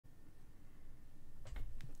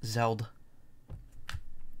Zelda.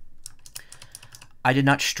 I did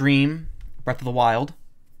not stream Breath of the Wild.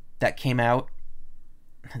 That came out.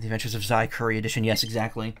 The Adventures of Zai Curry Edition. Yes,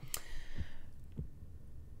 exactly.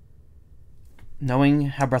 Knowing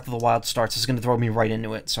how Breath of the Wild starts is going to throw me right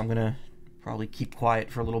into it, so I'm going to probably keep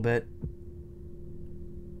quiet for a little bit.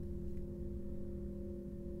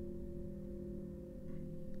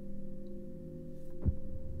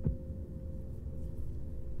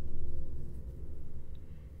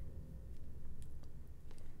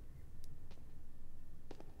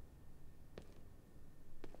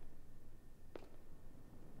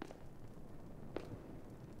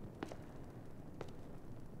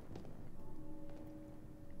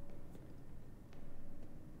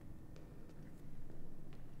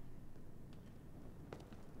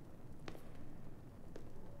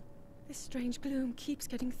 This strange gloom keeps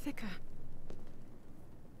getting thicker.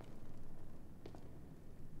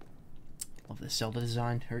 Love the Zelda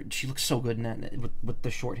design. She looks so good in that with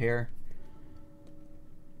the short hair.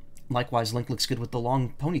 Likewise, Link looks good with the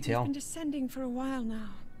long ponytail. We've been descending for a while now.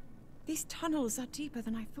 These tunnels are deeper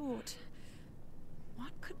than I thought.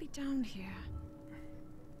 What could be down here?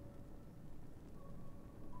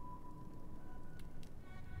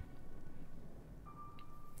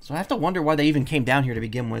 So I have to wonder why they even came down here to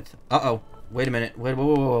begin with. Uh-oh. Wait a minute. Wait, whoa,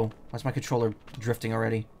 whoa, whoa. Why's my controller drifting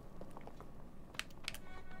already?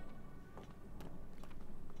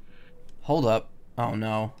 Hold up. Oh,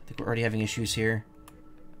 no. I think we're already having issues here.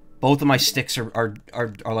 Both of my sticks are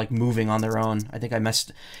like, moving on their own. I think I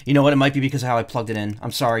messed... You know what? It might be because of how I plugged it in.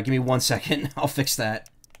 I'm sorry. Give me 1 second. I'll fix that.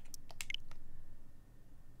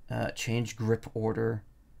 Change grip order.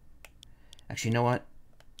 Actually, you know what?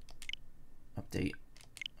 Update.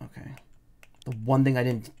 Okay. The one thing I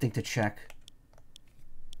didn't think to check.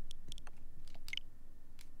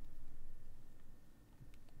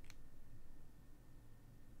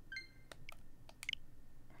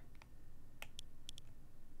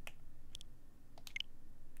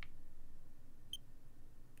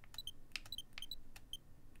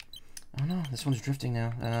 Oh no, this one's drifting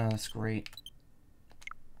now. That's great.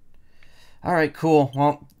 Alright, cool.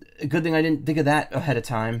 Well, a good thing I didn't think of that ahead of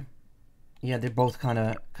time. Yeah, they're both kind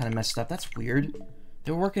of messed up. That's weird.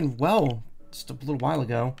 They were working well just a little while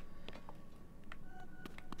ago.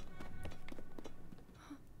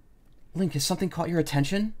 Link, has something caught your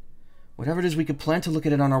attention? Whatever it is, we could plan to look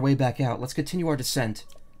at it on our way back out. Let's continue our descent.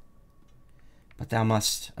 But thou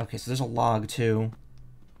must... Okay, so there's a log, too.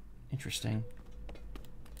 Interesting.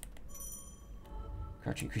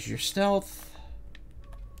 Crouch increases your stealth.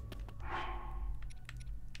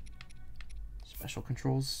 Special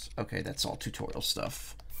controls. Okay, that's all tutorial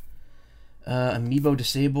stuff. Amiibo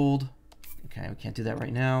disabled. Okay, we can't do that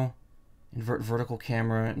right now. Invert vertical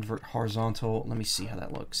camera, invert horizontal. Let me see how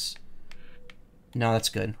that looks. No, that's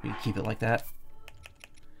good. We can keep it like that.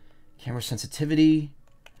 Camera sensitivity.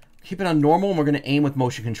 Keep it on normal, and we're going to aim with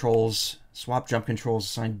motion controls. Swap jump controls.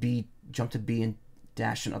 Assign B, jump to B, and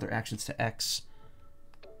dash and other actions to X.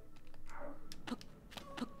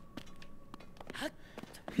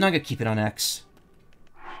 I'm not going to keep it on X.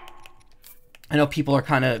 I know people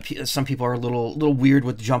are some people are a little weird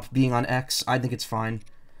with jump being on X. I think it's fine.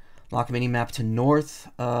 Lock mini map to north.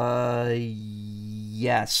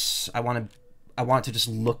 Yes. I want it to just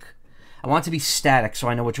look. I want it to be static, so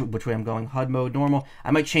I know which way I'm going. HUD mode, normal.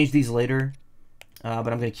 I might change these later, but I'm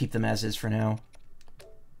going to keep them as is for now.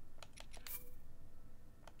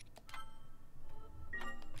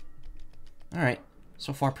 All right.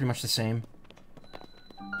 So far, pretty much the same.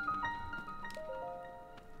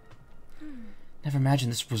 Never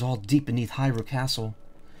imagined this was all deep beneath Hyrule Castle.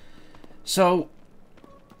 So,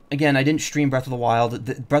 again, I didn't stream Breath of the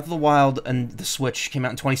Wild. Breath of the Wild and the Switch came out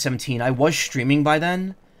in 2017. I was streaming by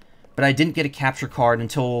then, but I didn't get a capture card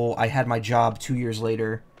until I had my job 2 years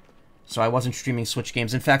later. So I wasn't streaming Switch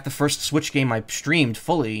games. In fact, the first Switch game I streamed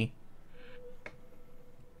fully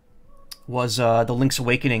was the Link's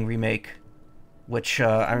Awakening remake, which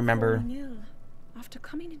I remember... After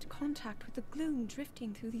coming into contact with the gloom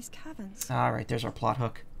drifting through these caverns. Alright, there's our plot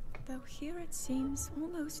hook. Though here it seems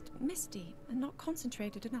almost misty and not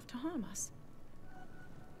concentrated enough to harm us.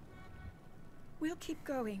 We'll keep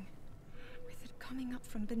going, with it coming up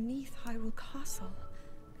from beneath Hyrule Castle.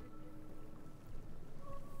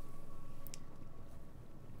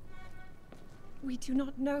 We do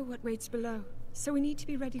not know what waits below, so we need to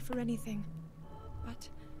be ready for anything. But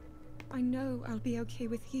I know I'll be okay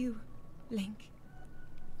with you, Link.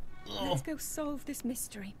 Let's go solve this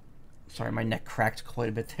mystery. Sorry, my neck cracked quite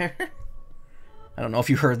a bit there. I don't know if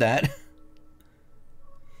you heard that.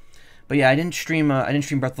 But yeah, I didn't stream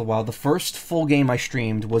Breath of the Wild. The first full game I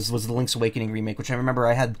streamed was the Link's Awakening remake, which I remember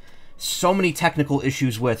I had so many technical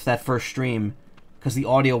issues with that first stream because the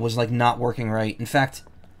audio was like not working right. In fact,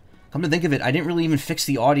 come to think of it, I didn't really even fix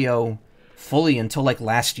the audio fully until like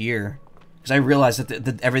last year because I realized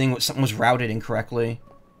that something was routed incorrectly.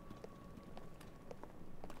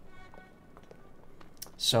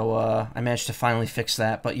 So I managed to finally fix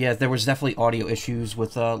that. But yeah, there was definitely audio issues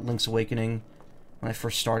with Link's Awakening when I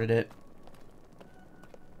first started it.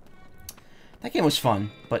 That game was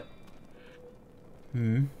fun, but...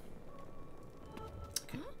 Okay.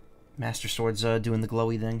 Master Sword's doing the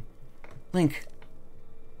glowy thing. Link!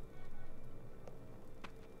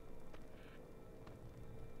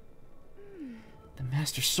 The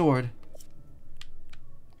Master Sword.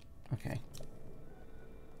 Okay.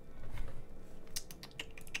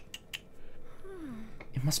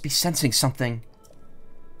 It must be sensing something.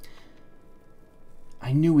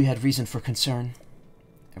 I knew we had reason for concern.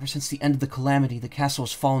 Ever since the end of the calamity, the castle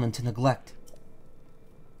has fallen into neglect.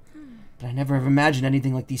 But I never have imagined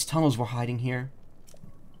anything like these tunnels we're hiding here.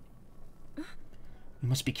 We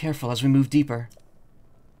must be careful as we move deeper.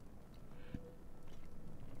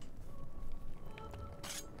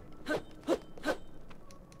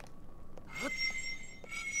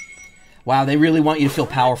 Wow, they really want you to feel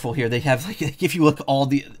powerful here. They have, like, they give you, like, all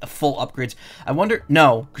the full upgrades. I wonder...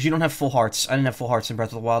 No, because you don't have full hearts. I didn't have full hearts in Breath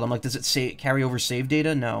of the Wild. I'm like, does it carry over save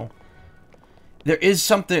data? No. There is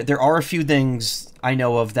something... There are a few things I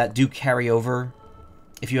know of that do carry over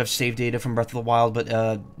if you have save data from Breath of the Wild, but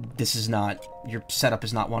this is not... Your setup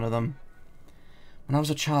is not one of them. When I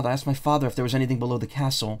was a child, I asked my father if there was anything below the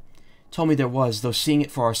castle. He told me there was, though seeing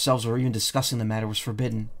it for ourselves or even discussing the matter was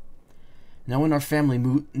forbidden. No one in our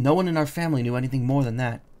family knew anything more than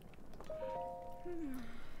that.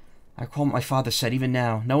 I recall what my father said, even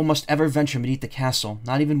now. No one must ever venture beneath the castle,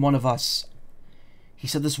 not even one of us. He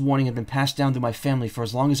said this warning had been passed down through my family for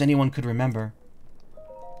as long as anyone could remember.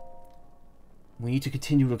 We need to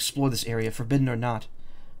continue to explore this area, forbidden or not.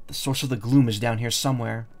 The source of the gloom is down here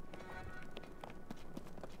somewhere.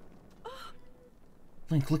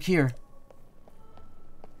 Link, look here.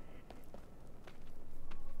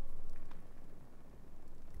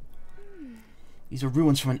 These are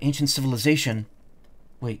ruins from an ancient civilization.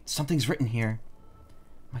 Wait, something's written here.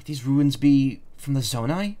 Might these ruins be from the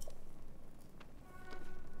Zonai?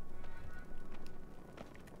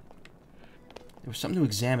 There was something to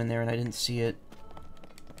examine there and I didn't see it.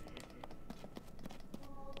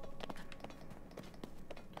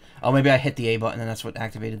 Oh, maybe I hit the A button and that's what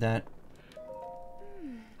activated that.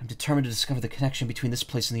 I'm determined to discover the connection between this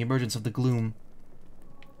place and the emergence of the gloom.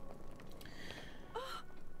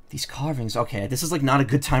 These carvings... Okay, this is like not a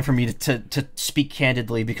good time for me to speak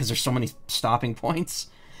candidly because there's so many stopping points.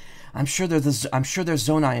 I'm sure they're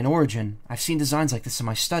Zonai in origin. I've seen designs like this in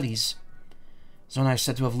my studies. Zonai are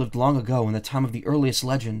said to have lived long ago in the time of the earliest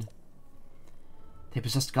legend. They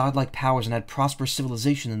possessed godlike powers and had prosperous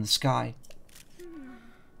civilization in the sky.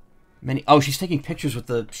 Many... Oh, she's taking pictures with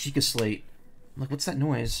the Sheikah slate. I'm like, what's that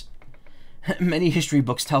noise? Many history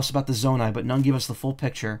books tell us about the Zonai, but none give us the full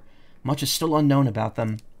picture. Much is still unknown about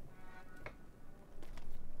them.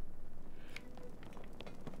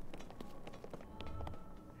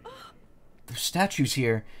 There's statues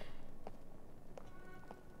here.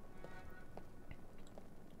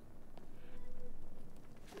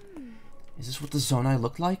 Is this what the Zonai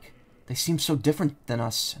look like? They seem so different than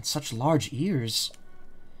us, and such large ears.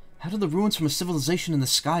 How did the ruins from a civilization in the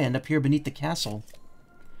sky end up here beneath the castle?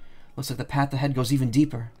 Looks like the path ahead goes even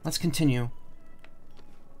deeper. Let's continue.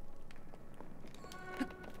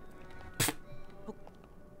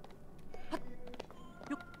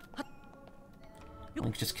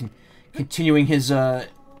 Link's just continuing his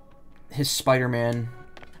Spider-Man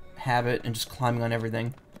habit and just climbing on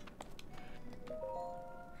everything.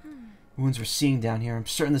 Ruins we're seeing down here. I'm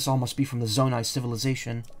certain this all must be from the Zonai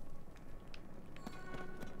civilization.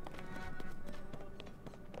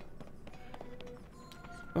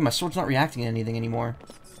 Wait, my sword's not reacting to anything anymore.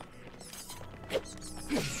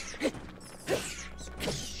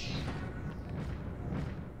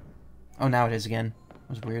 Oh, now it is again. That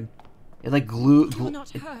was weird. It like glue. You're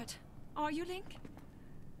not hurt, are you, Link?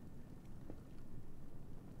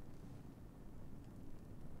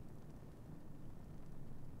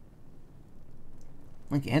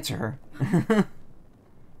 Link, answer her.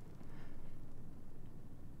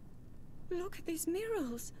 Look at these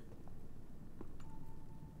murals.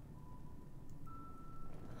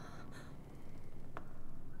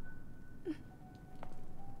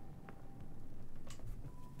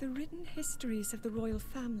 The written histories of the royal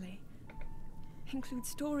family include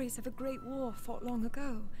stories of a great war fought long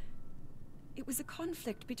ago, it was a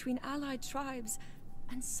conflict between allied tribes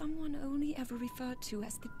and someone only ever referred to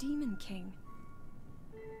as the Demon King.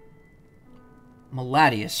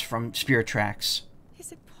 Meladius from Spirit Tracks.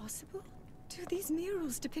 Is it possible? Do these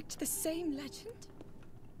murals depict the same legend?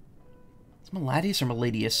 Is Meladius or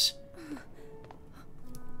Meladius?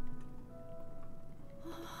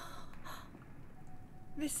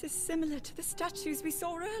 This is similar to the statues we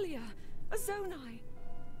saw earlier, a Zonai.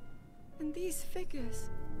 And these figures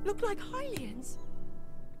look like Hylians.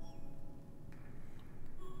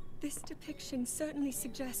 This depiction certainly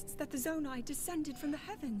suggests that the Zonai descended from the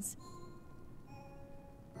heavens.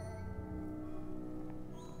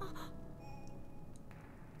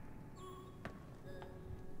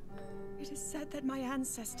 It is said that my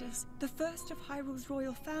ancestors, the first of Hyrule's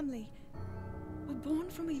royal family, were born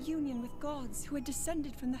from a union with gods who had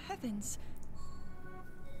descended from the heavens.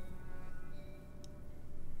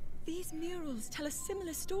 These murals tell a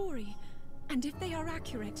similar story, and if they are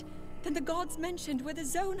accurate, then the gods mentioned were the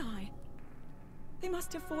Zonai. They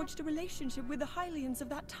must have forged a relationship with the Hylians of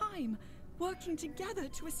that time, working together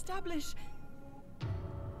to establish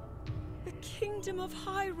the Kingdom of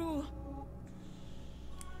Hyrule.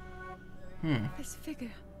 This figure,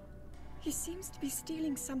 he seems to be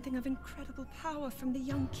stealing something of incredible power from the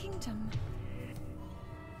young kingdom.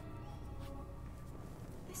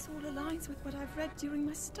 This all aligns with what I've read during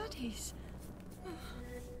my studies.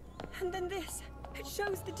 And then this, it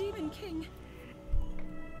shows the Demon King.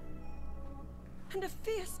 And a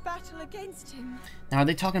fierce battle against him. Now, are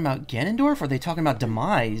they talking about Ganondorf, or are they talking about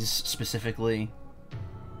Demise, specifically?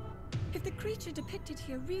 If the creature depicted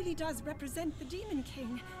here really does represent the Demon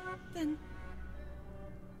King, then...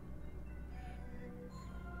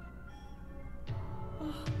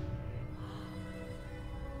 Oh.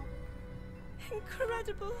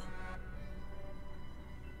 Incredible!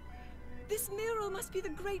 This mural must be the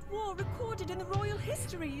Great War recorded in the royal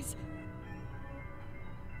histories.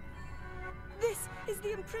 This is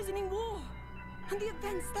the imprisoning war, and the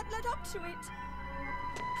events that led up to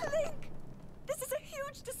it. Link! This is a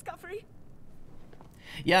huge discovery.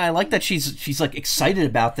 Yeah, I like that she's like excited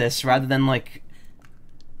about this rather than like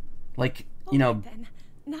you know. Right, then.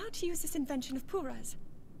 Now to use this invention of Pura's.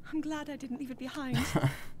 I'm glad I didn't leave it behind.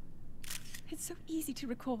 It's so easy to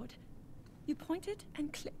record. You point it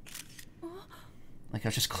and click. Oh. Like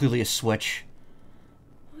it's just clearly a switch.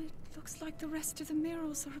 Oh, it looks like the rest of the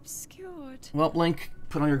murals are obscured. Well, Link,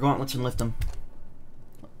 put on your gauntlets and lift them.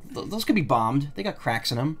 Those could be bombed. They got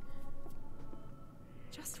cracks in them.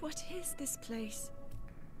 Just what is this place?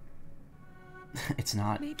 It's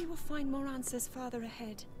not. Maybe we'll find more answers farther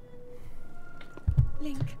ahead.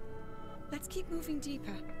 Link, let's keep moving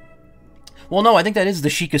deeper. Well, no, I think that is the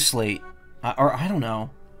Sheikah slate. Or, I don't know.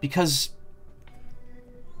 Because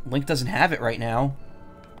Link doesn't have it right now.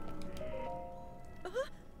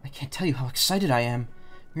 I can't tell you how excited I am.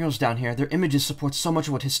 Murals down here, their images support so much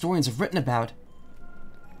of what historians have written about.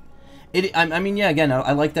 I mean, yeah, again,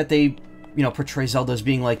 I like that they, you know, portray Zelda as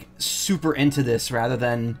being, like, super into this rather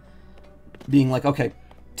than being like, okay,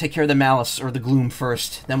 take care of the malice or the gloom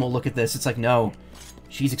first, then we'll look at this. It's like, no.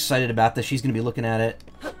 She's excited about this. She's going to be looking at it.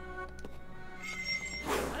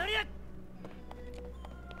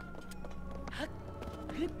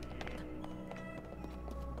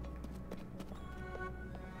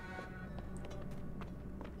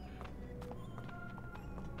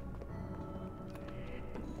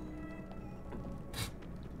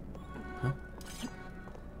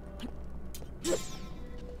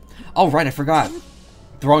 Oh, right, I forgot.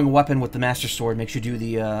 Throwing a weapon with the Master Sword makes you do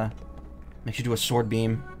the, makes you do a sword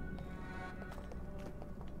beam.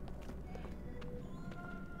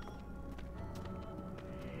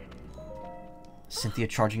 Cynthia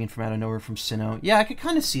charging in from out of nowhere from Sinnoh. Yeah, I could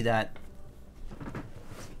kind of see that.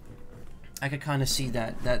 I could kind of see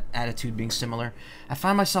that attitude being similar. I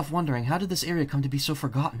find myself wondering, how did this area come to be so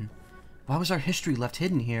forgotten? Why was our history left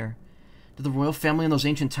hidden here? Did the royal family in those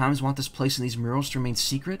ancient times want this place and these murals to remain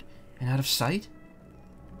secret and out of sight?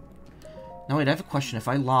 No, wait, I have a question. If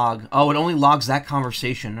I log... Oh, it only logs that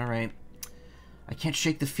conversation. Alright. I can't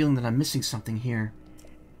shake the feeling that I'm missing something here.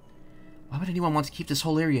 Why would anyone want to keep this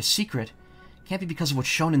whole area secret? It can't be because of what's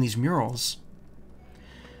shown in these murals.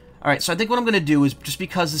 Alright, so I think what I'm going to do is, just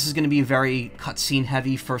because this is going to be a very cutscene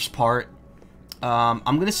heavy first part, I'm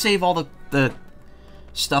going to save all the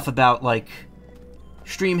stuff about, like,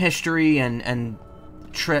 stream history and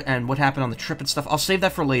trip and what happened on the trip and stuff. I'll save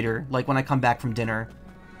that for later, like when I come back from dinner.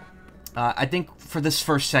 I think for this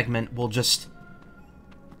first segment, we'll just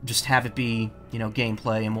have it be, you know,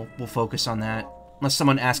 gameplay, and we'll focus on that. Unless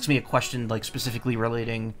someone asks me a question, like, specifically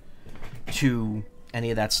relating to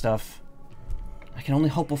any of that stuff. I can only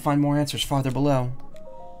hope we'll find more answers farther below.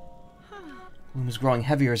 The gloom is growing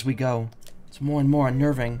heavier as we go. It's more and more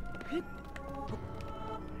unnerving.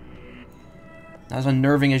 Not as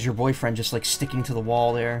unnerving as your boyfriend just, like, sticking to the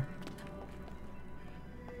wall there.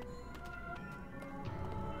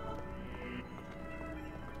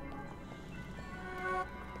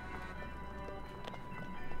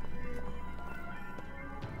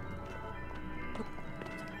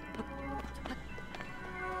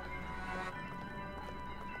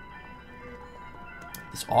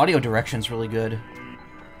 This audio direction's really good.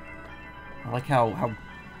 I like how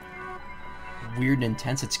weird and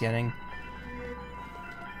intense it's getting.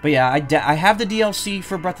 But yeah, I have the DLC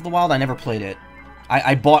for Breath of the Wild. I never played it.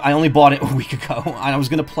 I only bought it a week ago. I was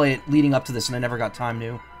gonna play it leading up to this, and I never got time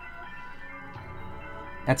to.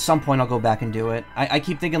 At some point, I'll go back and do it. I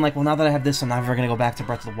keep thinking, like, well, now that I have this, I'm never gonna go back to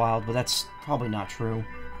Breath of the Wild, but that's probably not true.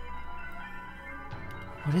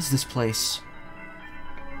 What is this place?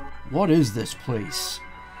 What is this place?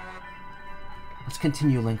 Let's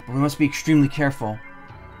continue, Link, but we must be extremely careful.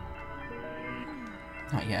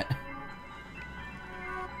 Not yet.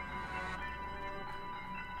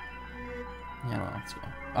 Yeah, well, let's go.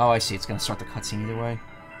 Oh, I see. It's gonna start the cutscene either way.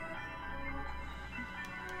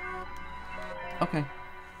 Okay.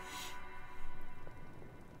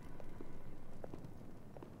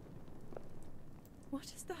 What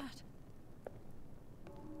is that?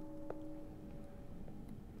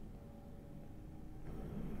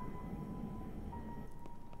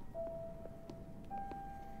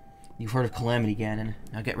 You've heard of Calamity Ganon.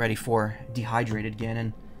 Now get ready for Dehydrated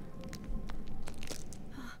Ganon.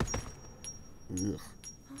 Ugh.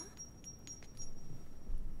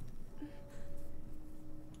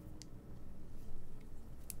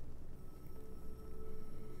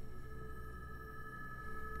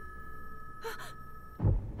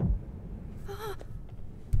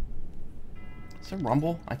 Is there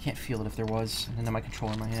rumble? I can't feel it if there was. I didn't have my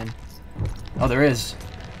controller in my hand. Oh, there is.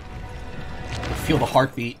 I can feel the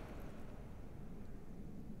heartbeat.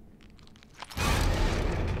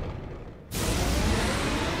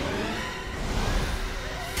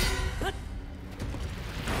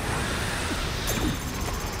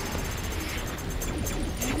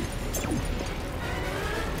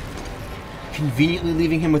 Conveniently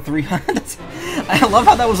leaving him with 300. I love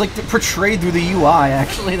how that was like portrayed through the UI.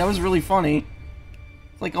 Actually, that was really funny.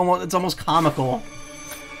 Like it's almost comical.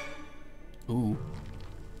 Ooh.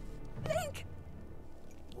 Link!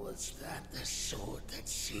 Was that the sword that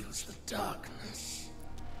seals the darkness?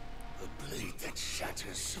 The blade that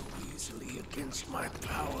shatters so easily against my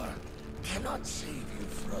power cannot save you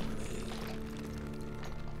from me.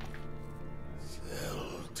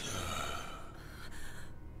 Zelda.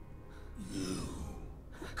 You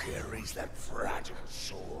who carries that fragile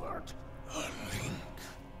sword, a Link.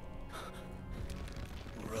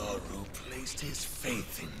 Rauru placed his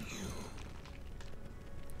faith in you.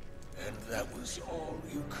 And that was all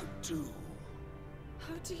you could do.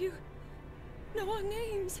 How do you know our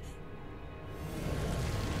names?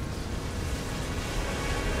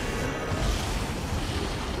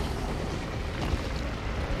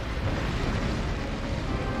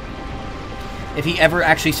 If he ever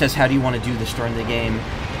actually says, how do you want to do this during the game,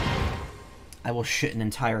 I will shit an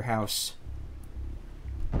entire house.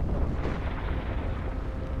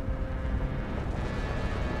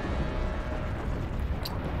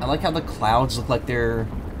 I like how the clouds look like they're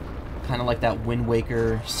kind of like that Wind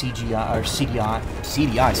Waker CGI, or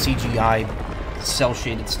CGI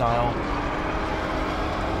cel-shaded style.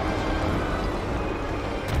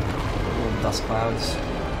 Little dust clouds.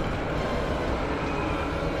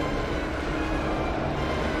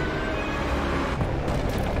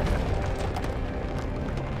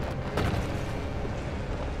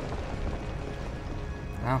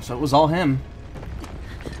 Wow, so it was all him.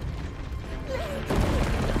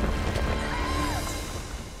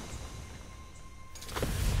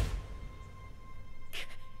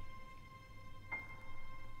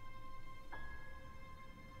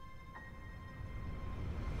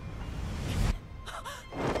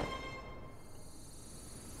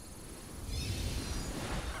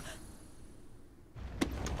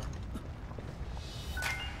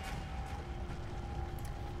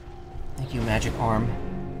 Thank you, Magic Arm.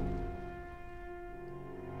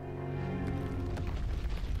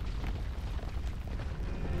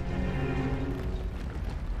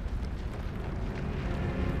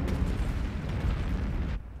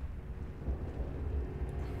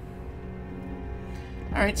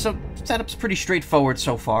 Alright, so setup's pretty straightforward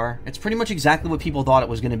so far. It's pretty much exactly what people thought it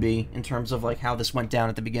was going to be in terms of like how this went down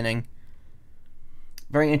at the beginning.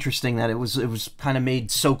 very interesting that it was kind of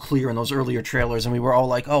made so clear in those earlier trailers, and we were all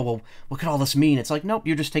like, oh, well, what could all this mean? It's like, nope,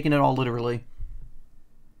 you're just taking it all literally.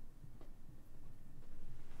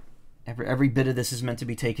 Every bit of this is meant to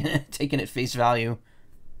be taken at face value.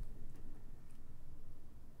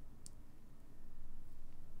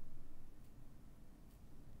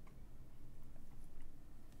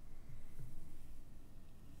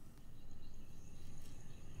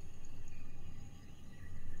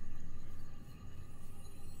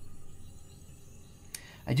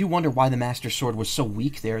 I do wonder why the Master Sword was so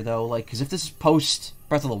weak there, though. Like, because if this is post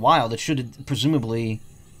Breath of the Wild, it should presumably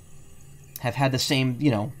have had the same,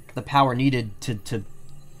 you know, the power needed to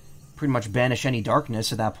pretty much banish any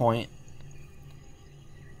darkness at that point.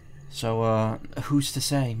 So, who's to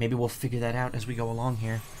say? Maybe we'll figure that out as we go along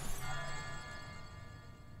here.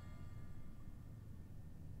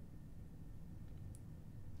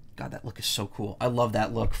 God, that look is so cool. I love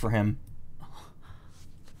that look for him.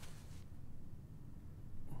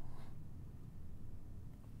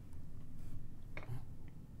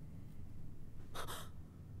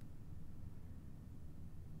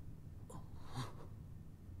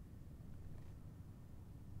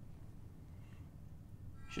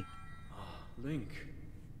 Link,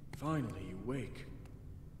 finally you wake.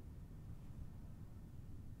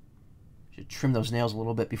 Should trim those nails a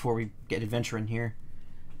little bit before we get adventuring here.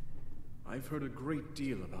 I've heard a great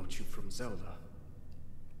deal about you from Zelda.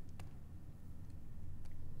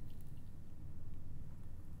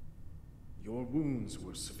 Your wounds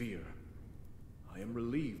were severe. I am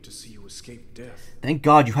relieved to see you escape death. Thank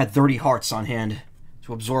God you had 30 hearts on hand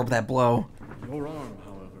to absorb that blow. Your arm,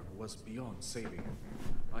 however, was beyond saving.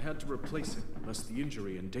 I had to replace it, lest the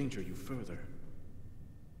injury endanger you further.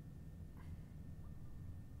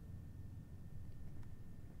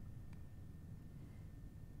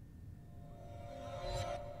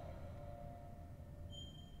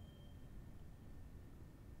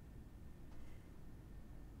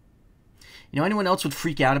 You know, anyone else would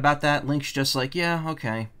freak out about that? Link's just like, yeah,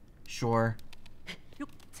 okay, sure.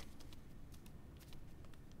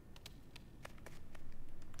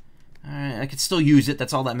 Alright, I could still use it,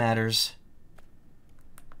 that's all that matters.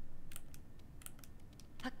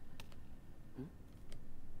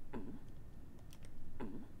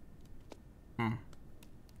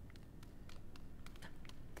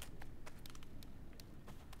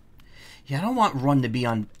 Yeah, I don't want run to be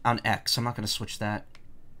on X. I'm not going to switch that.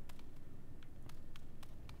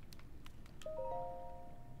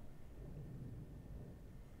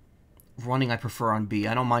 Running I prefer on B.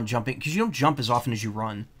 I don't mind jumping, because you don't jump as often as you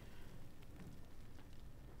run.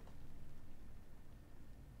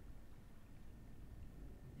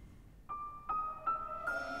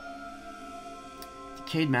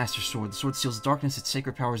 Decayed Master Sword. The sword seals darkness. Its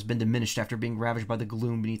sacred power has been diminished after being ravaged by the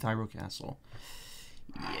gloom beneath Hyrule Castle.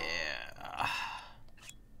 Yeah.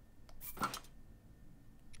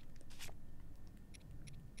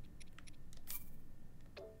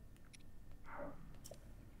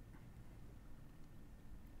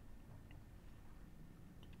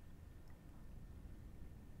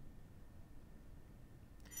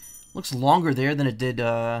 Looks longer there than it did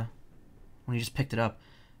when you just picked it up.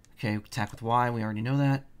 Okay, attack with Y, we already know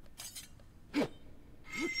that. And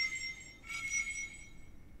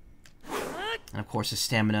of course his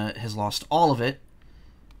stamina has lost all of it.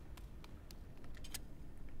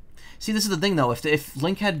 See, this is the thing though, if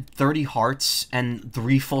Link had 30 hearts and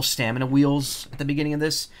 3 full stamina wheels at the beginning of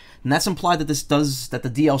this, then that's implied that that the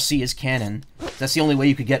DLC is canon. That's the only way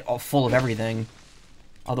you could get full of everything.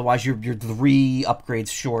 Otherwise you're 3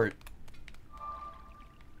 upgrades short.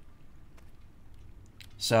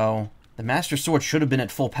 So, the Master Sword should have been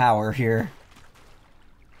at full power here.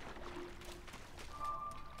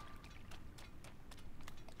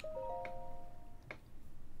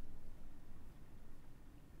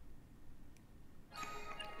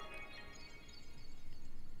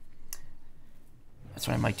 That's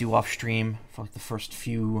what I might do off stream for like the first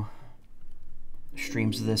few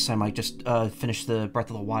streams of this. I might just finish the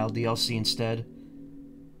Breath of the Wild DLC instead.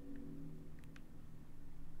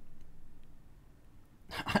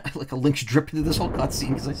 Like a Link's dripping through this whole cutscene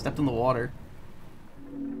because I stepped in the water.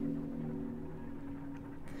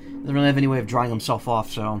 Doesn't really have any way of drying himself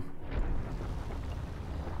off, so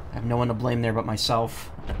I have no one to blame there but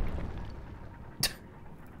myself.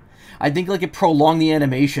 I think like it prolonged the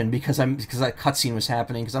animation because that cutscene was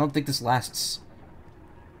happening, because I don't think this lasts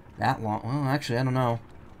that long. Well, actually, I don't know.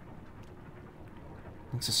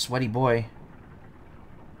 It's a sweaty boy.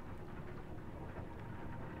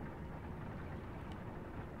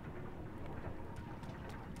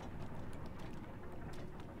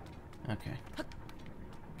 Okay.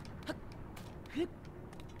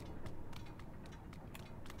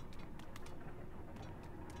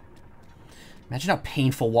 Imagine how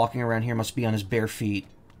painful walking around here must be on his bare feet.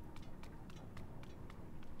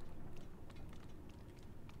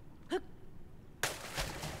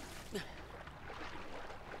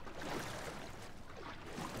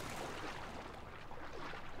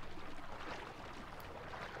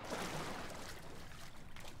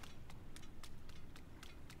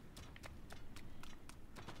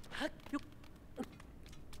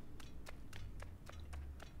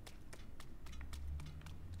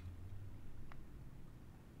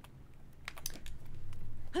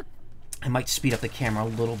 I might speed up the camera a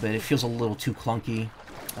little bit. It feels a little too clunky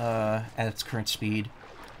at its current speed.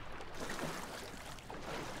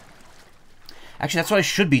 Actually, that's what I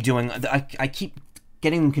should be doing. I keep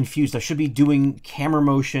getting them confused. I should be doing camera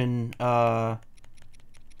motion, camera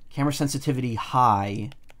sensitivity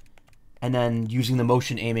high, and then using the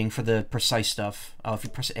motion aiming for the precise stuff. Oh, if you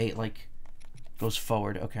press A, it, like, goes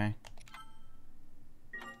forward. Okay.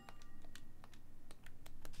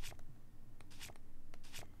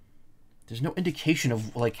 There's no indication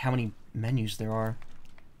of, like, how many menus there are.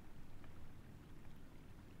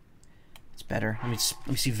 It's better. Let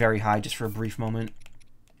me see very high just for a brief moment.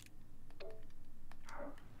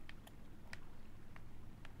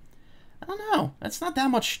 I don't know. That's not that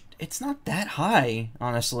much. It's not that high,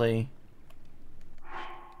 honestly.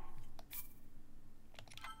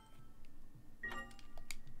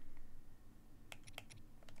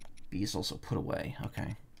 B is also put away.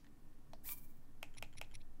 Okay.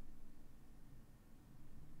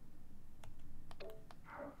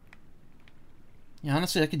 Yeah,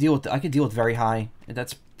 honestly, I could deal with very high.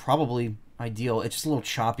 That's probably ideal. It's just a little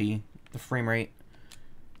choppy, the frame rate.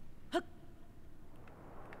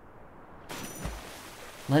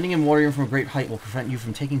 Landing in water from a great height will prevent you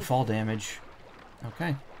from taking fall damage.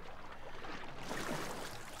 Okay.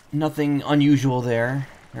 Nothing unusual there.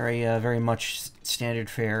 Very much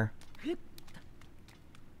standard fare. I'm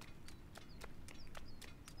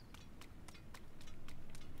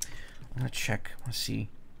gonna check. Let's see.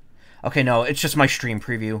 Okay, no, it's just my stream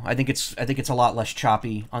preview. I think it's a lot less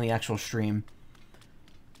choppy on the actual stream.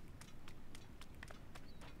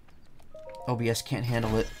 OBS can't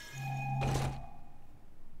handle it.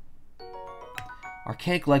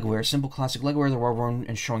 Archaic legwear, simple classic legwear. They're well worn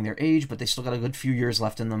and showing their age, but they still got a good few years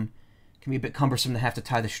left in them. Can be a bit cumbersome to have to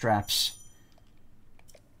tie the straps.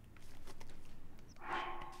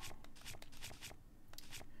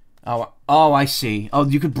 Oh, I see. Oh,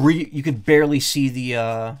 you could barely see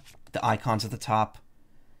the icons at the top.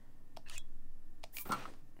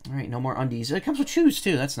 Alright, no more undies. It comes with shoes,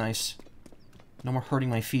 too. That's nice. No more hurting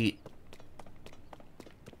my feet.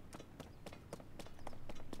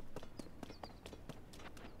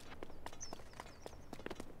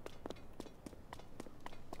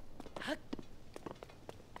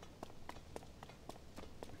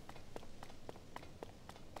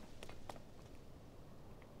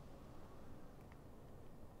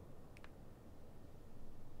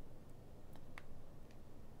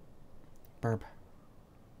 Burp.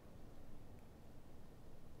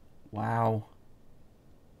 Wow.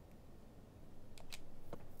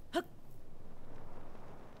 Oh,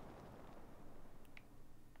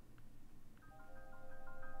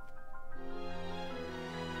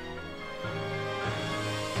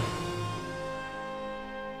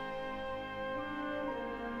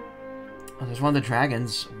 there's one of the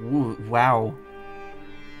dragons. Ooh, wow.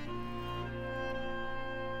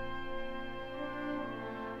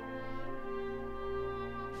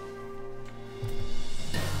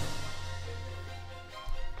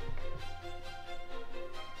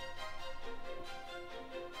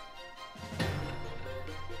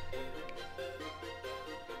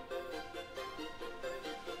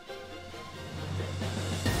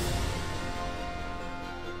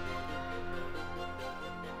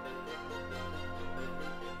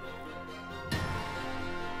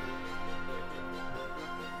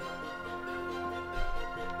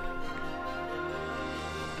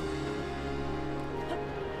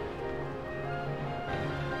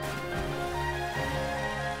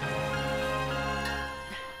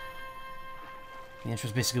 The answer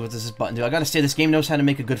is basically what does this button do. I gotta say, this game knows how to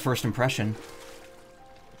make a good first impression.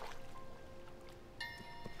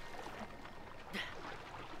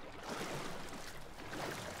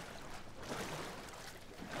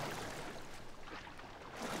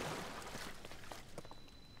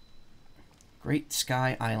 Great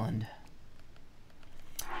Sky Island.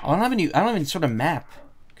 Oh, I don't have any sort of map,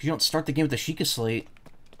 because you don't start the game with the Sheikah Slate.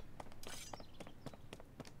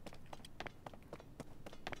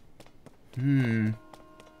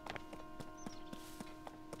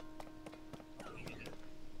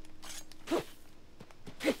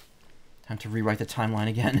 Time to rewrite the timeline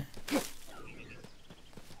again.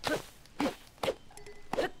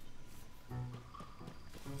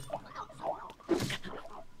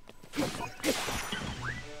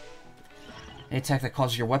 An attack that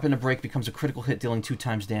causes your weapon to break becomes a critical hit, dealing 2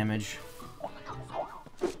 times damage.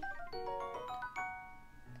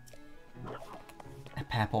 A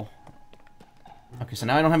papal. Okay, so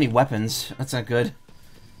now I don't have any weapons. That's not good.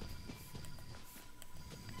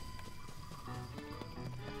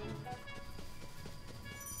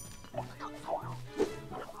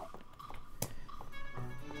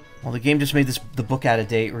 Well, the game just made the book out of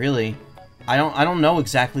date, really. I don't know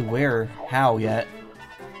exactly how yet.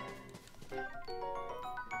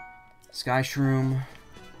 Sky Shroom.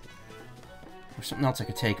 Or something else I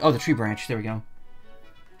could take. Oh, the tree branch. There we go.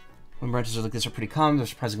 When branches are like this are pretty common, they're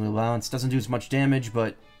surprisingly balanced. Doesn't do as much damage,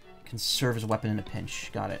 but can serve as a weapon in a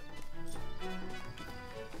pinch. Got it.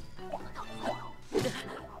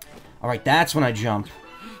 Alright, that's when I jump.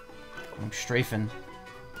 I'm strafing.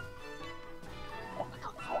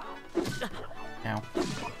 Ow.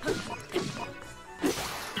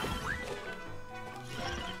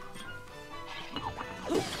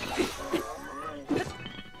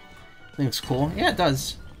 I think it's cool. Yeah, it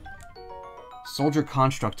does. Soldier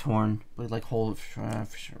Construct Horn. Blade like hold.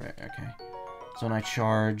 Okay. Zone I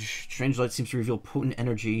charge. Strange light seems to reveal potent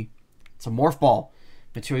energy. It's a morph ball.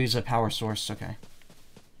 Material uses a power source. Okay.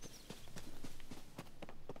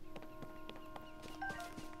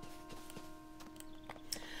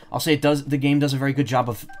 I'll say the game does a very good job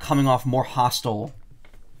of coming off more hostile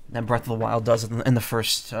than Breath of the Wild does in the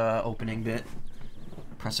first opening bit.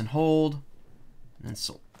 Press and hold. And then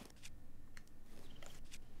so.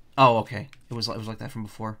 Oh, okay. It was like that from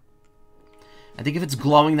before. I think if it's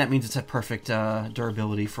glowing, that means it's at perfect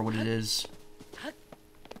durability for what it is.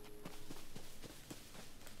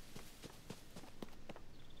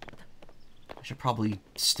 I should probably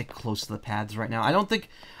stick close to the paths right now. I think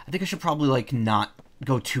I should probably like not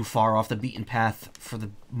go too far off the beaten path for the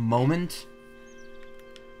moment.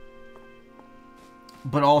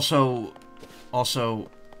 But also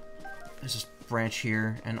there's this branch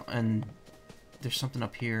here and there's something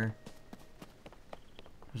up here.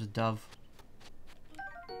 There's a dove.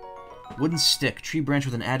 Wooden stick. Tree branch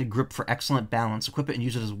with an added grip for excellent balance. Equip it and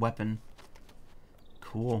use it as a weapon.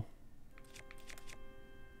 Cool.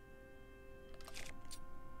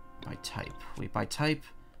 By type. Wait, by type?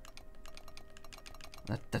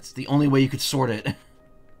 That's the only way you could sort it.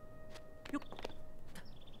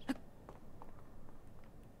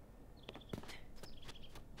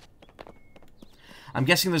 I'm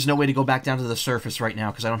guessing there's no way to go back down to the surface right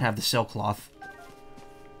now because I don't have the sailcloth.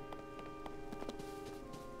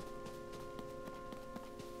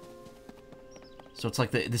 So it's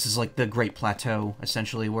like this is like the Great Plateau,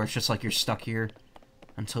 essentially, where it's just like you're stuck here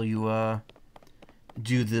until you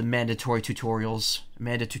do the mandatory tutorials.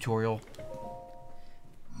 Tutorial.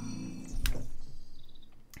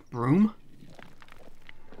 Broom?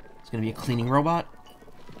 It's gonna be a cleaning robot.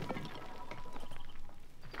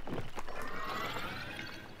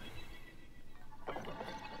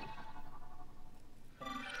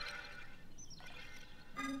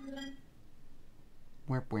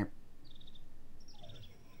 Whip, whip.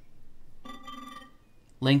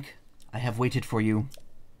 Link, I have waited for you.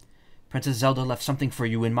 Princess Zelda left something for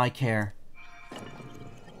you in my care.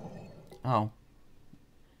 Oh.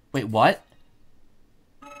 Wait, what?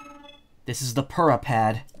 This is the Pura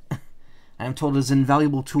Pad. I am told it is an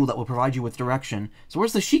invaluable tool that will provide you with direction. So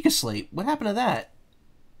where's the Sheikah Slate? What happened to that?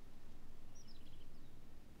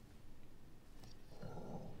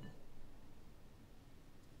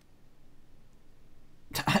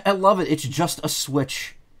 I love it. It's just a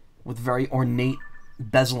switch with very ornate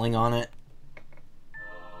bezeling on it.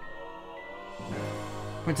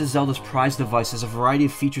 Princess Zelda's prized device has a variety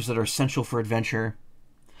of features that are essential for adventure.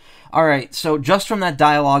 Alright, so just from that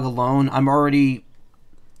dialogue alone, I'm already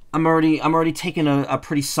taking a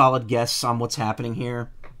pretty solid guess on what's happening here.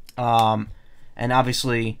 And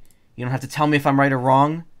obviously, you don't have to tell me if I'm right or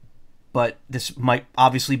wrong, but this might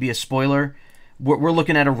obviously be a spoiler. We're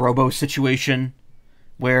looking at a Robo situation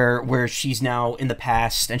where she's now in the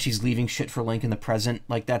past and she's leaving shit for Link in the present.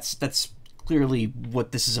 Like, that's clearly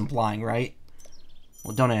what this is implying, right?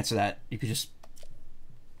 Well, don't answer that. You could just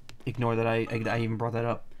ignore that I even brought that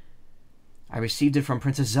up. I received it from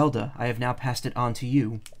Princess Zelda. I have now passed it on to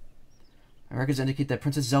you. My records indicate that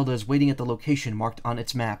Princess Zelda is waiting at the location marked on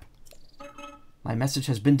its map. My message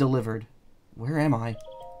has been delivered. Where am I?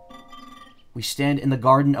 We stand in the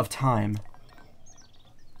Garden of Time.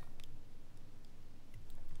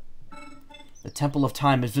 The Temple of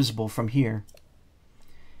Time is visible from here.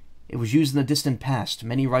 It was used in the distant past.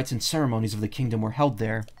 Many rites and ceremonies of the kingdom were held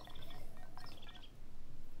there.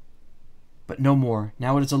 But no more.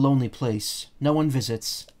 Now it is a lonely place. No one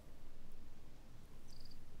visits.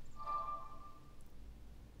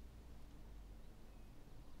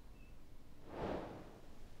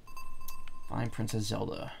 Find Princess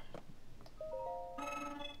Zelda.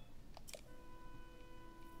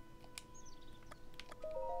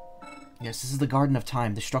 Yes, this is the Garden of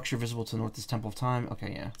Time. The structure visible to the north is Temple of Time.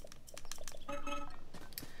 Okay, yeah.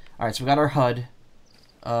 Alright, so we got our HUD.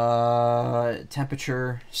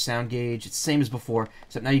 Temperature, sound gauge. It's the same as before,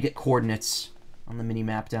 except now you get coordinates on the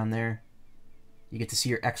mini-map down there. You get to see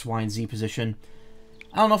your X, Y, and Z position.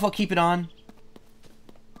 I don't know if I'll keep it on.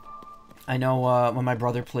 I know when my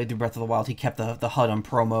brother played through Breath of the Wild, he kept the HUD on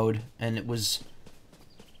Pro mode, and it was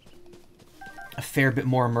a fair bit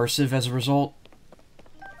more immersive as a result.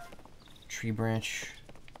 Tree branch.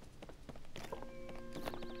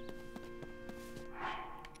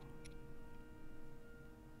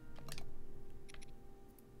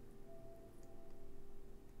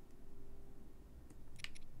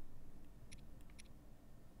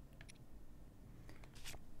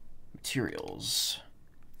 Materials.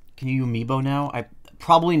 Can you amiibo now?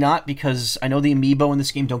 Probably not, because I know the amiibo in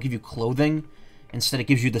this game don't give you clothing. Instead, it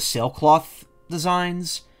gives you the sailcloth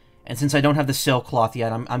designs. And since I don't have the sailcloth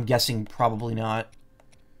yet, I'm guessing probably not.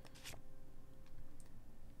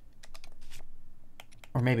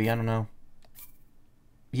 Or maybe, I don't know.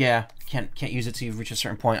 Yeah, can't use it till you reach a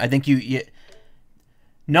certain point. I think you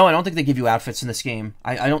No, I don't think they give you outfits in this game.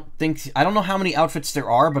 I don't know how many outfits there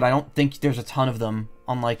are, but I don't think there's a ton of them.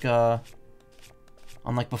 Unlike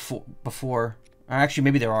before. Or actually,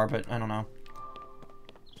 maybe there are, but I don't know.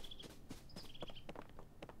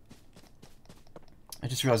 I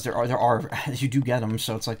just realized there are you do get them,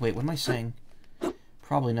 so it's like, wait, what am I saying?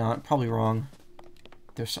 Probably not. Probably wrong.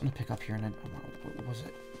 There's something to pick up here, and what was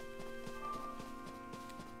it?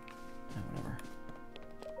 Oh, whatever.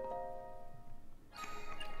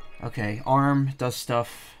 Okay, arm does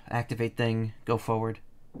stuff. Activate thing. Go forward.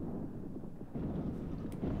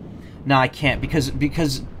 No, I can't because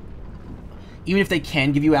even if they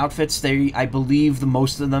can give you outfits, I believe the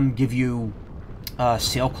most of them give you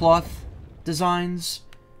sailcloth designs,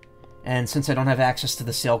 and since I don't have access to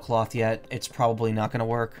the sailcloth yet, it's probably not going to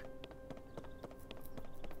work.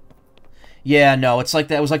 Yeah, no, it's like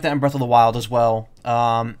that. It was like that in Breath of the Wild as well.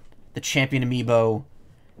 The champion amiibo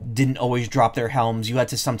didn't always drop their helms. You had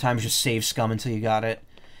to sometimes just save scum until you got it.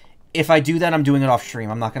 If I do that, I'm doing it off stream.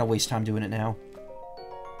 I'm not going to waste time doing it now.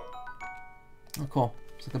 Oh, cool.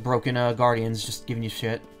 It's like the broken Guardians just giving you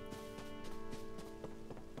shit.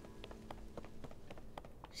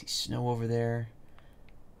 See snow over there.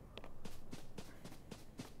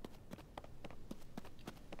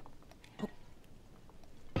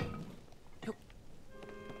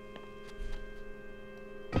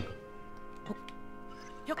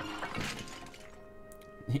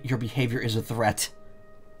 Your behavior is a threat.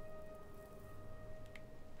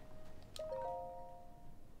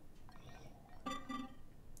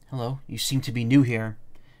 Hello, you seem to be new here.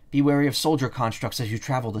 Be wary of soldier constructs as you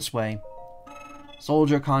travel this way.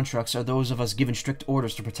 Soldier constructs are those of us given strict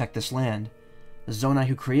orders to protect this land. The Zonai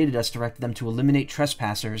who created us directed them to eliminate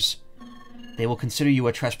trespassers. They will consider you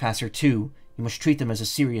a trespasser too. You must treat them as a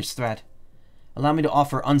serious threat. Allow me to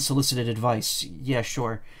offer unsolicited advice. Yeah,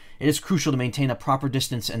 sure. It is crucial to maintain a proper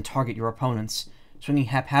distance and target your opponents. Swinging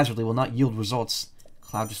haphazardly will not yield results.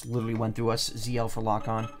 Cloud just literally went through us. ZL for lock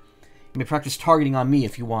on. You may practice targeting on me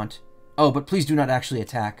if you want. Oh, but please do not actually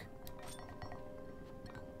attack.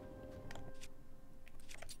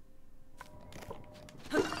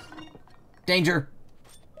 Danger!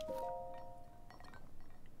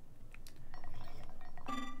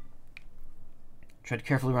 Tread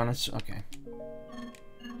carefully around us. Okay.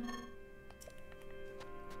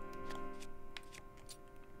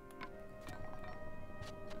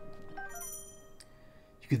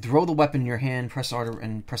 You could throw the weapon in your hand, press R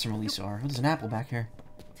and press and release R. Oh, there's an apple back here.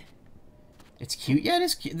 It's cute. Yeah, it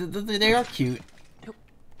is cute. They are cute.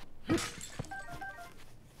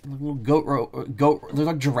 Little goat. They're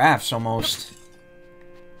like giraffes almost.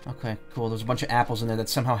 Okay, cool. There's a bunch of apples in there that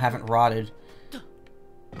somehow haven't rotted.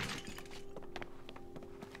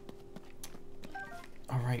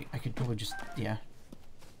 Alright, I could probably just... yeah.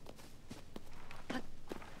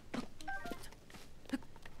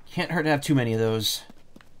 Can't hurt to have too many of those.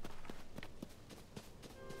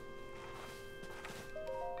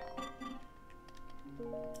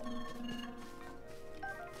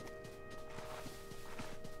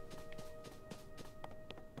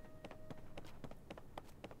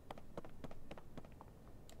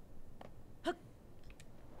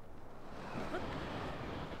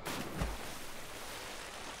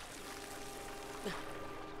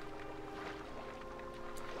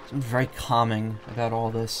 Something very calming about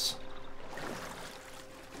all this.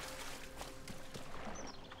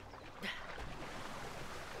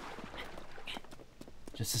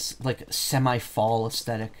 Just this, like, semi-fall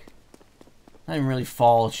aesthetic. Not even really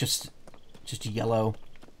fall, it's just yellow.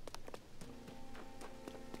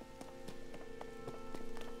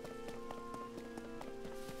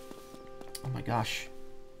 Oh my gosh.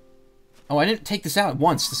 Oh, I didn't take this out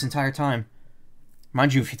once this entire time.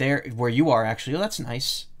 Mind you, if there where you are, actually. Oh, that's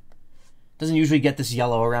nice. Doesn't usually get this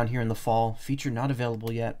yellow around here in the fall. Feature not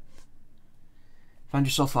available yet. Find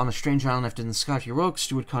yourself on a strange island after in the sky. If you heroic,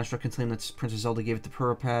 steward construct can claim that Princess Zelda gave it the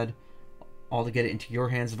Purapad. All to get it into your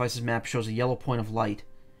hands. Device's map shows a yellow point of light.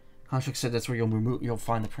 Construct said that's where you'll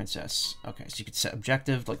find the princess. Okay, so you could set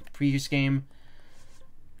objective like the previous game.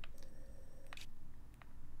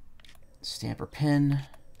 Stamp or pin.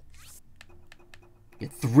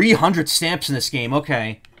 Get 300 stamps in this game.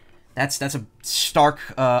 Okay, that's a stark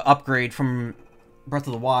upgrade from Breath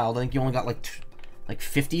of the Wild. I think you only got like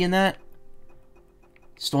 50 in that.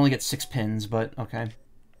 Still only get 6 pins, but okay.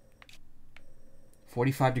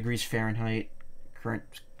 45 degrees Fahrenheit. Current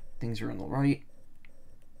things are on the right.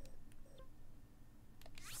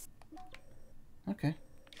 Okay.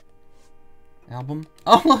 Album.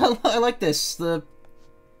 Oh, I like this. The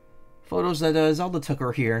photos that Zelda took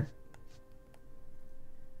are here.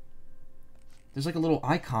 There's like a little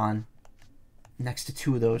icon next to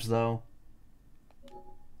 2 of those, though.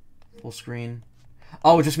 Full screen.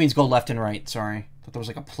 Oh, it just means go left and right. Sorry. Thought there was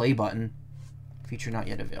like a play button. Feature not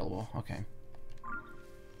yet available. Okay.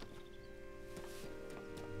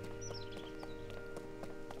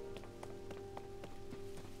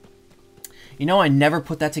 You know, I never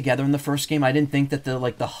put that together in the first game. I didn't think that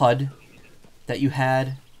the HUD that you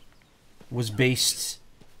had was based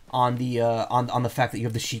on the on the fact that you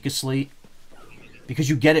have the Sheikah slate, because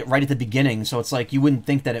you get it right at the beginning. So it's like you wouldn't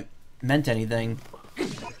think that it meant anything.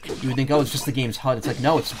 You would think, oh, it's just the game's HUD. It's like,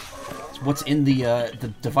 no, it's what's in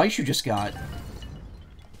the device you just got.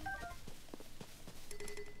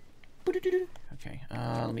 Okay,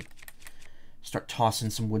 let me start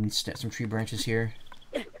tossing some some tree branches here.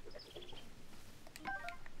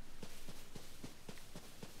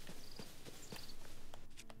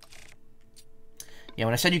 Yeah,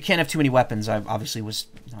 when I said you can't have too many weapons, I obviously was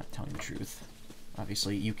not telling the truth.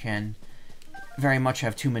 Obviously, you can very much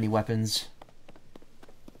have too many weapons.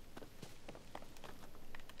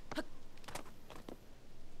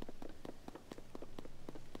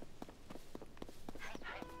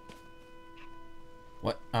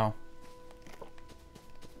 What? Oh.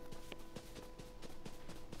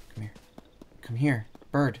 Come here. Come here.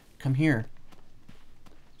 Bird, come here.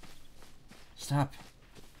 Stop.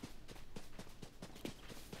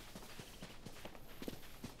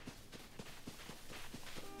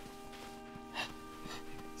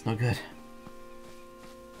 It's no good.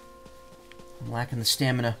 I'm lacking the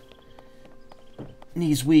stamina.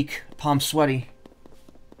 Knees weak, palms sweaty.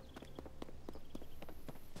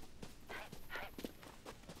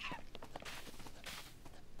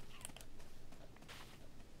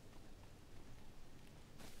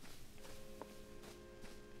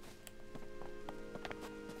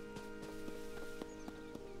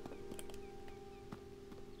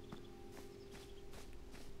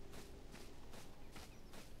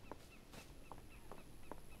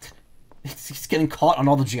 He's getting caught on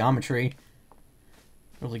all the geometry.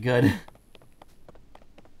 Really good. I'm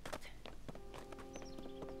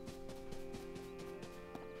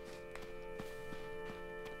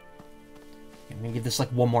gonna give this like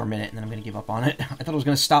 1 more minute and then I'm gonna give up on it. I thought it was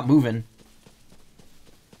gonna stop moving.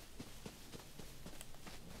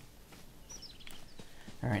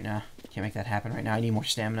 Alright, nah. Can't make that happen right now. I need more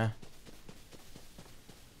stamina.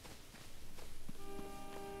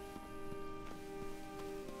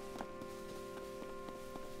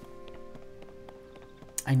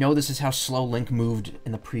 I know this is how slow Link moved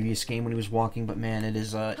in the previous game when he was walking, but man, it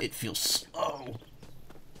is, it feels slow.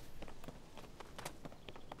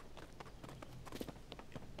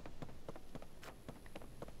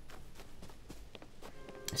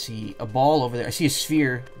 I see a ball over there. I see a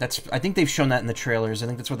sphere. I think they've shown that in the trailers. I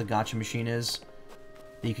think that's where the gacha machine is.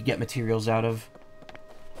 That you could get materials out of.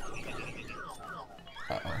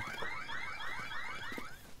 Uh-oh.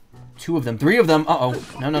 2 of them. 3 of them! Uh-oh.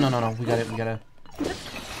 No. We gotta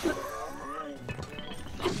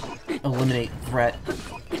eliminate threat.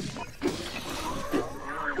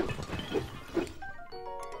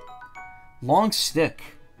 Long stick.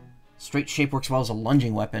 Straight shape works well as a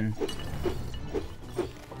lunging weapon.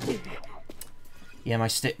 Yeah, my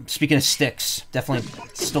stick. Speaking of sticks, definitely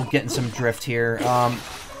still getting some drift here.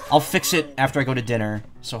 I'll fix it after I go to dinner,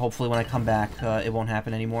 so hopefully when I come back, it won't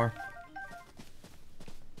happen anymore.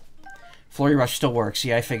 Flurry Rush still works.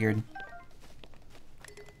 Yeah, I figured.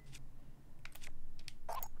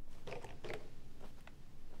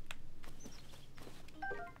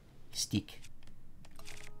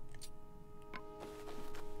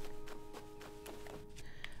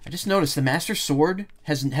 just noticed the Master Sword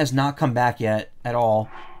has not come back yet at all.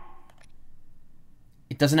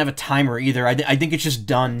 It doesn't have a timer either. I think it's just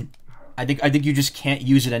done. I think you just can't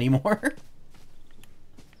use it anymore.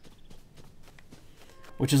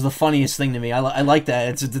 Which is the funniest thing to me. I like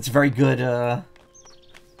that. It's very good.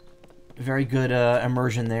 Very good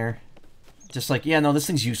immersion there. Just like, yeah, no, this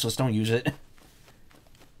thing's useless. Don't use it.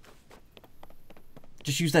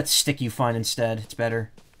 Just use that stick you find instead. It's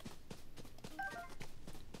better.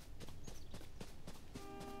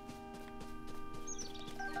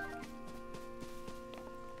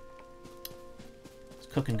 It's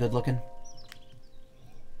cooking good looking.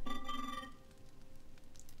 Oh,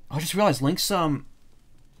 I just realized Link's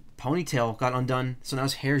ponytail got undone, so now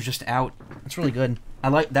his hair's just out. That's really good. I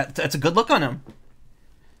like that. That's a good look on him.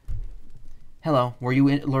 Hello, were you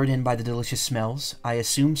lured in by the delicious smells? I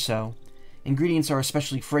assume so. Ingredients are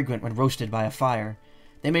especially fragrant when roasted by a fire.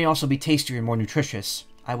 They may also be tastier and more nutritious.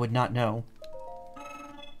 I would not know.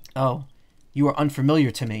 Oh, you are unfamiliar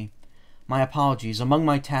to me. My apologies. Among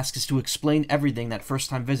my tasks is to explain everything that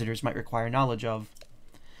first-time visitors might require knowledge of.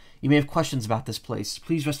 You may have questions about this place.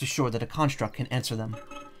 Please rest assured that a construct can answer them.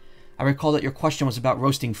 I recall that your question was about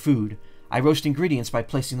roasting food. I roast ingredients by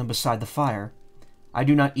placing them beside the fire. I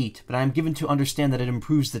do not eat, but I am given to understand that it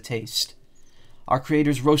improves the taste. Our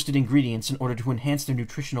creators roasted ingredients in order to enhance their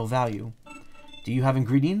nutritional value. Do you have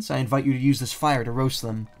ingredients? I invite you to use this fire to roast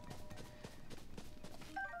them.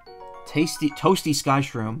 Toasty sky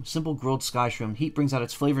shroom. Simple grilled sky shroom. Heat brings out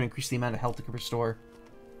its flavor and increases the amount of health it can restore.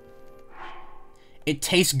 It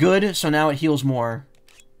tastes good, so now it heals more.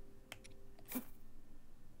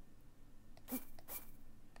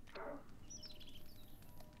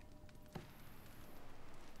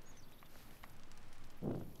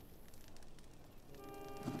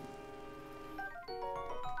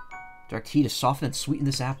 Dark heat to soften and sweeten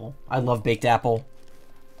this apple. I love baked apple.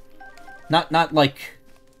 Not like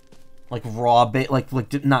raw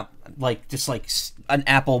not like just like an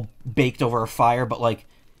apple baked over a fire, but like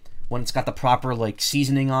when it's got the proper like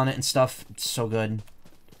seasoning on it and stuff. It's so good.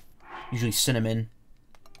 Usually cinnamon.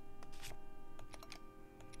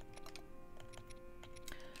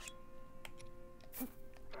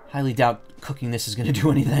 Highly doubt cooking this is going to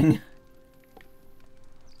do anything.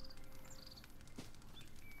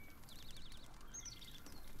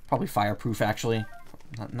 Probably fireproof, actually.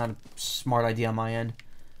 Not a smart idea on my end.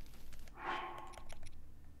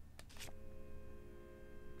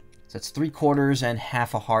 So that's 3/4 and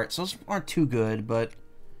half a heart. So those aren't too good, but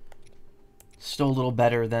still a little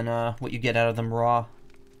better than what you get out of them raw.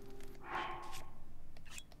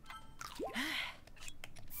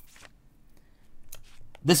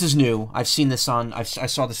 This is new. I've seen this on... I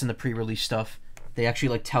saw this in the pre-release stuff. They actually,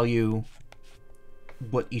 like, tell you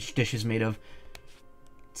what each dish is made of.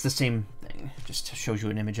 It's the same thing. Just shows you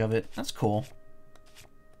an image of it. That's cool.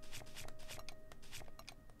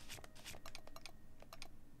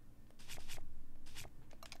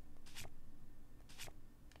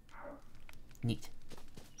 Neat.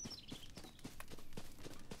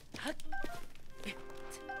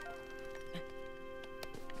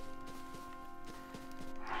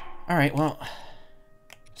 Alright, well...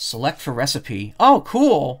 Select for recipe. Oh,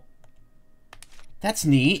 cool! That's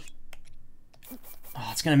neat. Oh,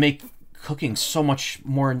 it's gonna make cooking so much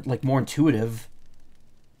more, like, more intuitive.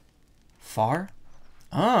 Far?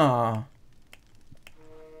 Ah.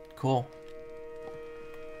 Cool.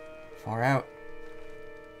 Far out.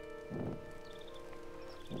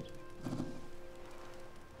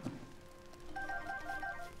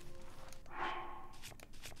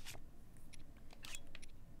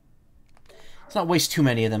 Let's not waste too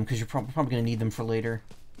many of them, because you're probably going to need them for later.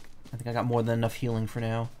 I think I got more than enough healing for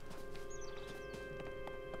now.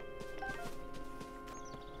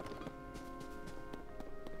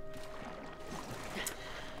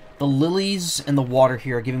 The lilies and the water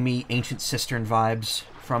here are giving me Ancient Cistern vibes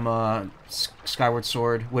from Skyward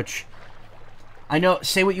Sword, which... I know,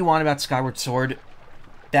 say what you want about Skyward Sword,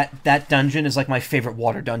 that dungeon is like my favorite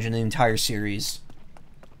water dungeon in the entire series.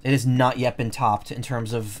 It has not yet been topped in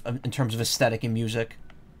terms of aesthetic and music.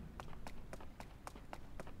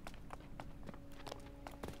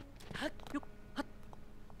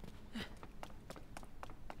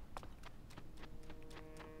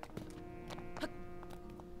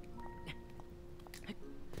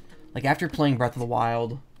 Like, after playing Breath of the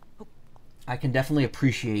Wild, I can definitely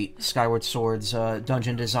appreciate Skyward Sword's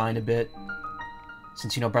dungeon design a bit.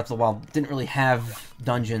 Since, you know, Breath of the Wild didn't really have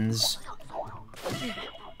dungeons.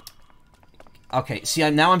 Okay, see,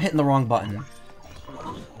 now I'm hitting the wrong button.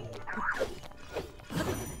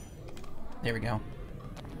 There we go.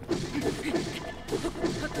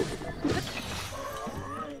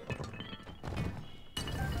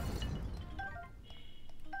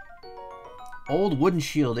 Old wooden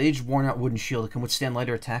shield. Aged, worn-out wooden shield. It can withstand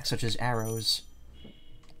lighter attacks such as arrows.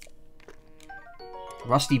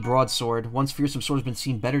 Rusty broadsword. Once fearsome sword has been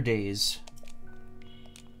seen better days.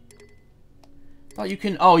 Oh, you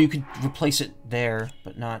can... Oh, you could replace it there,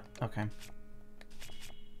 but not... Okay.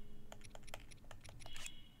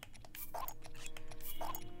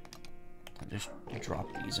 I'll just drop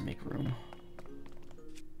these and make room.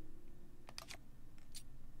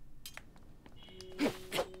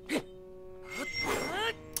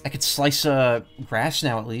 I could slice grass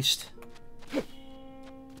now, at least.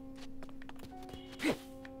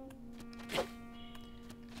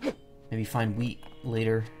 Maybe find wheat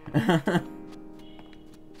later. Wow,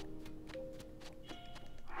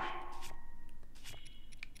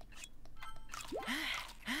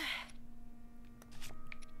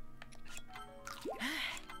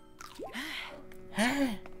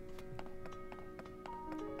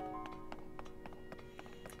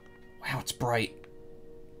 it's bright.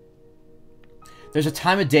 There's a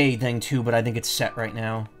time of day thing too, but I think it's set right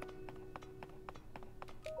now.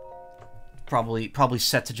 Probably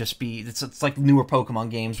set to just be... It's like newer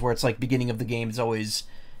Pokemon games where it's like beginning of the game is always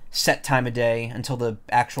set time of day until the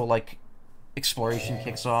actual like exploration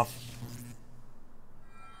kicks off.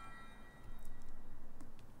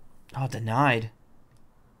 Oh, denied.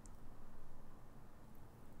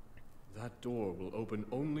 That door will open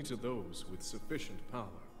only to those with sufficient power.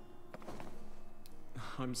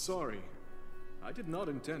 I'm sorry. I did not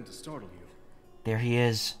intend to startle you. There he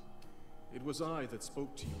is. It was I that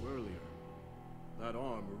spoke to you earlier. That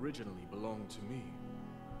arm originally belonged to me.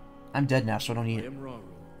 I'm dead now, so I don't need I it. am Raru.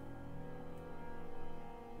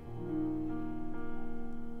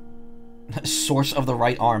 Source of the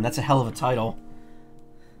right arm. That's a hell of a title.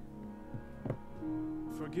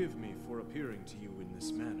 Forgive me for appearing to you in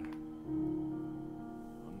this manner.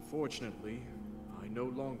 Unfortunately, I no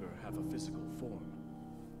longer have a physical form.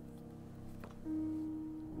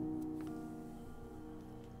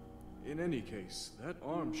 In any case, that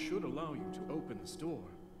arm should allow you to open this door.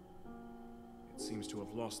 It seems to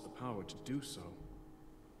have lost the power to do so.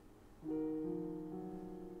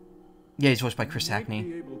 Yeah, he's voiced by Chris You might Hackney.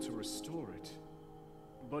 be able to restore it,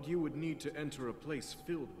 but you would need to enter a place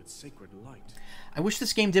filled with sacred light. I wish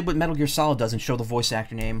this game did what Metal Gear Solid does and show the voice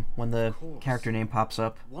actor name when the character name pops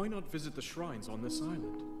up. Why not visit the shrines on this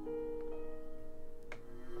island?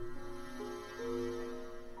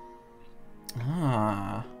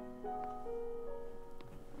 Ah.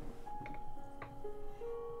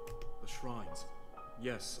 The shrines.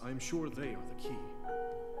 Yes, I'm sure they are the key.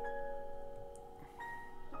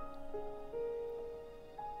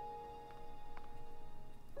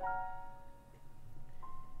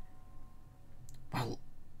 Wow,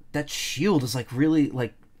 that shield is like really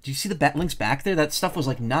like. Do you see the bat links back there? That stuff was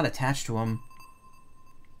like not attached to him.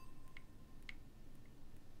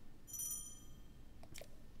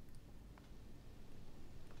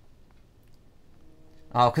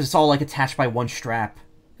 Oh, because it's all like attached by one strap.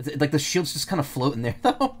 Like the shield's just kind of floating there,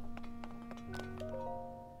 though.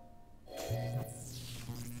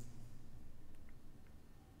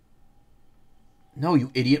 No,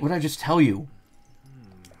 you idiot! What did I just tell you?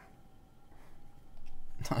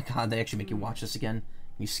 Oh god, they actually make you watch this again.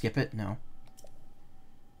 You skip it? No.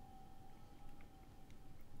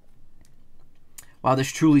 Wow,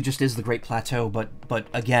 this truly just is the Great Plateau, but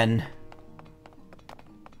again.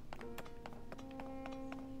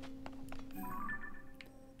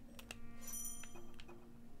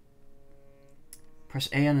 Press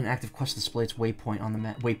A on an active quest to display its waypoint on the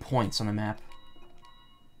map. Waypoints on the map.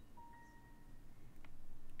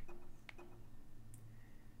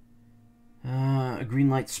 A green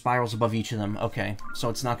light spirals above each of them. Okay, so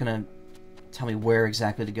it's not gonna tell me where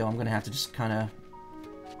exactly to go. I'm gonna have to just kind of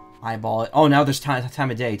eyeball it. Oh, now there's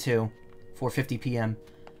time of day too. 4:50 p.m.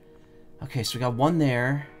 Okay, so we got one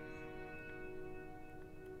there.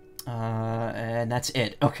 And that's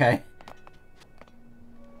it. Okay.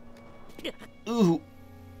 Ooh.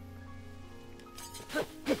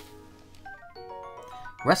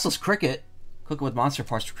 Restless Cricket. Cook it with monster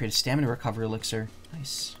parts to create a stamina recovery elixir.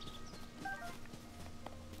 Nice.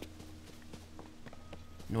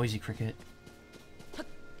 Noisy Cricket.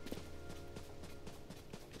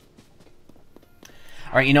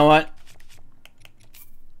 Alright, you know what?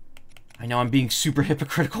 I know I'm being super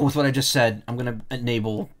hypocritical with what I just said. I'm gonna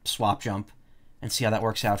enable swap jump and see how that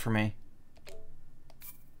works out for me.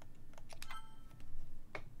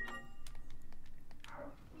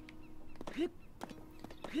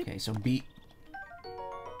 Okay, so B...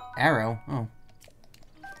 Arrow? Oh.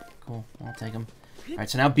 Cool, I'll take him. Alright,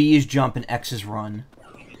 so now B is jump and X is run.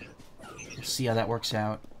 We'll see how that works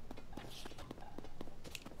out.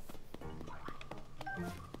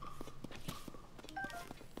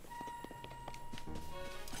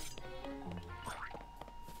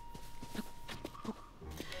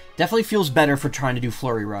 Definitely feels better for trying to do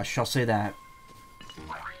Flurry Rush, I'll say that.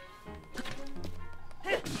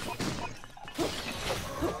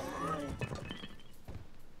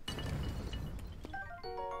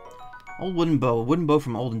 Old wooden bow. A wooden bow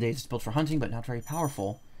from olden days. It's built for hunting, but not very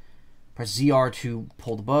powerful. Press ZR to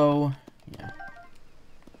pull the bow. Yeah.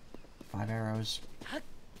 5 arrows.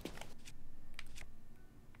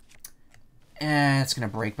 It's gonna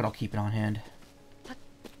break, but I'll keep it on hand.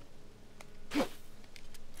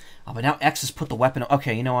 Oh, but now X has put the weapon...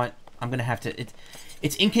 Okay, you know what? I'm gonna have to...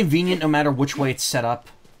 It's inconvenient no matter which way it's set up,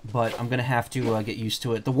 but I'm gonna have to get used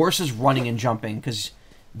to it. The worst is running and jumping, because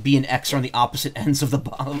B and X are on the opposite ends of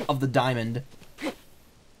the diamond.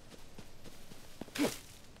 So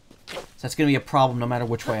that's gonna be a problem no matter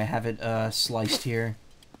which way I have it sliced here.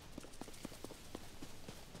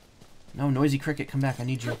 No, Noisy Cricket, come back. I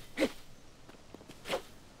need you.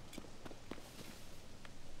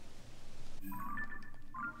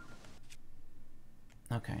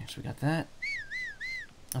 Okay, so we got that.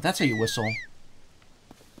 Oh, that's how you whistle.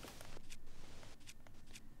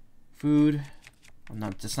 Food. Oh, no,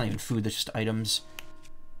 that's not even food, that's just items.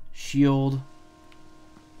 Shield.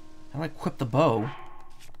 How do I equip the bow?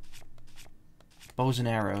 Bows and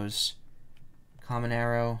arrows. Common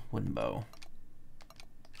arrow, wooden bow.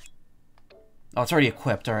 Oh, it's already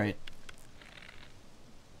equipped, alright.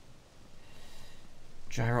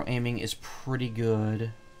 Gyro aiming is pretty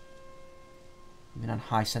good. Even on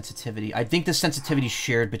high sensitivity. I think the sensitivity is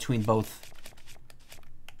shared between both.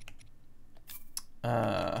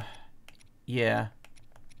 Yeah.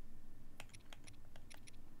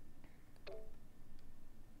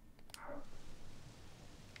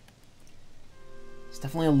 It's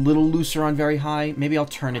definitely a little looser on very high. Maybe I'll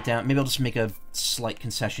turn it down. Maybe I'll just make a slight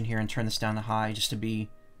concession here and turn this down to high just to be...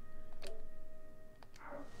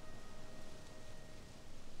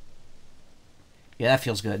 Yeah, that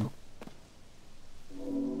feels good.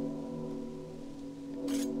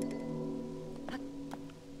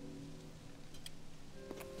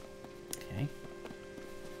 Okay.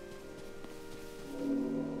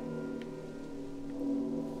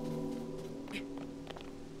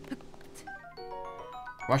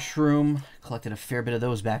 Mushroom. Collected a fair bit of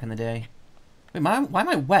those back in the day. Wait, why am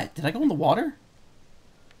I wet? Did I go in the water?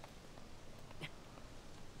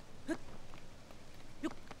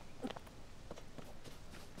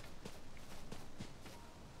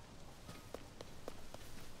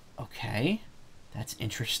 Okay. That's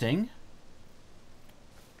interesting.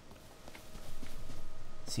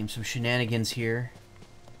 Seems some shenanigans here.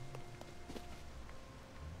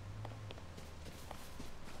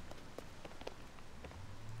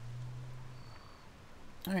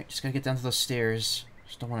 Alright, just gotta get down to those stairs.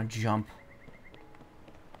 Just don't want to jump.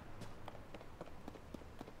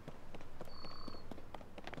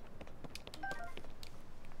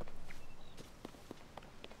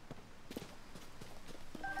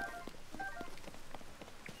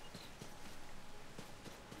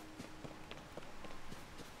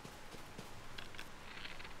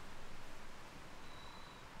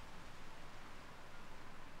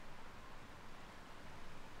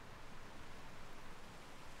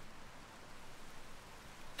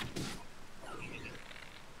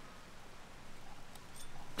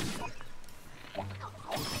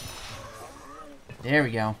 There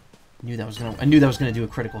we go. I knew that was gonna do a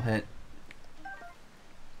critical hit.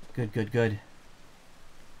 Good, good, good.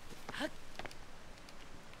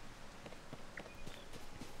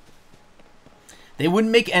 They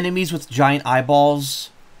wouldn't make enemies with giant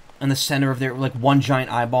eyeballs in the center of their, like one giant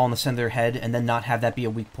eyeball in the center of their head and then not have that be a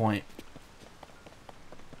weak point.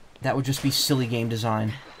 That would just be silly game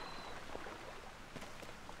design.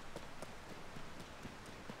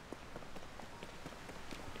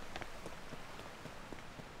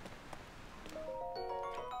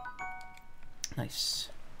 Nice.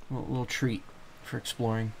 A little treat for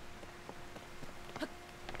exploring.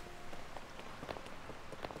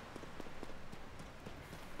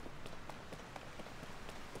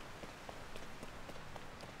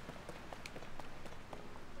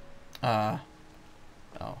 Oh.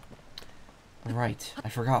 Right. I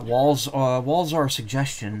forgot. Walls are a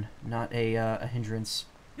suggestion, not a hindrance.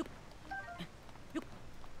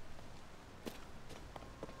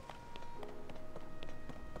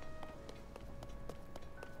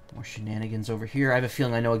 More shenanigans over here. I have a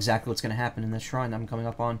feeling I know exactly what's going to happen in this shrine that I'm coming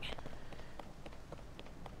up on.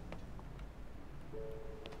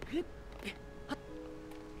 The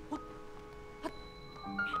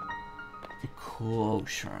Cool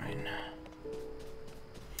Shrine.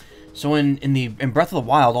 So in Breath of the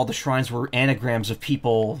Wild, all the shrines were anagrams of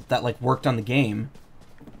people that like worked on the game.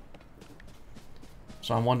 So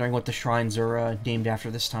So I'm wondering what the shrines are named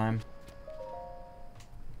after this time.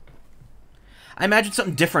 I imagine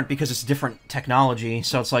something different because it's different technology,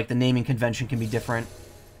 so it's like the naming convention can be different.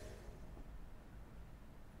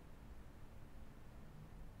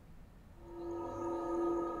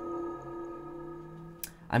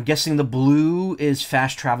 I'm guessing the blue is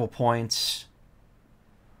fast travel points.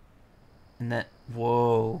 And that...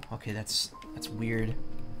 Whoa. Okay, that's weird.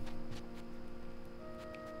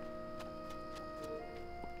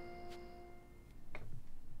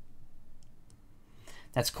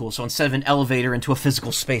 That's cool. So instead of an elevator into a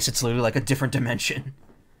physical space, it's literally like a different dimension.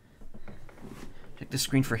 Check the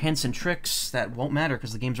screen for hints and tricks. That won't matter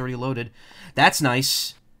because the game's already loaded. That's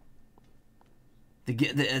nice. The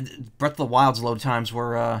Breath of the Wild's load times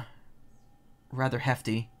were rather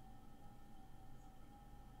hefty.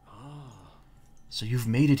 So you've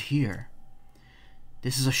made it here.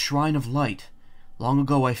 This is a shrine of light. Long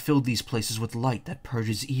ago I filled these places with light that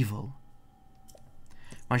purges evil.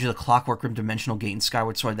 Reminds you of the Clockwork Rim Dimensional Gate in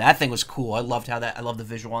Skyward Sword. That thing was cool. I loved the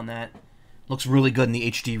visual on that. Looks really good in the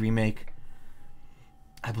HD remake.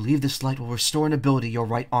 I believe this light will restore an ability your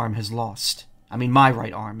right arm has lost. I mean, my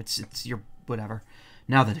right arm. It's your... whatever.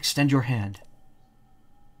 Now then, extend your hand.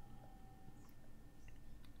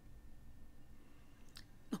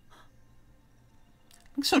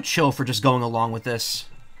 I'm so chill for just going along with this.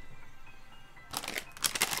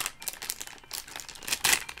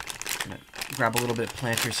 I'm gonna grab a little bit of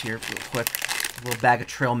planters here real quick. A little bag of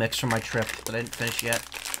trail mix from my trip that I didn't finish yet.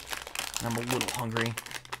 And I'm a little hungry.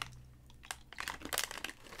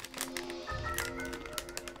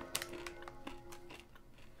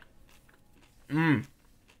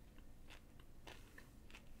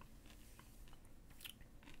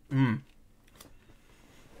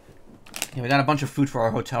 Yeah, we got a bunch of food for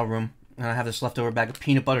our hotel room. And I have this leftover bag of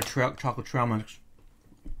peanut butter chocolate trail mix.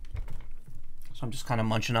 So I'm just kind of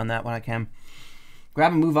munching on that when I can.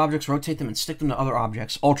 Grab and move objects, rotate them, and stick them to other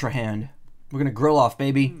objects. Ultra Hand. We're going to grill off,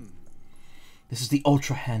 baby. This is the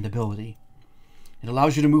Ultra Hand ability. It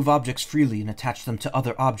allows you to move objects freely and attach them to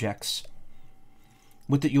other objects.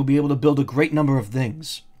 With it, you'll be able to build a great number of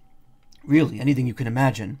things. Really, anything you can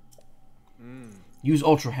imagine. Use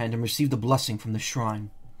Ultra Hand and receive the blessing from the shrine.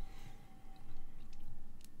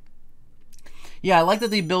 Yeah, I like that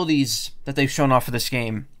the abilities that they've shown off for this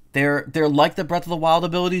game, they're like the Breath of the Wild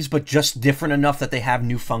abilities, but just different enough that they have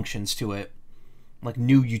new functions to it. Like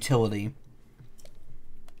new utility.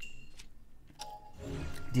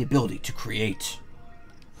 The ability to create.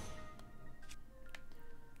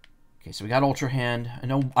 Okay, so we got Ultra Hand.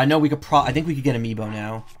 I know we could I think we could get Amiibo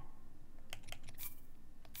now.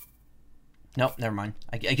 Nope, never mind.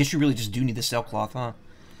 I guess you really just do need the sailcloth, huh?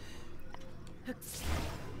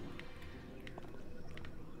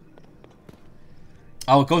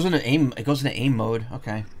 Oh, it goes into aim. It goes into aim mode.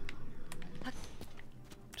 Okay.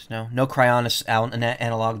 Just no Cryonis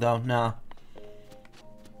analog though. No.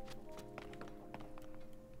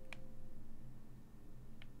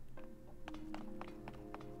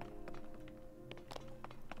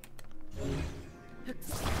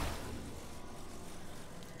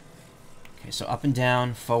 Okay, so up and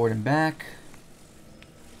down, forward and back.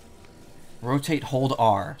 Rotate, hold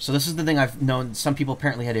R. So this is the thing I've known. Some people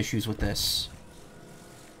apparently had issues with this.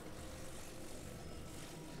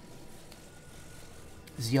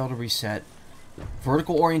 Zelda reset.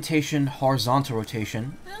 Vertical orientation, horizontal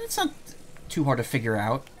rotation. It's not too hard to figure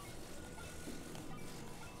out.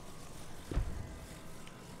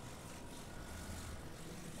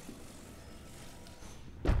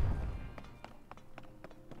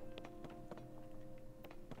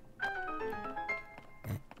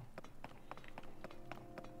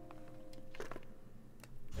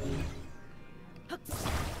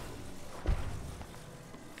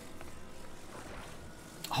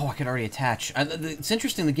 Oh, I can already attach. It's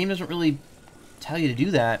interesting, the game doesn't really tell you to do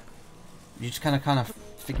that. You just kind of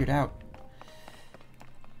figure it out.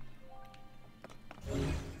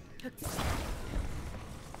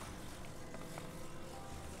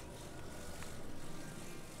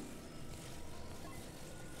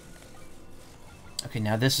 Okay,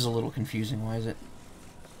 now this is a little confusing. Why is it?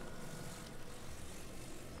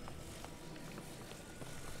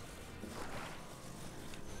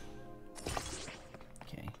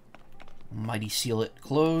 Mighty seal it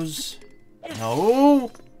close.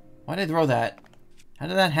 No! Why did I throw that? How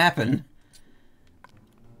did that happen?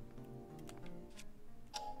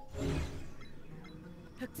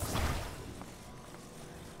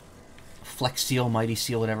 Flex seal, mighty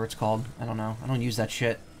seal, whatever it's called. I don't know. I don't use that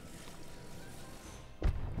shit.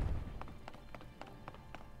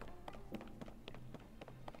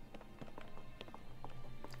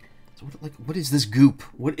 So What is this goop?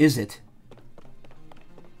 What is it?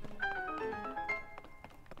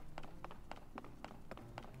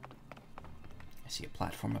 I see a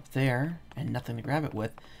platform up there, and nothing to grab it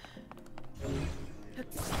with.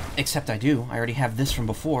 Except I do. I already have this from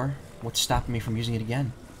before. What's stopping me from using it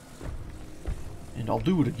again? And I'll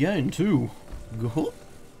do it again, too. Go.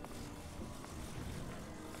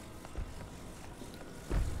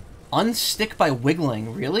 Unstick by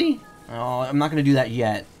wiggling. Really? Oh, I'm not going to do that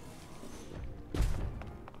yet.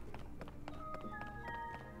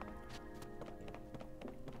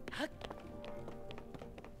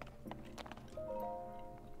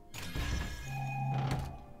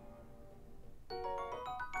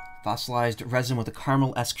 Fossilized resin with a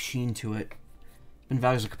caramel-esque sheen to it. Been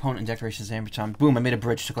valued as a component in decorations and time. Boom, I made a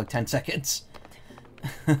bridge. Took like 10 seconds.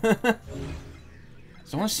 So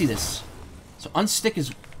I want to see this. So unstick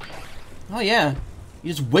is... Oh yeah.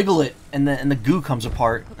 You just wiggle it and the goo comes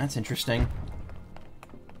apart. That's interesting.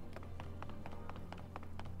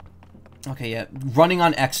 Okay, yeah. Running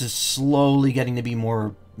on X is slowly getting to be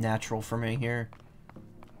more natural for me here.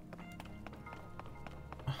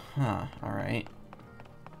 Huh, alright.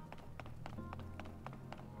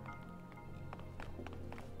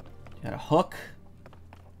 Got a hook.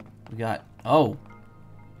 We got... Oh!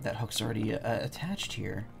 That hook's already attached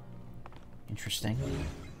here. Interesting.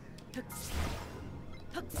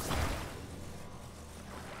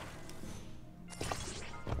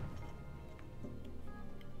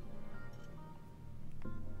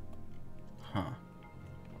 Huh.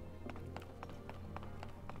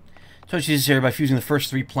 So it's easier by fusing the first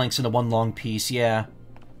 3 planks into one long piece, yeah.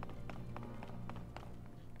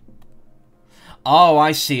 Oh,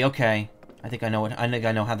 I see, okay. I think I know it. I think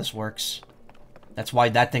I know how this works. That's why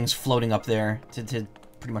that thing's floating up there, to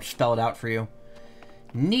pretty much spell it out for you.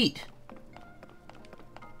 Neat!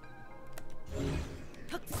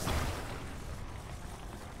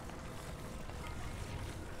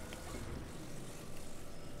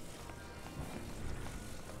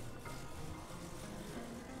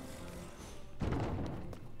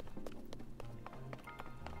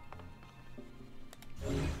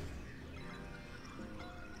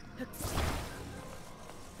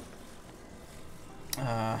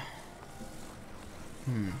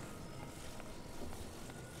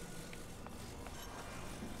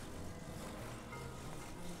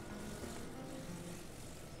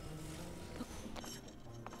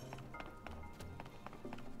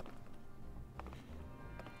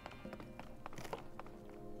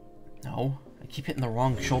 No, I keep hitting the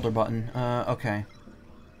wrong shoulder button. Okay.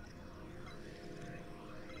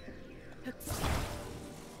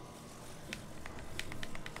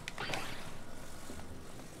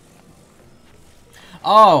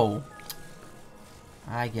 Oh!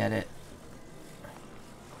 I get it.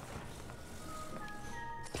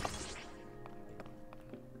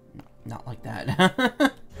 Not like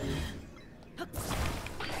that.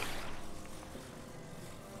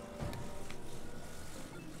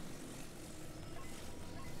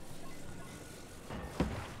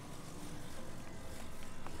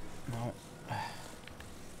 No.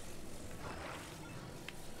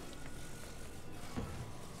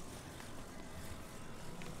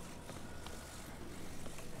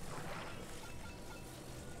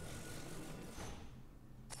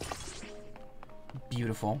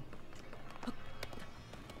 Beautiful.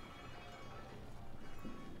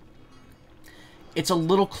 It's a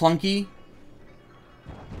little clunky,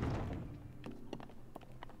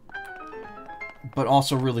 but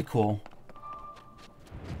also really cool.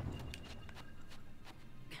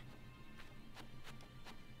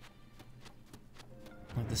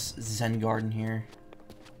 Like this Zen garden here.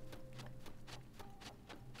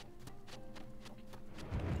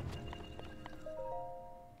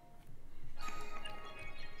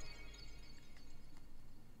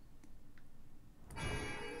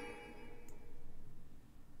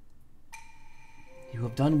 You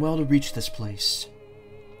have done well to reach this place.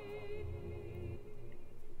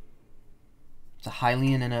 It's a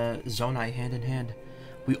Hylian and a Zonai hand in hand.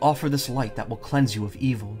 We offer this light that will cleanse you of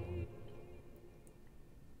evil.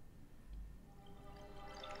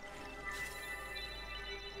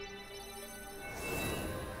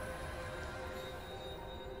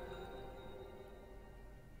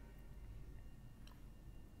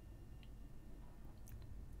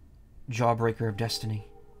 Jawbreaker of Destiny.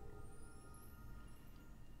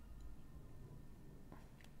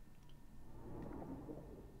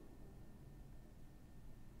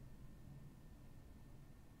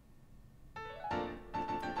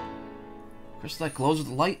 Crystal that glows with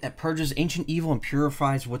light that purges ancient evil and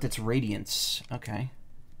purifies with its radiance. Okay.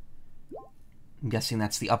 I'm guessing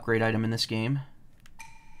that's the upgrade item in this game.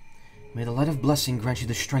 May the light of blessing grant you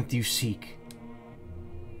the strength you seek.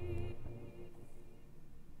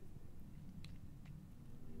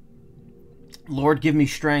 Lord, give me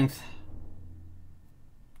strength.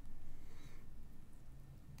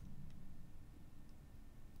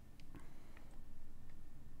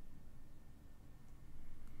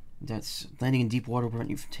 That's landing in deep water will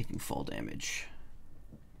prevent you from taking fall damage.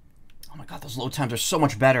 Oh my god, those load times are so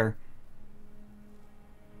much better.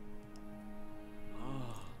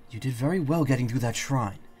 You did very well getting through that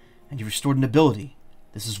shrine, and you restored an ability.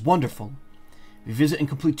 This is wonderful. If you visit and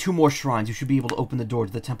complete 2 more shrines, you should be able to open the door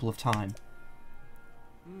to the Temple of Time.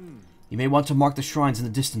 You may want to mark the shrines in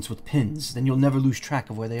the distance with pins, then you'll never lose track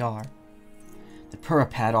of where they are. The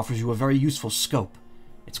Purapad offers you a very useful scope.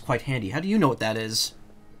 It's quite handy. How do you know what that is?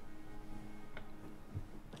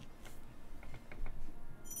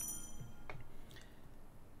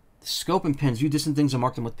 The scope and pins. View distant things and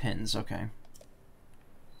mark them with pins. Okay.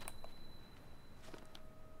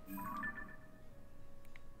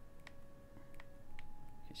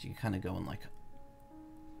 So you can kind of go in like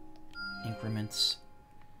increments.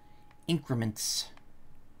 Increments.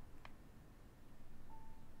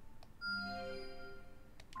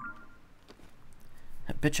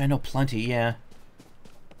 Bitch, I know plenty, yeah.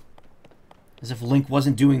 As if Link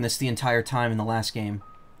wasn't doing this the entire time in the last game.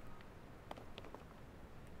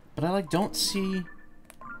 But I, like, don't see...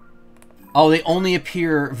 Oh, they only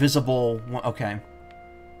appear visible... Okay.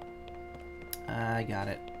 I got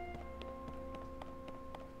it.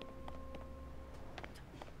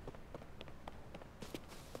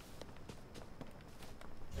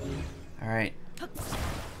 Alright.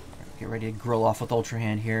 Get ready to grill off with Ultra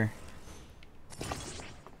Hand here.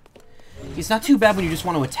 It's not too bad when you just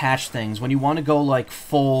want to attach things. When you want to go, like,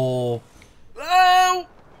 full... Oh!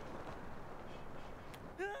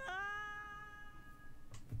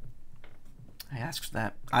 I asked for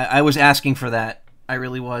that. I was asking for that. I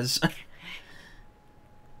really was.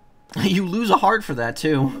 You lose a heart for that,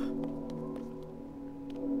 too.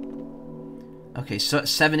 Okay, so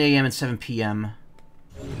 7 a.m. and 7 p.m.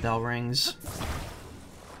 Bell rings.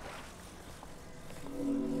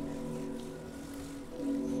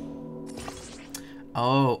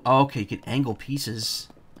 Oh, okay, you can angle pieces.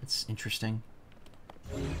 That's interesting.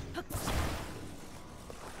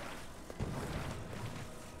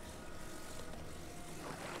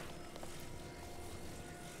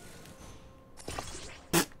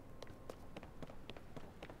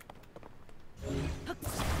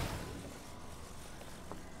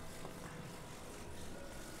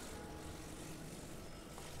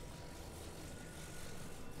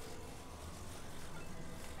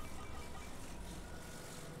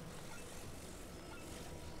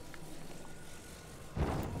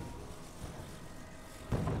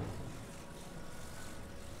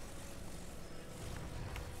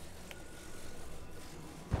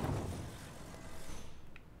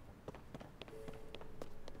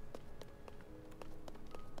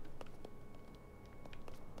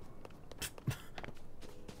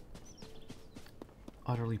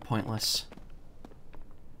 Utterly pointless.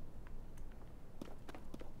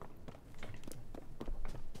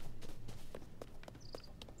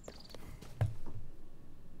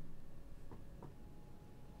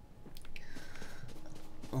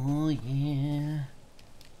 Oh yeah.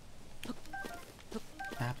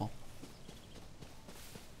 Apple.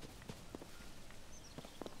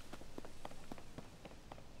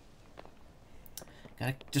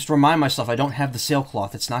 Gotta just remind myself I don't have the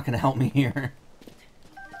sailcloth. It's not gonna help me here.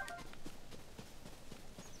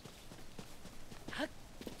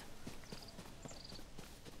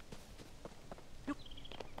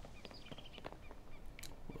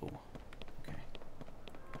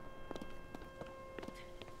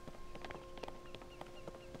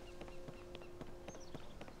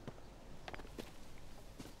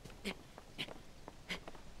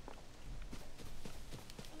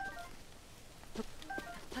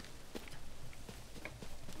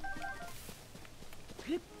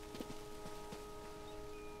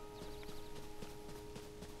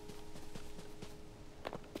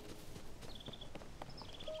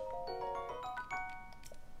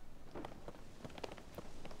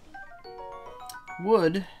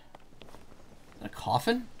 Wood? A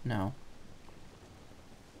coffin? No.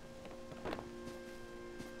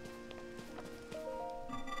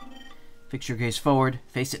 Fix your gaze forward.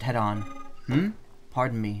 Face it head on.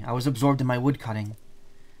 Pardon me. I was absorbed in my wood cutting.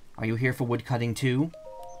 Are you here for wood cutting too?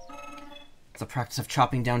 It's the practice of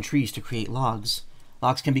chopping down trees to create logs.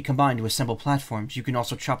 Logs can be combined to assemble platforms. You can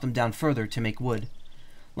also chop them down further to make wood.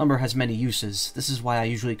 Lumber has many uses. This is why I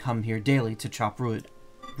usually come here daily to chop wood.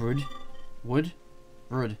 Wood? Wood?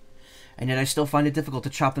 Wood. and yet I still find it difficult to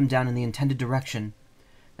chop them down in the intended direction.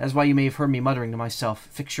 That is why you may have heard me muttering to myself,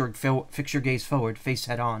 fix your gaze forward, face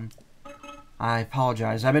head on. I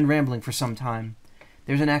apologize. I've been rambling for some time.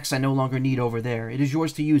 There's an axe I no longer need over there. It is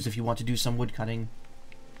yours to use if you want to do some woodcutting.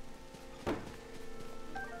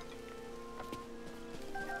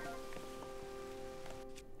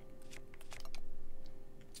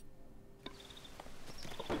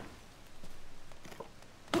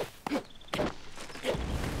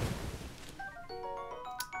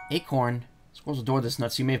 Acorn. Squirrels adore this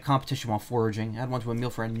nut, so you may have competition while foraging. Add one to a meal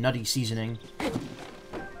for a nutty seasoning.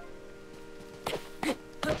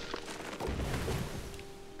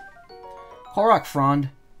 Korok frond.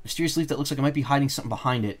 Mysterious leaf that looks like it might be hiding something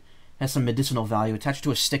behind it. It has some medicinal value. Attached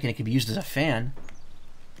to a stick and it can be used as a fan.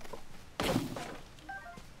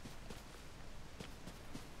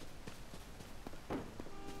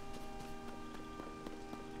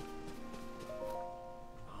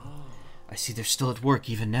 I see they're still at work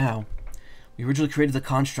even now. We originally created the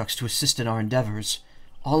constructs to assist in our endeavors.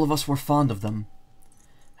 All of us were fond of them.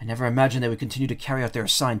 I never imagined they would continue to carry out their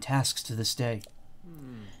assigned tasks to this day.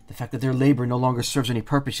 The fact that their labor no longer serves any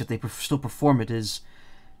purpose, yet they still perform it, is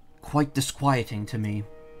quite disquieting to me.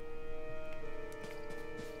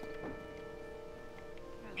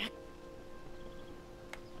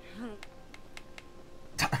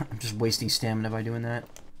 I'm just wasting stamina by doing that.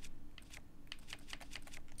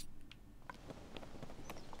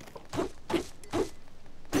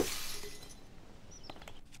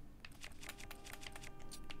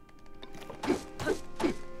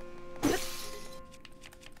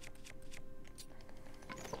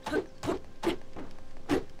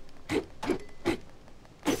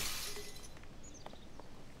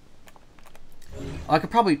 I could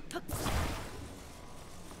probably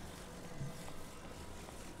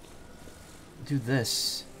do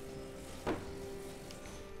this.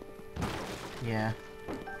 Yeah.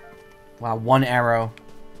 Wow, one arrow.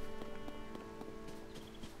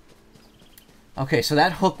 Okay, so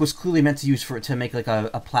that hook was clearly meant to use for it to make like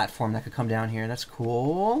a platform that could come down here. That's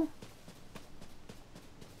cool.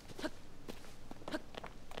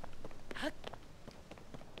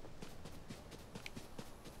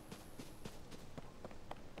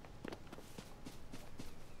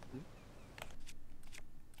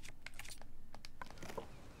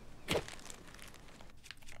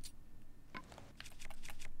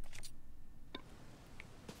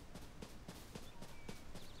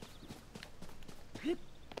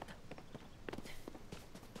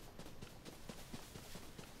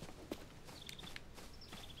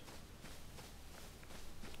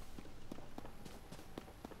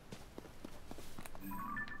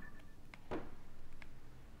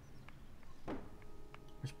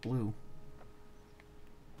 Where's blue?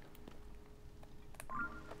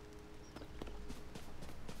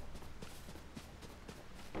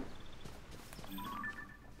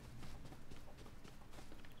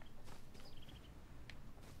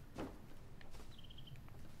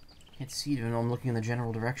 Can't see it even though I'm looking in the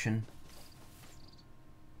general direction.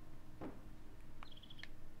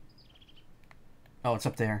 Oh, it's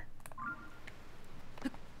up there.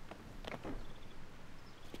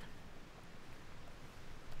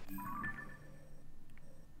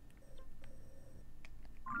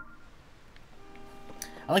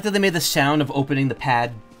 I like that they made the sound of opening the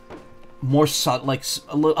pad more subtle, like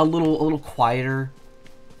a little quieter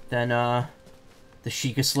than the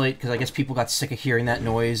Sheikah Slate, because I guess people got sick of hearing that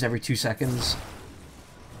noise every 2 seconds.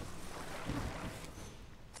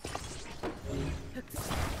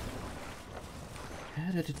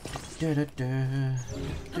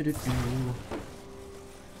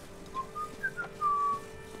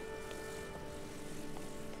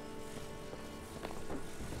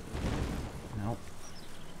 Nope.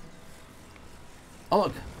 Oh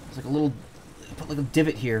look, it's like a little, put like a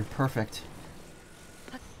divot here. Perfect.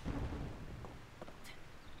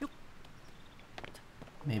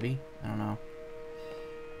 Maybe? I don't know.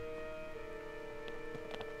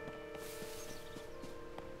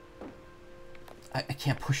 I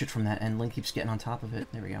can't push it from that end. Link keeps getting on top of it.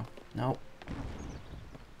 There we go. Nope.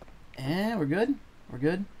 We're good? We're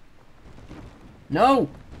good? No!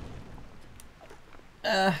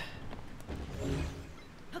 Thought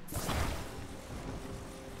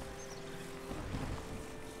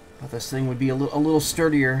this thing would be a little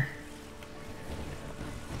sturdier.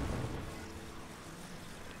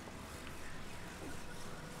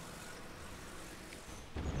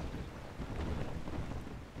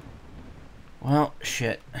 Well,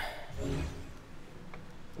 shit.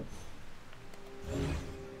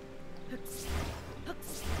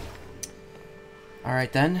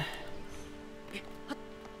 Alright then.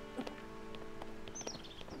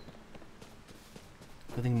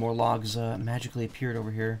 more logs magically appeared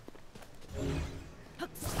over here.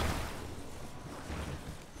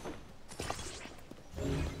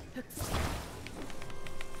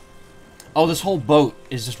 Oh, this whole boat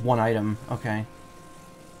is just one item. Okay.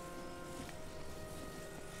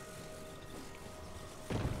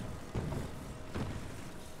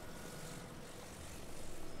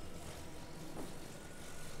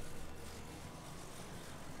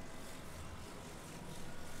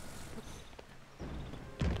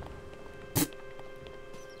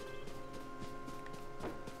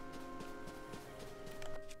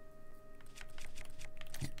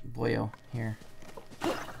 Boyo, here.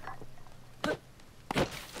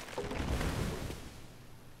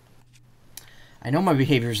 I know my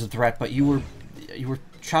behavior is a threat, but you were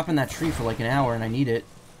chopping that tree for like an hour, and I need it.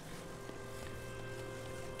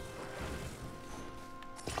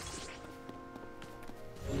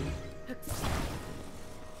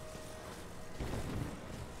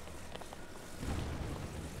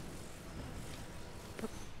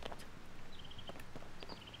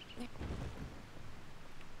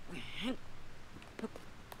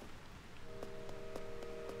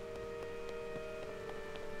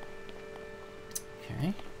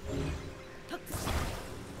 Okay.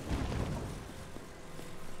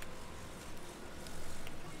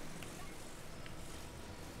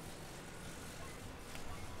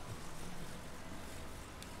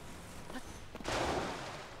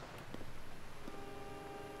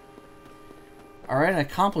 Alright, I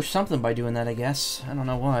accomplished something by doing that, I guess. I don't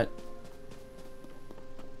know what.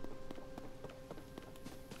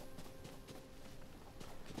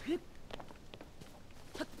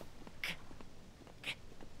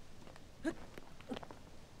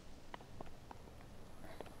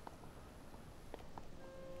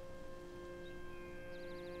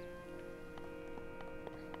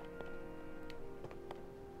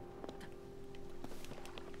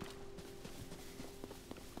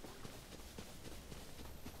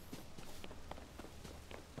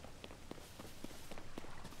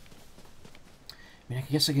 I mean, I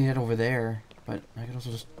guess I can get over there, but I could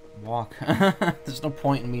also just walk. There's no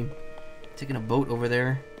point in me taking a boat over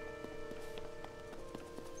there.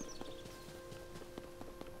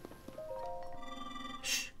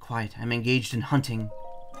 Shh, quiet. I'm engaged in hunting.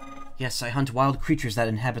 Yes, I hunt wild creatures that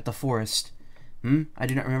inhabit the forest. I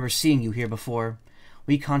do not remember seeing you here before.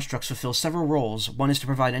 We constructs fulfill several roles. One is to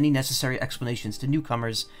provide any necessary explanations to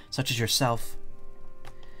newcomers, such as yourself.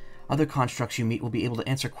 Other constructs you meet will be able to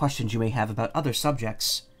answer questions you may have about other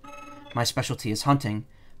subjects. My specialty is hunting.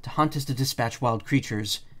 To hunt is to dispatch wild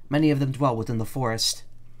creatures. Many of them dwell within the forest.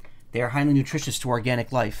 They are highly nutritious to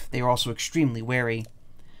organic life. They are also extremely wary.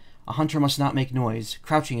 A hunter must not make noise.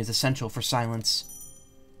 Crouching is essential for silence.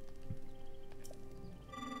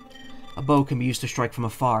 A bow can be used to strike from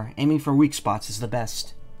afar. Aiming for weak spots is the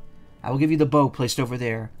best. I will give you the bow placed over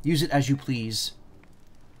there. Use it as you please.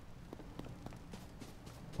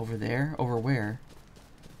 Over there? Over where?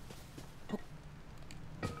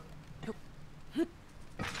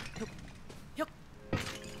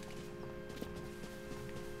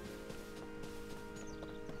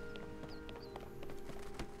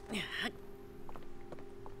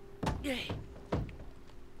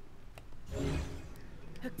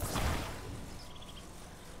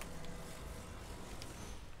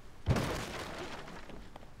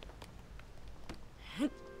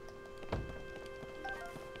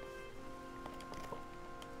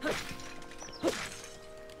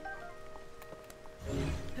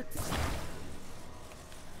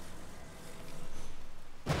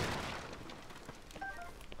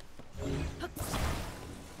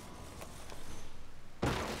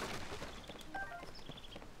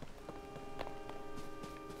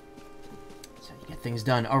 Things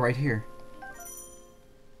done. Oh, right here.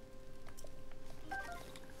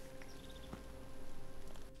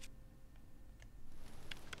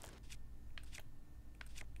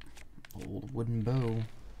 Old wooden bow.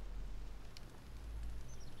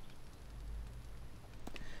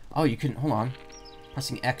 Oh, you couldn't. Hold on.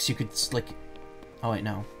 Pressing X, you could like. Oh wait,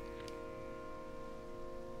 no.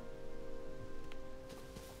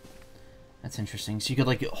 That's interesting. So you could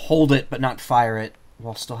like hold it but not fire it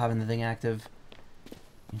while still having the thing active.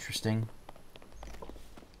 Interesting.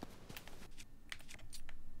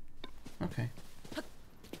 Okay.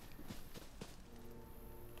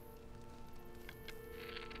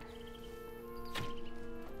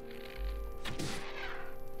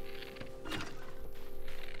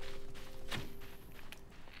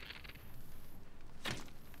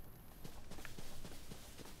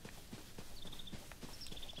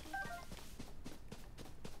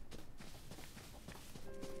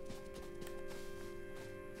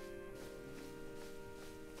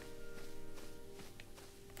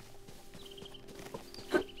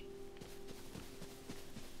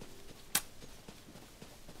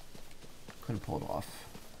 Couldn't pull it off.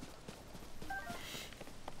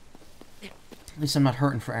 At least I'm not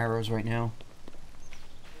hurting for arrows right now.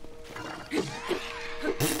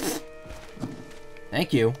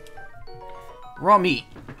 Thank you. Raw meat.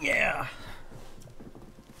 Yeah.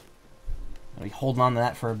 I'll be holding on to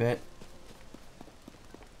that for a bit.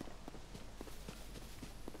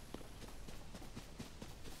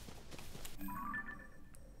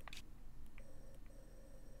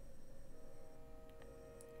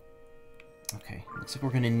 Okay, looks like we're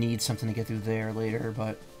gonna need something to get through there later,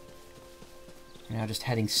 but now just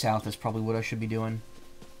heading south is probably what I should be doing.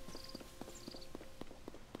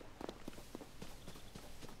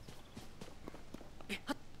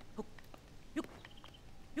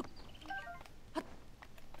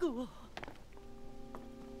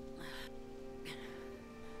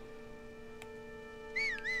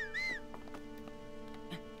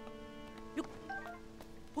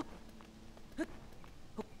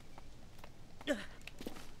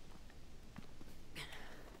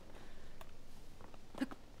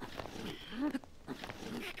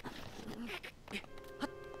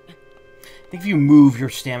 I think if you move, your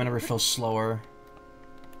stamina refills slower.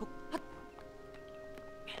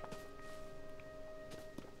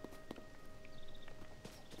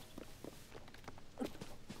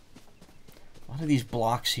 A lot of these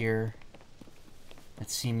blocks here that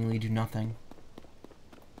seemingly do nothing.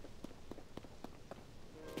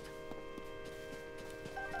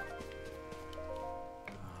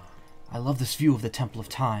 I love this view of the Temple of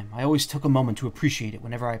Time. I always took a moment to appreciate it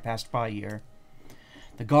whenever I passed by here.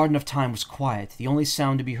 The Garden of Time was quiet. The only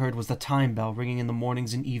sound to be heard was the time bell ringing in the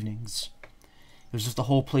mornings and evenings. It was as if the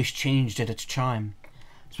whole place changed at its chime,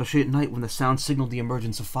 especially at night when the sound signaled the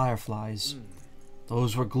emergence of fireflies.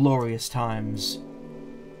 Those were glorious times.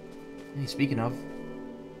 Hey, speaking of...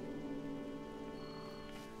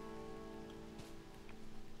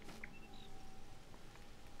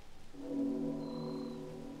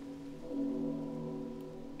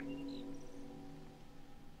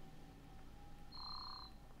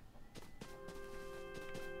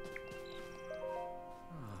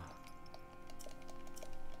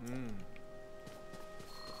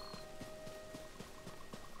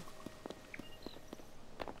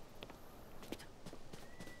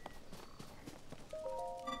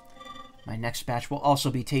 My next batch will also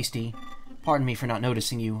be tasty. Pardon me for not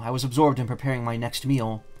noticing you. I was absorbed in preparing my next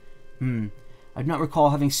meal. I do not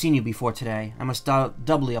recall having seen you before today. I must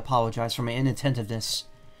doubly apologize for my inattentiveness.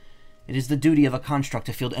 It is the duty of a construct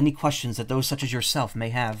to field any questions that those such as yourself may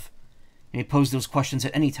have. You may pose those questions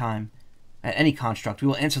at any time. At any construct, we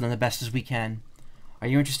will answer them the best as we can. Are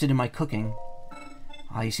you interested in my cooking?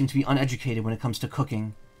 Ah, you seem to be uneducated when it comes to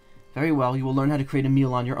cooking. Very well, you will learn how to create a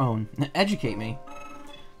meal on your own. Educate me.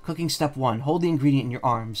 Cooking step 1. Hold the ingredient in your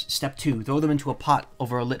arms. Step 2. Throw them into a pot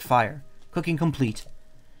over a lit fire. Cooking complete.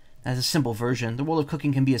 As a simple version, the world of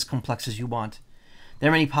cooking can be as complex as you want. There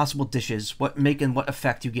are many possible dishes. What make and what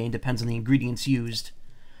effect you gain depends on the ingredients used.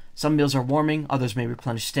 Some meals are warming, others may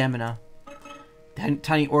replenish stamina.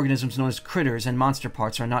 Tiny organisms known as critters and monster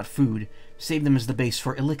parts are not food. Save them as the base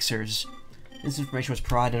for elixirs. This information was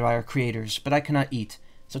provided by our creators, but I cannot eat,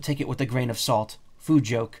 so take it with a grain of salt. Food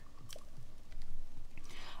joke.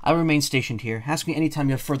 I will remain stationed here. Ask me anytime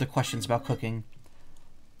you have further questions about cooking.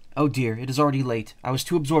 Oh dear, it is already late. I was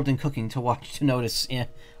too absorbed in cooking to notice. Yeah,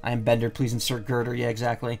 I am Bender. Please insert girder. Yeah,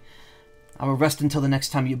 exactly. I will rest until the next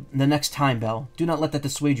time bell. Do not let that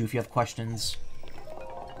dissuade you if you have questions.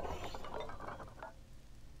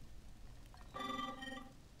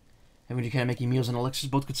 Everyone you can making meals and elixirs.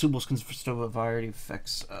 Both consumables consist of a variety of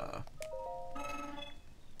effects.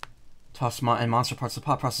 Toss and monster parts. The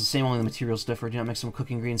pot process is the same, only the materials differ. Do not mix them with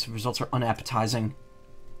cooking ingredients. The results are unappetizing.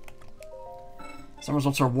 Some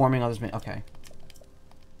results are warming, others may... Okay.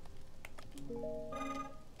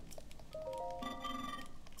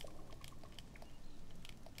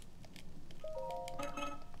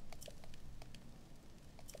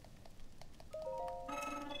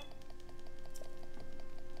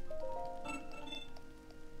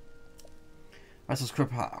 Restless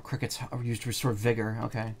crickets are used to restore vigor.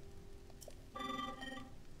 Okay.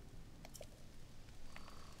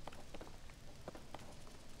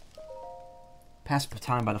 Pass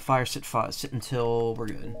time by the fire. Sit until we're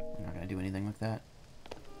good. We're not gonna do anything with that.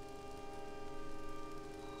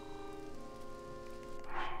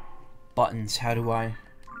 Buttons. How do I?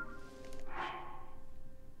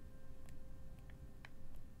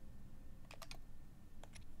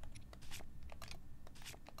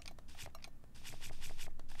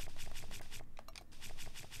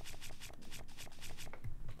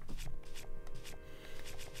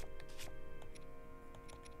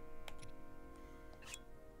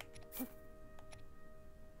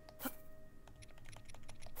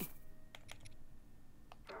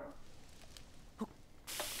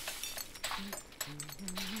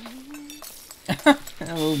 A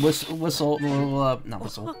little whistle, a little, not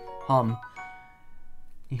whistle, hum.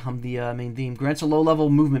 He hummed the main theme. Grants a low-level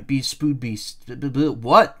movement speed boost.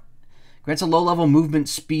 What? Grants a low-level movement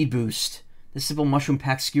speed boost. This simple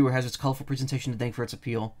mushroom-packed skewer has its colorful presentation to thank for its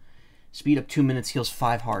appeal. Speed up 2 minutes, heals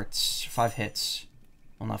 5 hearts. 5 hits.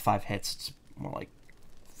 Well, not 5 hits. It's more like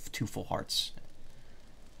 2 full hearts.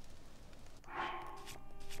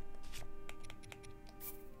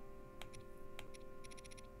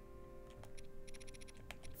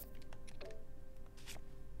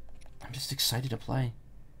 I'm just excited to play.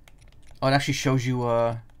 Oh, it actually shows you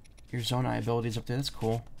your Zonai abilities up there. That's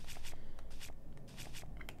cool.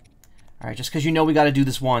 Alright, just because you know we got to do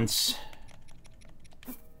this once.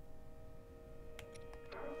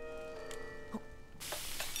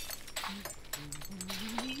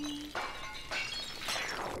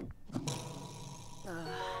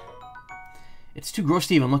 It's too gross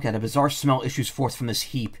to even look at. A bizarre smell issues forth from this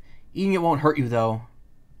heap. Eating it won't hurt you, though.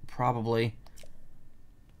 Probably.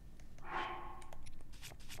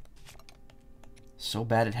 So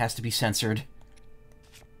bad it has to be censored.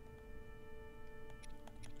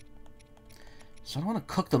 So I don't want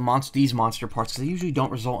to cook these monster parts, because they usually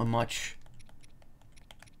don't result in much.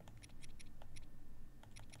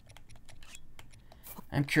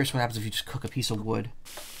 I'm curious what happens if you just cook a piece of wood.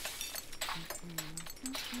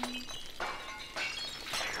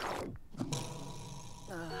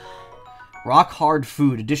 Rock hard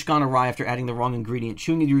food, a dish gone awry after adding the wrong ingredient.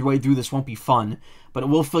 Chewing your way through this won't be fun, but it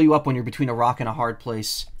will fill you up when you're between a rock and a hard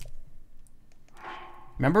place.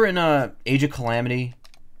 Remember in Age of Calamity,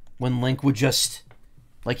 when Link would just,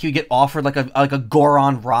 like, he would get offered like a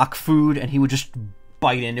Goron rock food, and he would just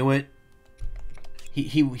bite into it?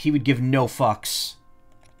 He would give no fucks.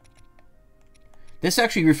 This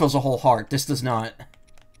actually refills a whole heart. This does not.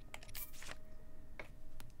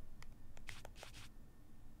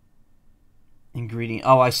 Ingredient.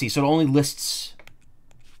 Oh, I see. So it only lists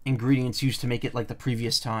ingredients used to make it like the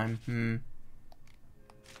previous time.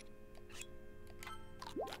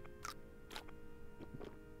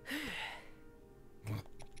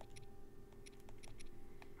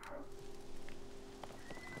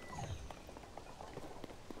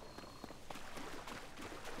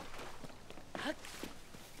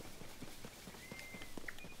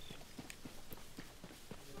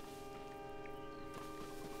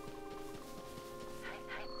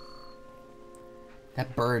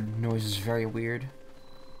 That bird noise is very weird.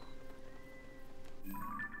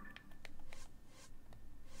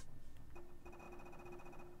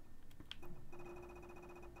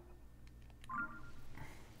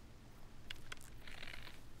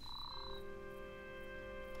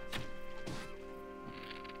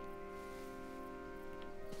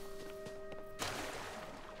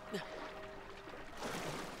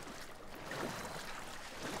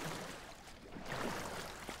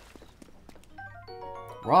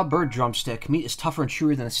 Raw bird drumstick. Meat is tougher and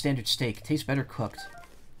chewier than a standard steak. Tastes better cooked.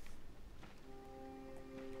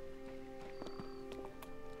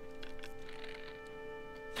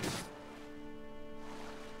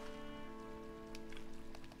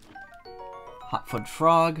 Hot-foot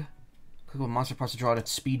frog. Click on monster parts to draw out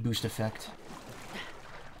its speed boost effect.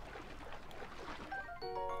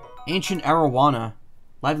 Ancient arowana.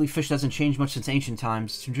 Lively fish doesn't change much since ancient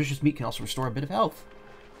times. Its nutritious meat can also restore a bit of health.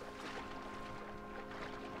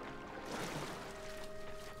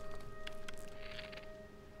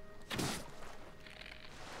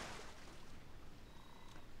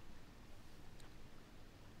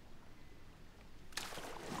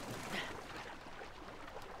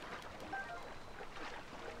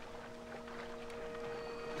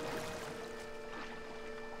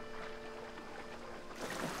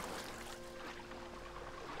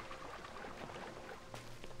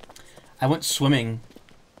 I went swimming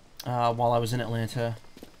while I was in Atlanta.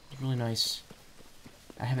 It was really nice.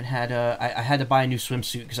 I haven't had I had to buy a new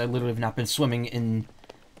swimsuit because I literally have not been swimming in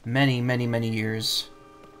many, many, many years.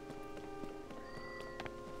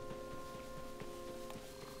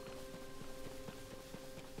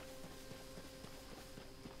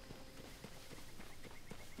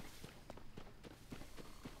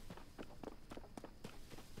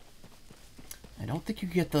 I don't think you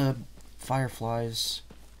get the fireflies.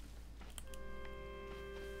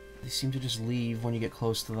 They seem to just leave when you get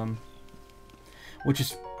close to them. Which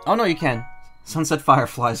is... Oh, no, you can. Sunset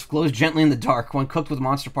fireflies. Glows gently in the dark. When cooked with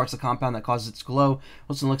monster parts of the compound that causes it to glow,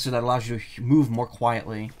 what's an elixir that allows you to move more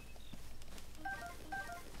quietly.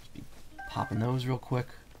 Just be popping those real quick.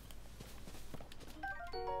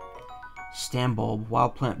 Stam bulb.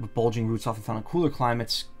 Wild plant with bulging roots often found in cooler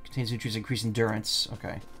climates. Contains nutrients that increase endurance.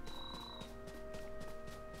 Okay.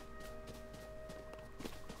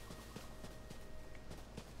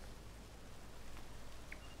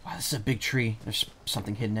 Oh, this is a big tree. There's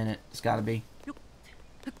something hidden in it. It's gotta be.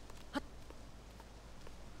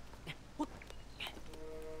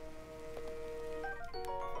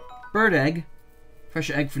 Bird egg. Fresh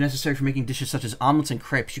egg for necessary for making dishes such as omelets and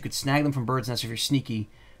crepes. You could snag them from birds' nests if you're sneaky.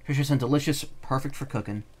 Nutritious and delicious, perfect for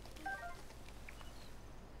cooking.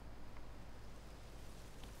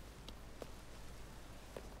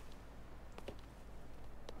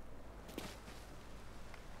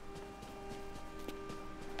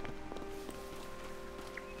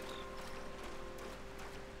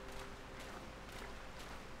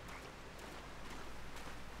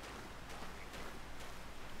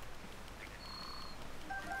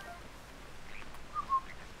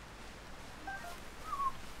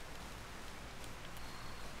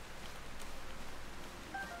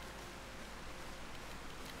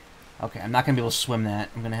 Okay, I'm not gonna be able to swim that.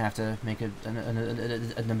 I'm gonna have to make a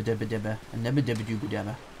nebba-dibba-dibba. A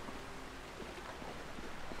nebba-dibba-dibba-dibba.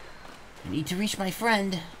 I need to reach my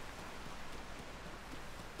friend.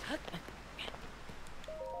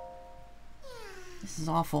 This is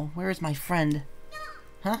awful. Where is my friend?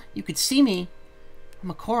 Huh? You could see me. I'm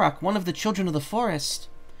a Korok, one of the children of the forest.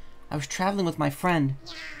 I was traveling with my friend,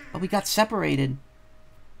 but we got separated.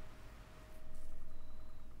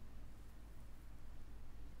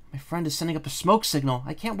 My friend is sending up a smoke signal.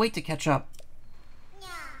 I can't wait to catch up.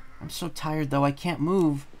 I'm so tired, though. I can't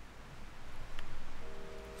move.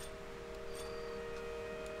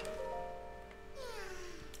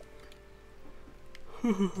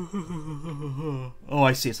 Oh,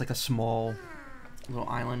 I see. It's like a small little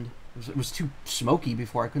island. It was too smoky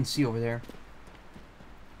before. I couldn't see over there.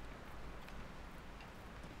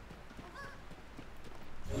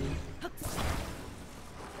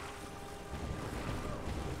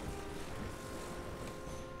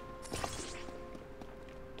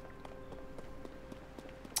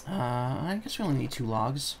 I guess we only need 2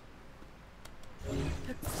 logs.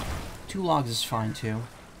 2 logs is fine, too.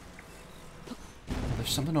 Oh, there's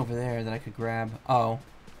something over there that I could grab. Oh.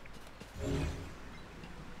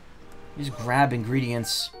 Just grab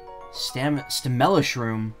ingredients. Stamella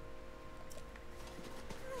shroom.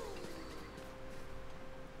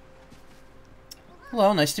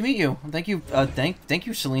 Hello, nice to meet you. Thank you, thank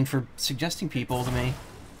you, Celine, for suggesting people to me.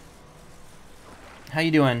 How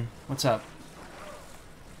you doing? What's up?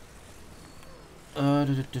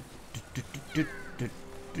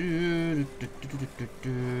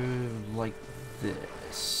 Like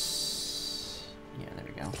this. Yeah, there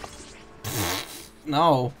we go.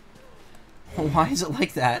 No. Why is it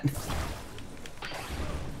like that?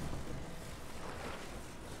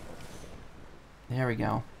 There we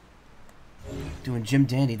go. Doing Jim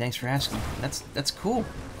Dandy, thanks for asking. That's cool.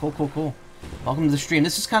 Cool. Welcome to the stream.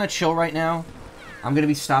 This is kind of chill right now. I'm gonna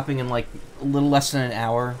be stopping in like a little less than an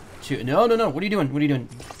hour. No. What are you doing?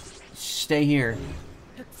 Stay here.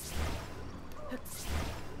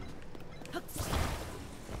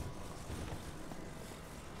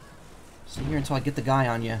 Stay here until I get the guy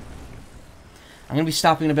on you. I'm going to be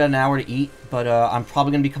stopping in about an hour to eat, but I'm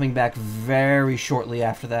probably going to be coming back very shortly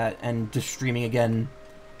after that and just streaming again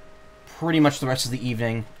pretty much the rest of the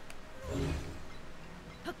evening.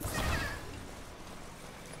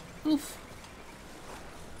 Oof.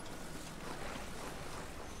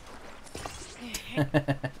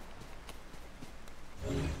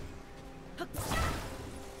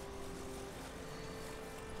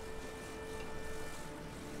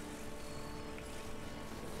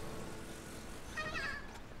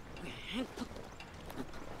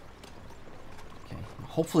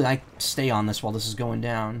 Hopefully I stay on this while this is going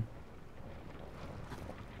down.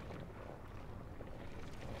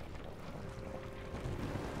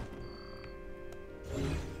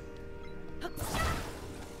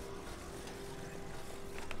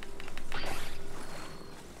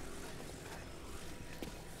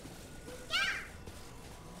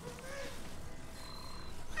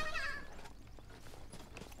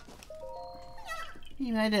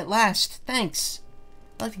 You made it at last. Thanks.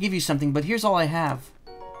 I'd like to give you something, but here's all I have.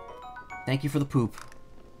 Thank you for the poop.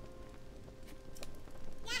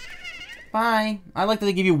 Bye. I like that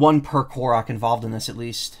they give you 1 per Korok involved in this, at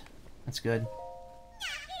least. That's good.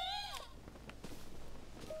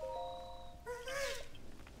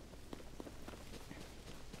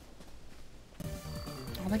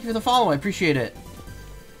 Oh, thank you for the follow. I appreciate it.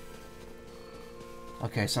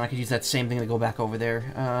 Okay, so I could use that same thing to go back over there.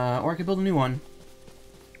 Or I could build a new one.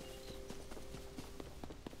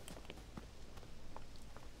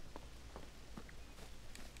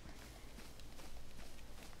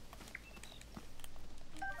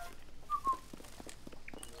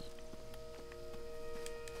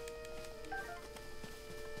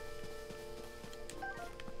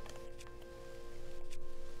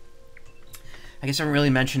 I guess I haven't really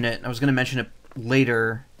mentioned it. I was going to mention it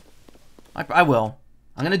later. I will.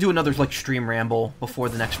 I'm going to do another, like, stream ramble before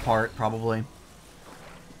the next part, probably.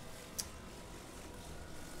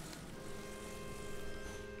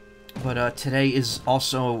 But today's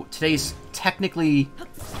technically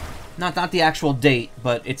not the actual date,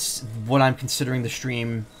 but it's what I'm considering the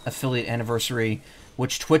stream affiliate anniversary,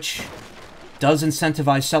 which Twitch does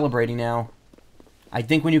incentivize celebrating now. I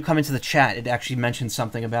think when you come into the chat, it actually mentions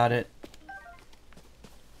something about it.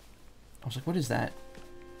 I was like, what is that?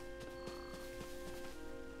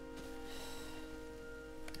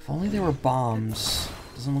 If only there were bombs.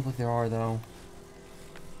 Doesn't look like there are, though.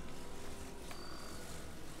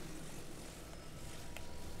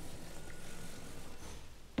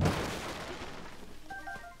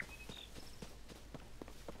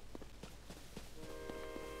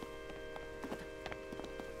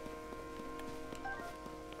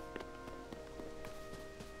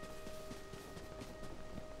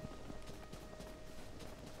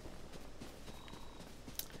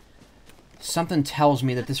 Something tells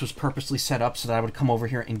me that this was purposely set up so that I would come over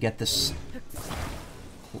here and get this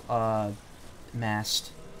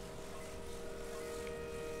mast.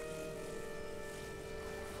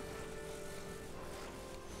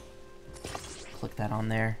 Click that on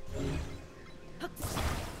there.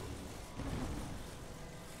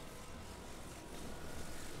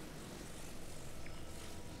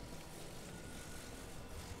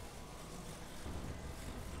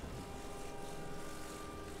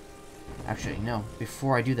 Actually, no.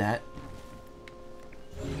 Before I do that,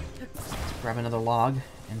 let's grab another log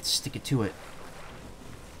and stick it to it.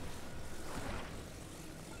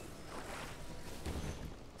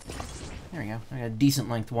 There we go. I got a decent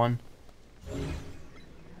length one.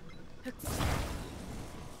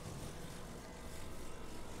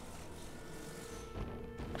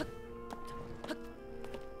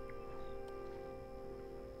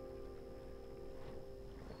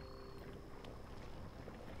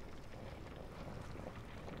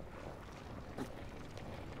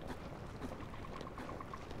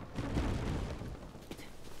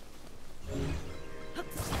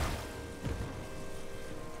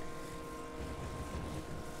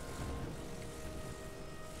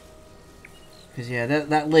 Because, yeah,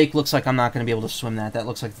 that lake looks like I'm not going to be able to swim that. That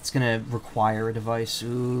looks like it's going to require a device.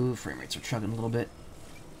 Ooh, frame rates are chugging a little bit.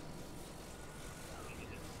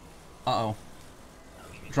 Uh-oh.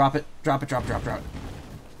 Drop it. Drop it, drop it, drop it, drop it.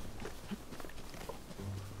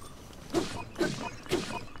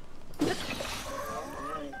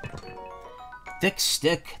 Thick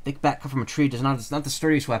stick. Thick back cut from a tree. It's not the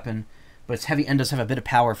sturdiest weapon, but its heavy end does have a bit of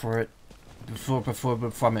power for it. Before it.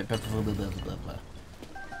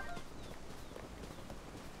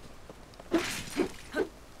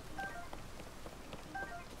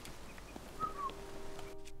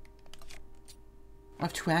 I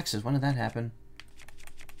have 2 axes. When did that happen?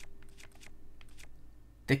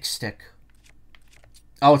 Thick stick.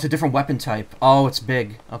 Oh, it's a different weapon type. Oh, it's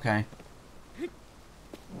big. Okay.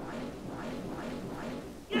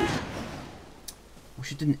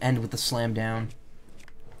 Wish it didn't end with the slam down.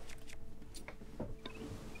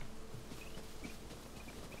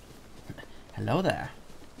 Hello there.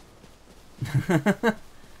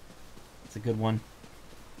 It's a good one.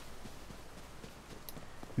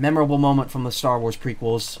 Memorable moment from the Star Wars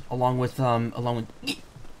prequels, along with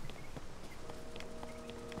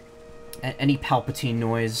any Palpatine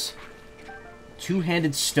noise.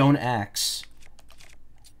 Two-handed stone axe.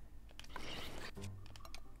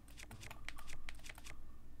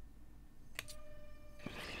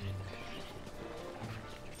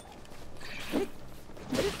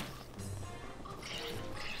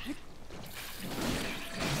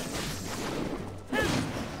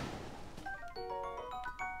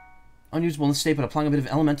 Unusable in this state, but applying a bit of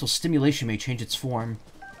elemental stimulation may change its form.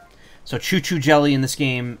 So Choo-Choo Jelly in this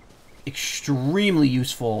game, extremely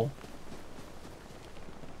useful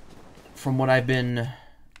from what I've been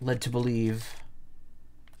led to believe.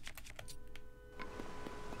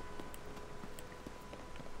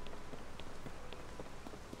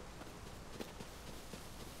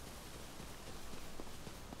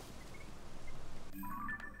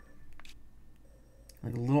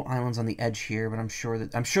 Like little islands on the edge here, but I'm sure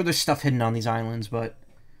there's stuff hidden on these islands, but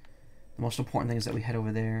the most important thing is that we head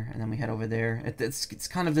over there, and then we head over there. It's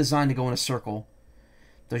kind of designed to go in a circle.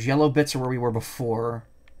 Those yellow bits are where we were before.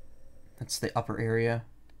 That's the upper area.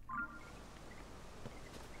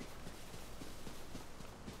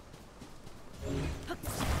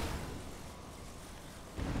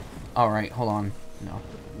 Alright, hold on. No,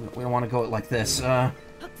 we don't want to go it like this.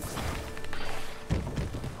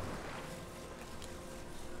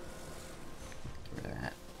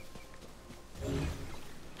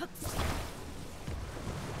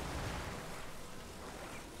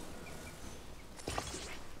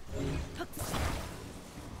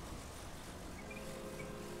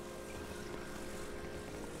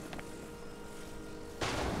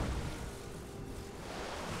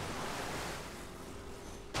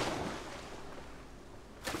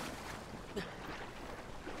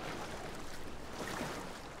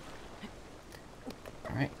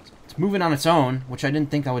 It's moving on its own, which I didn't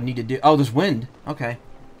think I would need to do. Oh, there's wind. Okay.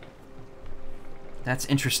 That's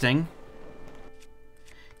interesting.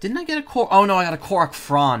 Didn't I get a core? Oh, no, I got a Korok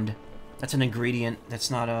frond. That's an ingredient. That's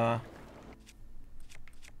not a...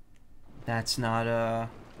 That's not a...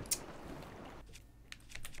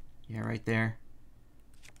 Yeah, right there.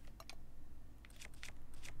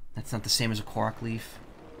 That's not the same as a Korok leaf.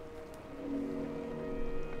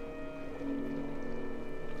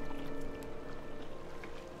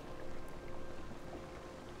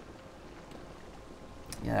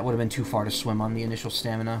 Yeah, that would have been too far to swim on the initial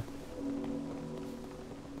stamina.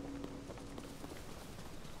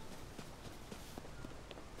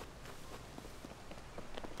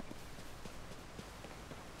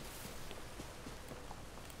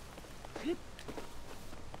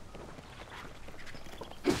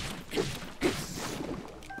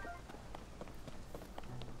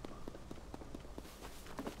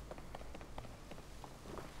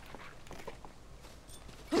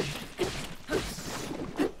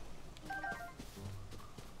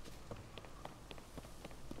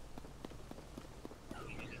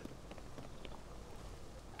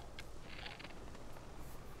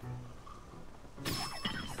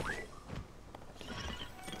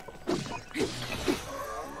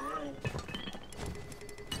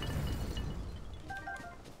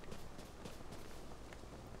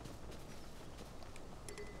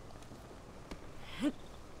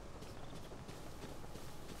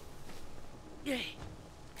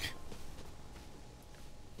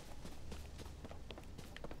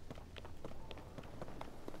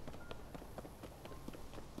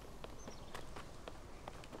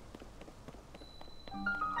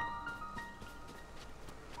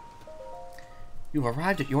 You've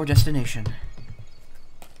arrived at your destination.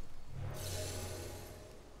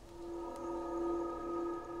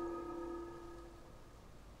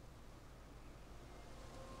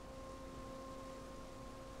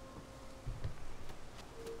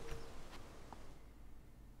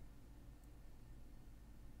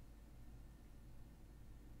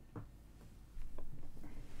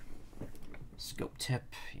 Scope tip.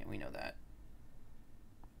 Yeah, we know that.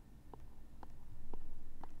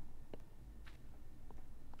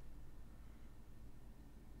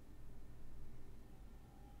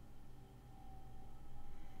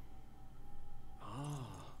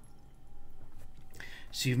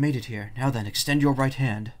 So you've made it here. Now then, extend your right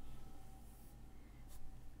hand.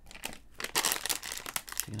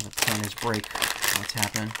 Taking another pointer's break. What's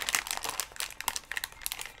happening?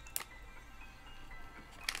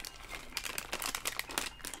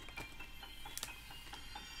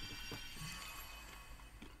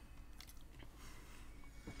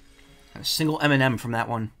 A single M&M from that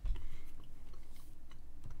one.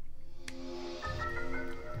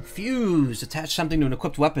 Fuse! Attach something to an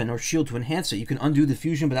equipped weapon or shield to enhance it. You can undo the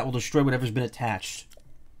fusion, but that will destroy whatever's been attached.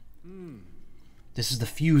 This is the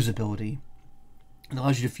fuse ability. It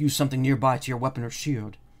allows you to fuse something nearby to your weapon or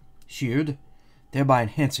shield. Thereby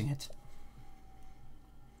enhancing it.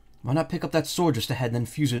 Why not pick up that sword just ahead and then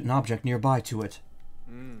fuse it an object nearby to it?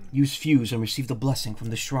 Use fuse and receive the blessing from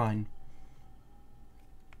the shrine.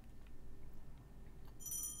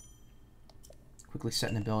 Quickly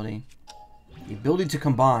set an ability. The ability to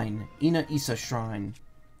combine. Inisa Shrine,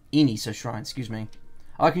 excuse me.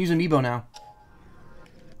 Oh, I can use Amiibo now.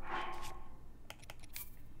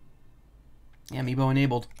 Yeah, Amiibo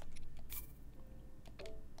enabled.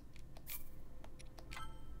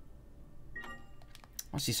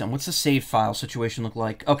 Let's see something. What's the save file situation look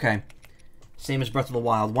like? Okay. Same as Breath of the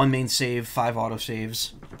Wild. 1 main save, 5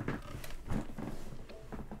 autosaves.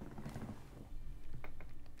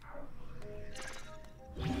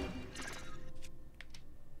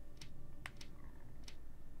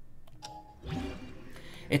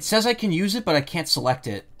 It says I can use it, but I can't select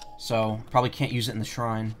it. So, probably can't use it in the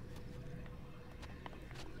shrine.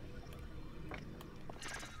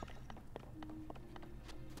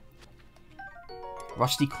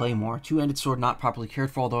 Rusty Claymore. Two-handed sword not properly cared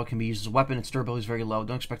for, although it can be used as a weapon. Its durability is very low.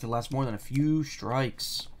 Don't expect it to last more than a few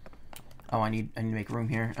strikes. Oh, I need to make room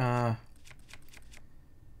here.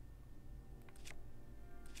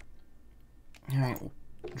 Alright, we'll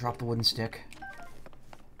drop the wooden stick.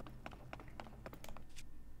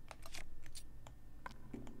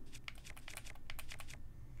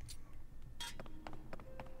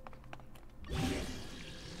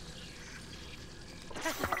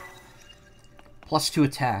 +2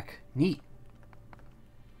 attack. Neat.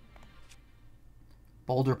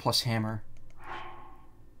 Boulder plus hammer.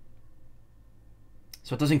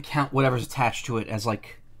 So it doesn't count whatever's attached to it as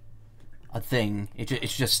like a thing.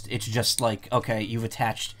 It's just like, okay, you've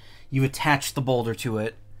attached the boulder to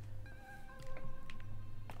it.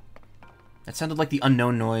 That sounded like the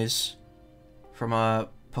unknown noise from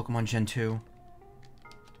Pokemon Gen 2.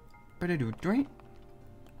 You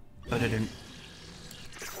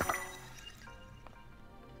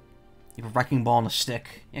have a Wrecking Ball and a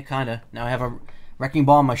stick. Yeah, kinda. Now I have a Wrecking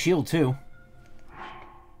Ball on my shield, too.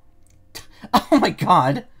 Oh my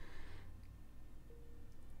god!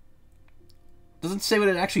 Doesn't say what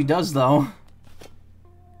it actually does, though.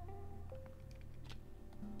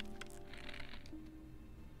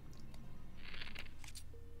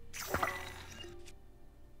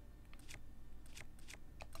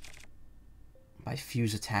 By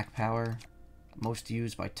fuse attack power. Most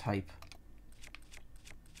used by type.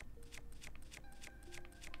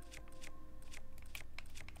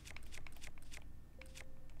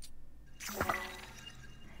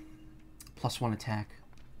 +1 attack.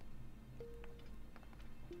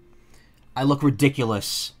 I look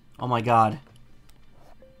ridiculous. Oh my god.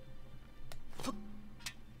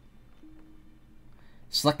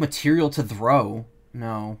 Select material to throw.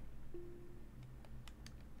 No.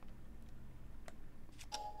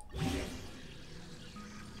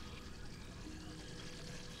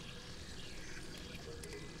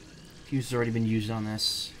 Fuse has already been used on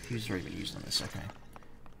this. Fuse has already been used on this, okay.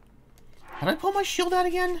 How did I pull my shield out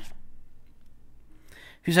again?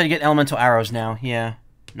 Fuse how to get elemental arrows now, yeah.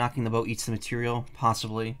 Knocking the bow eats the material,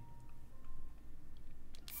 possibly.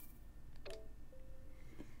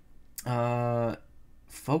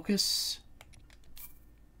 Focus.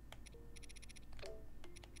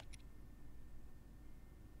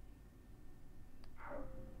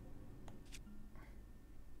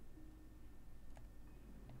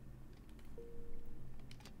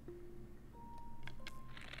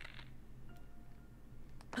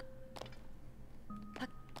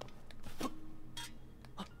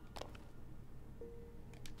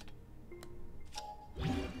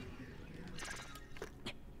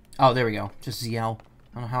 Oh, there we go. Just ZL.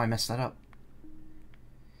 I don't know how I messed that up.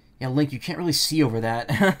 Yeah, Link, you can't really see over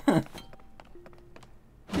that.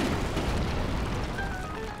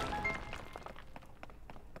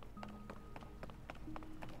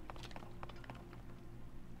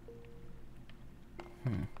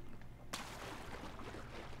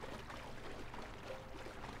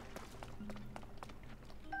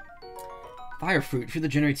 Fire fruit. Fruit that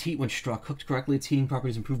generates heat when struck. Cooked correctly, its heating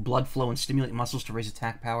properties improve blood flow and stimulate muscles to raise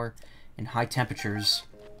attack power in high temperatures.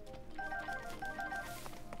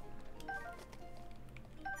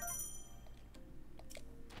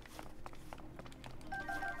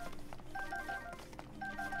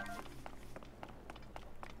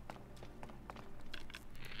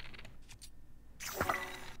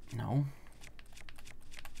 No.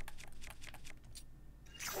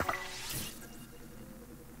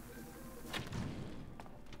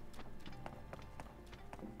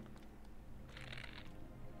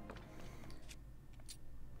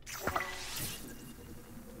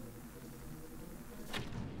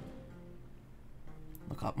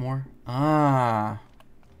 Look up more. Ah.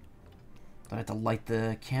 But I have to light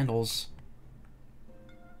the candles.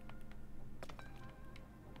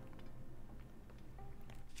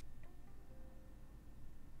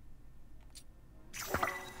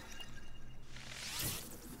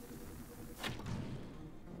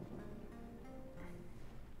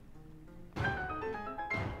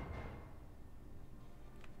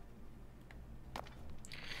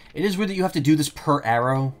 It is weird that you have to do this per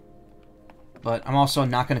arrow, but I'm also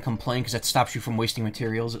not going to complain because that stops you from wasting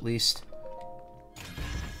materials, at least.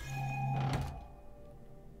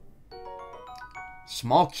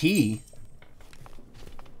 Small key?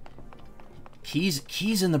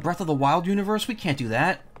 Keys in the Breath of the Wild universe? We can't do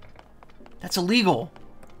that. That's illegal.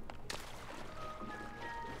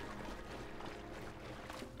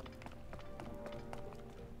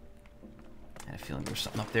 I had a feeling there was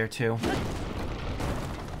something up there, too.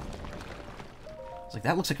 It's like,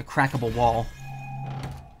 that looks like a crackable wall.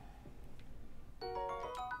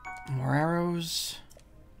 More arrows.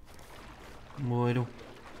 Wood.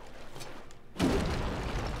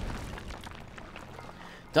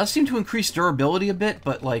 Does seem to increase durability a bit,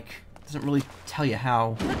 but, like, doesn't really tell you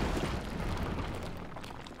how.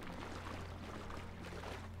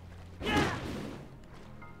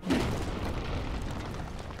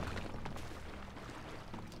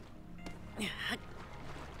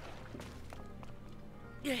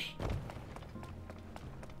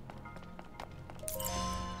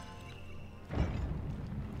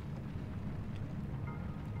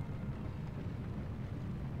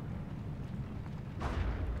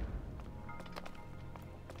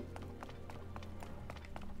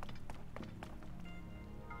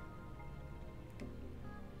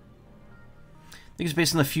 I think it's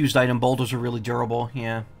based on the fused item. Boulders are really durable,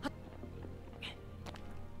 yeah.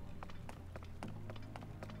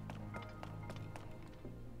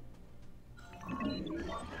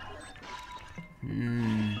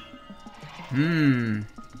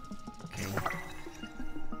 Okay.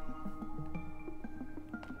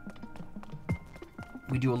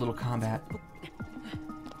 We do a little combat.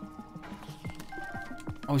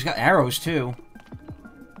 Oh, he's got arrows, too.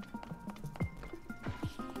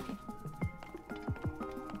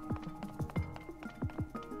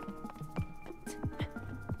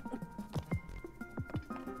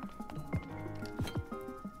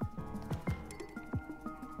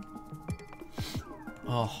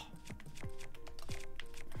 Oh.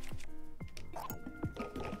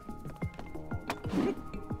 I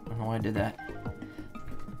don't know why I did that.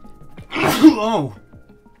 Oh!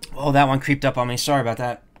 Oh, that one creeped up on me. Sorry about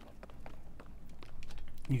that.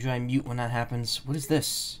 Usually I mute when that happens. What is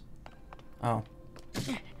this? Oh.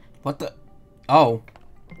 What the? Oh.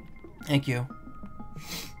 Thank you.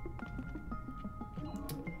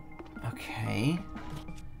 Okay.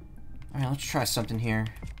 Alright, let's try something here.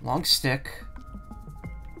 Long stick.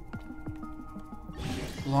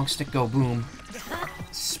 Long stick go boom.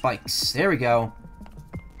 Spikes. There we go.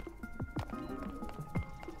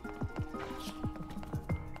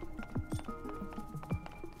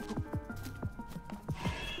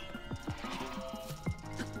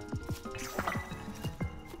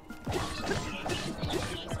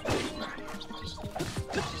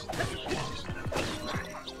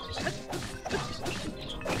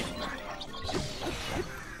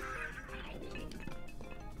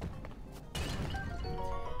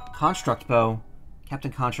 Construct bow.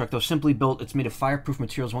 Captain Construct, though simply built, it's made of fireproof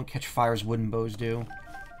materials, won't catch fire as wooden bows do.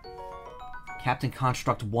 Captain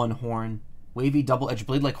Construct 1 horn. Wavy, double-edged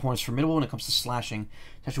blade-like horns, formidable when it comes to slashing.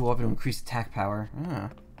 Touch a weapon to increase attack power.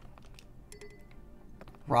 Ah.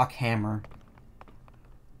 Rock hammer.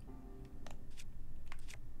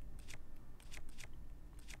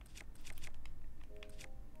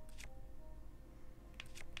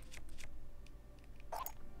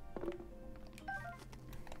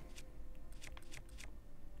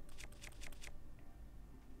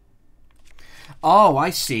 Oh, I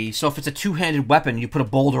see. So if it's a two-handed weapon, you put a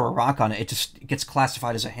boulder or a rock on it, it just gets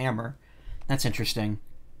classified as a hammer. That's interesting.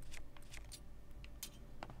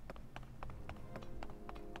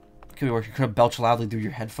 Could be worse. You could belch loudly through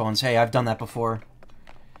your headphones. Hey, I've done that before.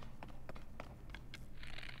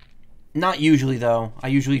 Not usually, though. I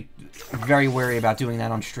usually very wary about doing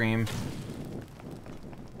that on stream.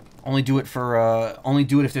 Only do it for, only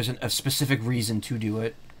do it if there's a specific reason to do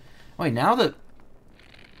it. Wait, now that...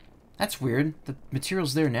 That's weird. The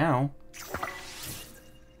material's there now.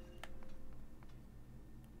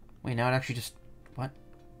 Wait, now it actually just... What?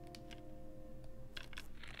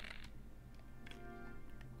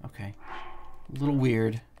 Okay. A little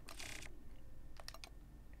weird.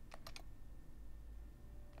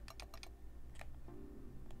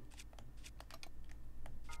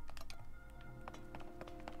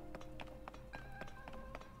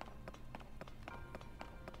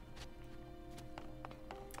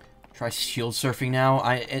 Try shield surfing now.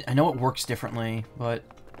 I know it works differently, but...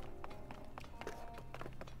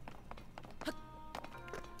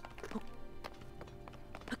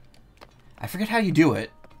 I forget how you do it.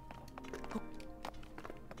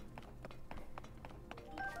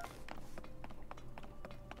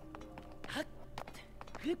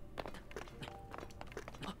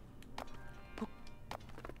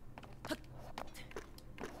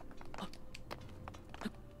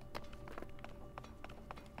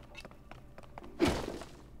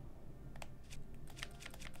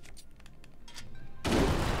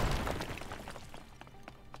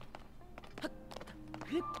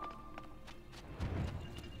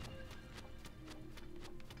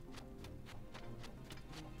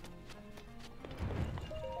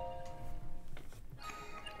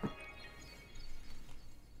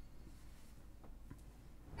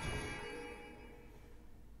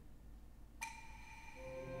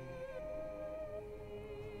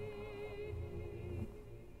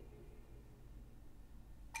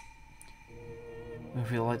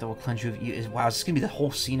 If you light that will cleanse you. Wow, is this gonna be the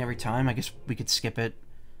whole scene every time? I guess we could skip it.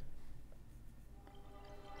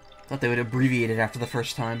 Thought they would abbreviate it after the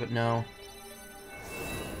first time, but no.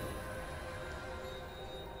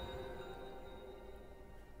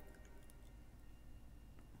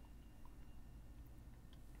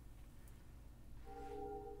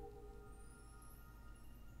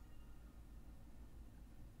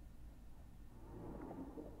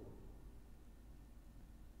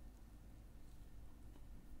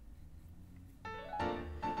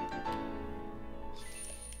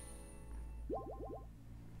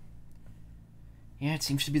 Yeah, it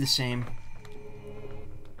seems to be the same.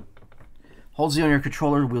 Hold Z on your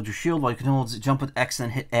controller to wield your shield while you can hold jump with X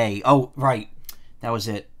and then hit A. Oh, right. That was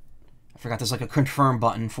it. I forgot there's like a confirm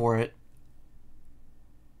button for it.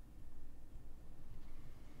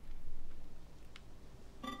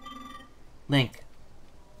 Link.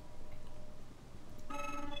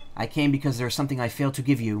 I came because there is something I failed to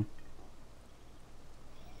give you.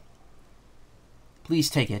 Please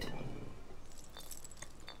take it.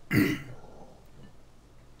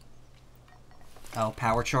 Oh,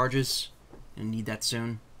 power charges. You'll need that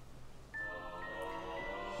soon.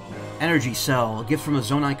 Energy cell, a gift from a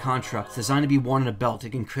Zonai construct, designed to be worn in a belt. It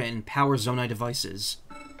can create and power Zonai devices.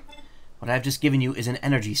 What I have just given you is an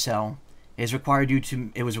energy cell. It was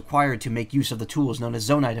required to make use of the tools known as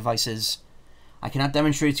Zonai devices. I cannot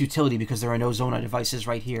demonstrate its utility because there are no Zonai devices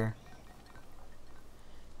right here.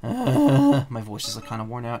 My voice is kind of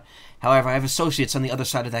worn out. However, I have associates on the other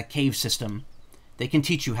side of that cave system. They can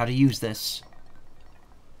teach you how to use this.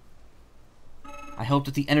 I hope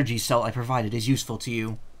that the energy cell I provided is useful to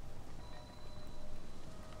you.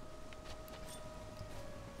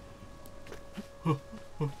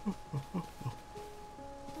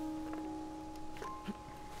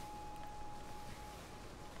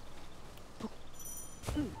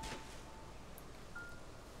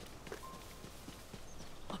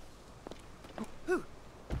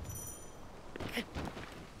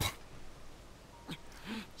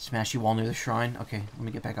 Smashy wall near the shrine. Okay, let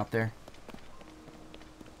me get back up there.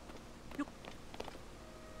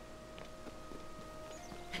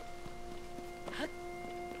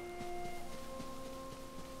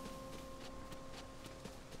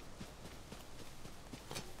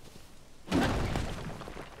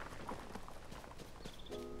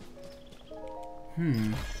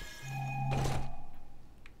 Hmm.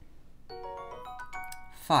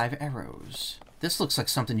 5 arrows. This looks like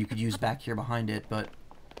something you could use back here behind it, but...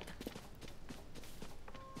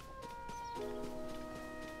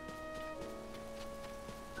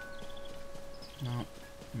 No.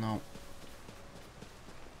 No.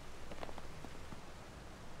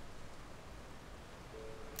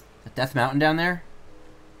 The Death Mountain down there?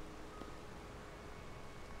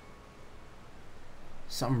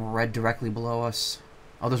 Something red directly below us.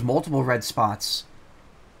 Oh, there's multiple red spots.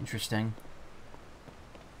 Interesting.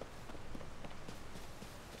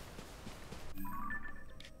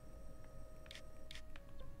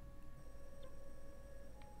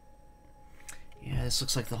 Yeah, this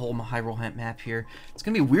looks like the whole Hyrule map here. It's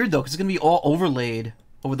gonna be weird though, because it's gonna be all overlaid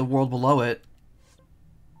over the world below it.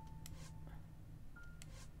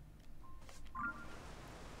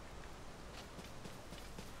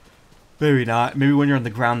 Maybe not. Maybe when you're on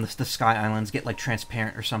the ground, the sky islands get like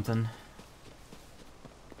transparent or something.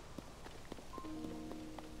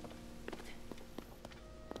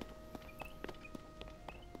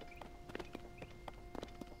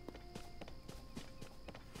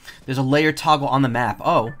 There's a layer toggle on the map.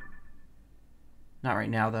 Oh. Not right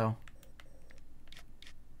now, though.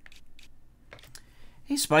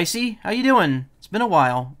 Hey, Spicy. How you doing? It's been a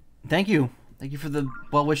while. Thank you. Thank you for the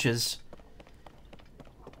well wishes.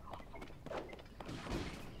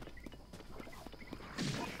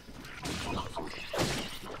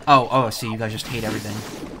 Oh, I see. You guys just hate everything.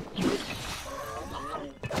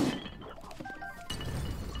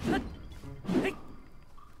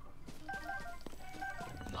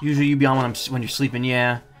 Usually you be on when you're sleeping,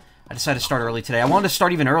 yeah. I decided to start early today. I wanted to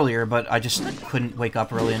start even earlier, but I just couldn't wake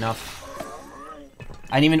up early enough.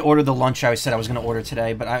 I didn't even order the lunch I said I was going to order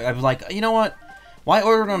today, but I was like, you know what? Why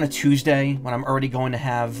order it on a Tuesday when I'm already going to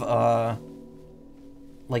have,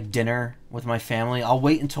 like, dinner with my family? I'll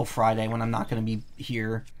wait until Friday when I'm not going to be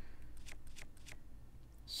here.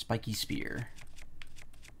 Spiky Spear.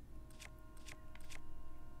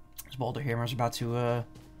 This Boulder Hammer's about to,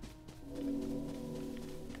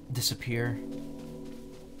 disappear.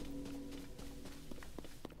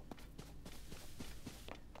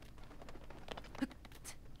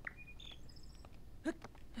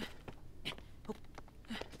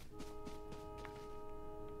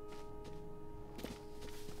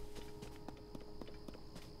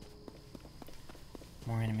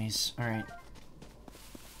 More enemies. Alright.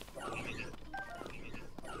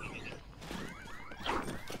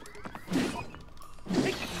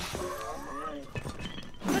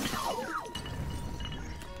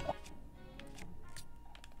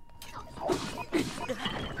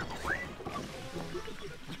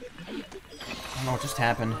 I don't know what just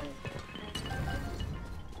happened.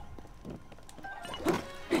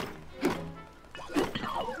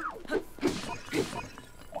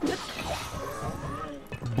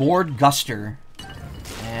 Board Guster.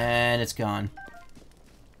 And it's gone.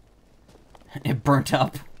 It burnt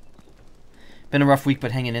up. Been a rough week,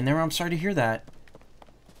 but hanging in there. I'm sorry to hear that.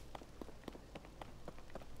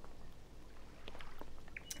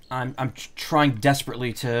 I'm trying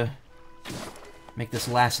desperately to make this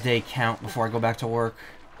last day count before I go back to work.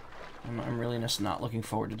 I'm really just not looking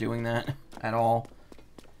forward to doing that at all.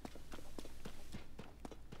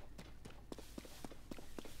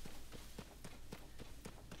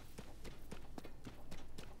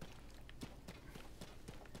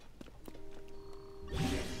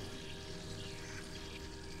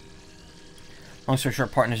 Long story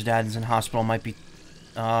short, partner's dad is in hospital. Might be.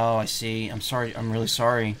 Oh, I see. I'm sorry. I'm really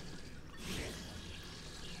sorry.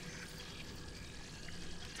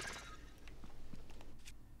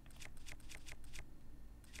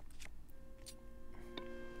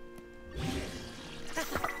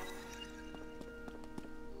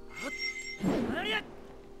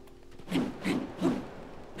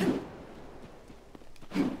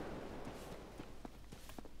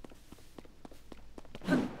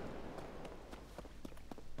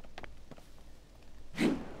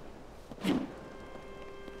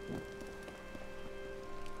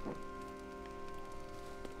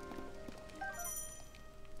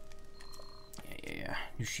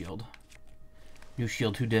 New shield. New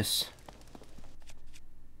shield, who dis?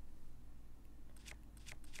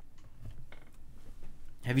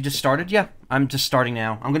 Have you just started? Yeah, I'm just starting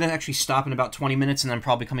now. I'm gonna actually stop in about 20 minutes and then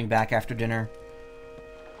probably coming back after dinner.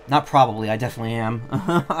 Not probably, I definitely am.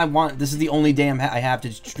 This is the only day I have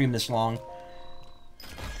to stream this long.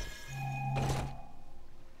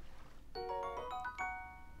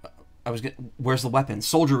 Where's the weapon?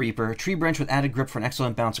 Soldier Reaper. A tree branch with added grip for an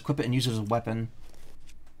excellent bounce. Equip it and use it as a weapon.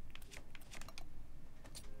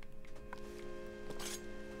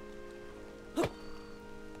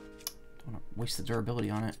 Waste the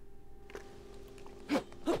durability on it.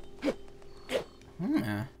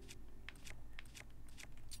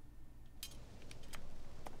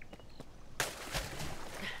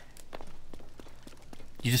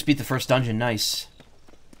 You just beat the first dungeon, nice.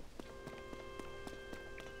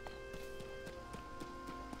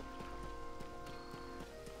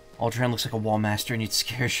 Ultraman looks like a wall master and it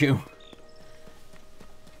scares you.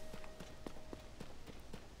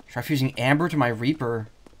 Try fusing Amber to my Reaper.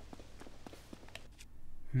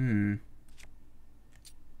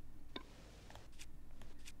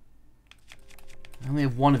 I only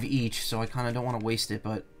have one of each, so I kind of don't want to waste it,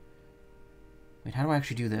 but... Wait, how do I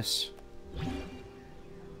actually do this?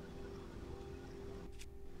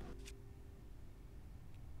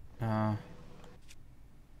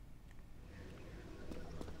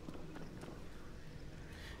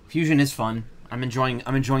 Fusion is fun. I'm enjoying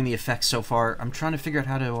the effects so far. I'm trying to figure out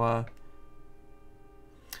how to,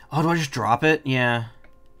 Oh, do I just drop it? Yeah.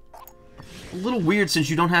 A little weird since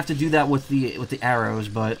you don't have to do that with the arrows,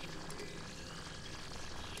 but...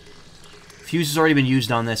 Fuse has already been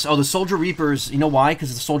used on this. Oh, the Soldier Reapers, you know why?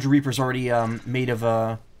 Because the Soldier Reaper's already made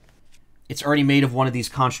of it's already made of one of these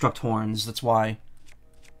construct horns, that's why.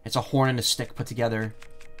 It's a horn and a stick put together.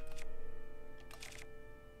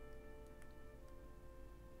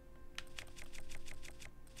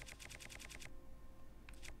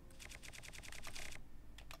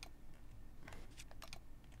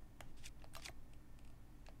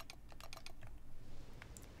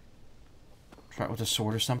 Try it with a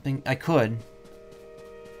sword or something? I could.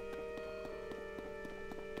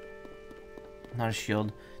 Not a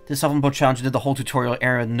shield. This self-imposed challenge did the whole tutorial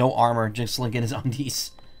area with no armor, just Link in his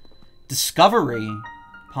undies. Discovery!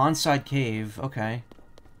 Pondside Cave, okay.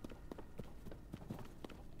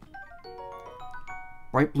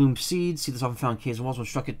 Bright bloom seeds. See this often found in caves and walls. When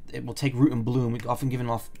struck it will take root and bloom, often giving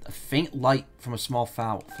off a faint light from a small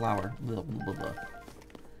flower. Blah, blah, blah.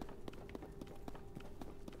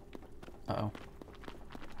 Uh-oh.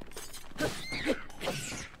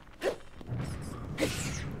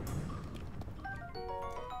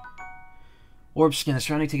 Orb skin. The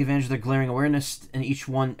surrounding take advantage of their glaring awareness, and each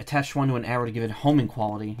one attach one to an arrow to give it homing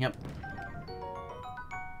quality. Yep.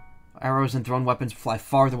 Arrows and thrown weapons fly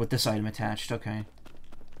farther with this item attached. Okay.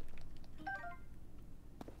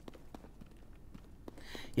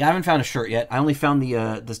 Yeah, I haven't found a shirt yet. I only found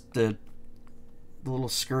the little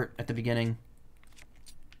skirt at the beginning.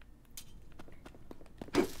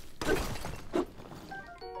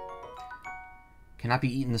 Cannot be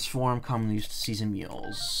eaten in this form. Commonly used to season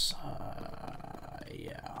meals.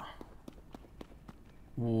 Yeah.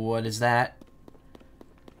 What is that?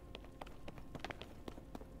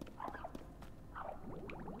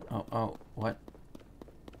 Oh, what?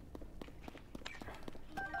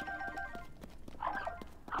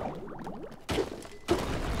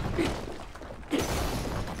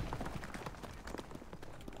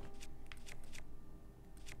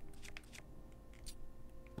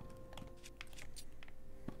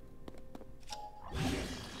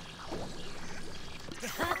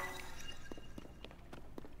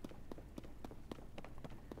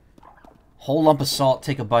 Whole lump of salt,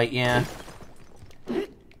 take a bite, yeah.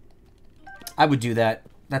 I would do that.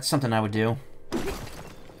 That's something I would do. Is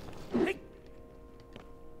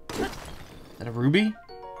that a ruby?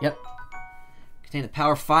 Yep. Contain the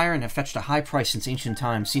power of fire and have fetched a high price since ancient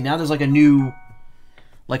times. See, now there's like a new...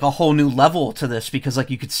 like a whole new level to this, because like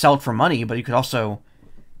you could sell it for money, but you could also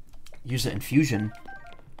use it in fusion.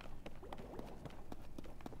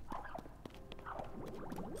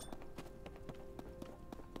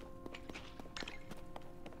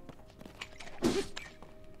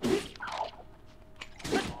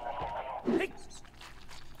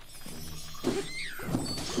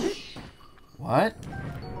 What?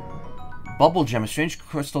 Bubble gem, a strange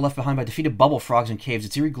crystal left behind by defeated bubble frogs in caves.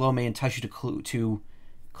 Its eerie glow may entice you to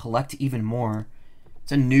collect even more.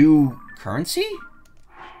 It's a new currency?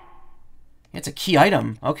 Yeah, it's a key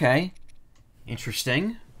item. Okay.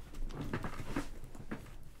 Interesting.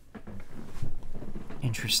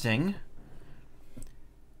 Interesting.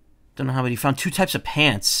 Don't know how many. You found 2 types of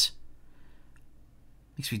pants.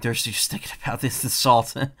 Makes me thirsty just thinking about this, the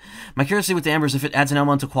salt. My curiosity with the amber is if it adds an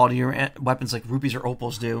elemental quality to your weapons like rupees or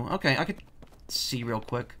opals do. Okay, I could see real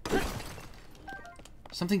quick.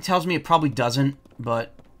 Something tells me it probably doesn't,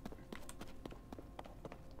 but...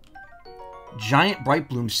 Giant bright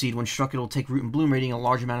bloom seed. When struck, it'll take root and bloom, radiating a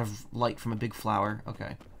large amount of light from a big flower.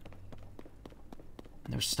 Okay.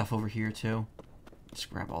 And there's stuff over here, too. Let's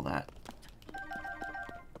grab all that.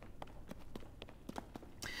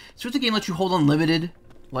 So the game lets you hold unlimited,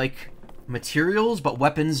 like, materials, but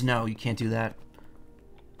weapons, no, you can't do that.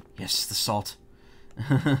 Yes, the salt.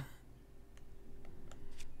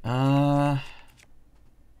 Well, I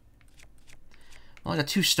got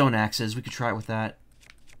 2 stone axes. We could try it with that.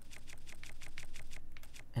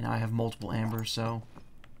 And now I have multiple amber, so...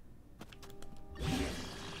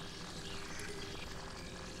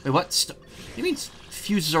 Wait, what? You mean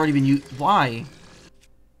fuse has already been used? Why?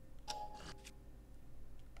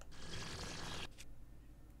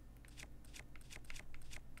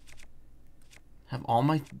 Have all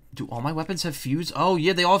my... Do all my weapons have fuse? Oh,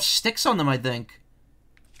 yeah, they all have sticks on them, I think.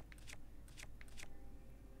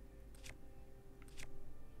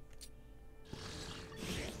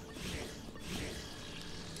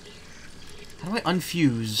 How do I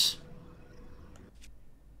unfuse?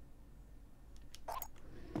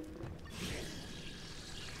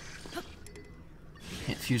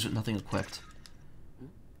 Can't fuse with nothing equipped.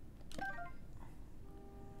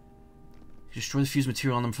 Destroy the fuse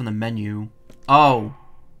material on them from the menu. Oh.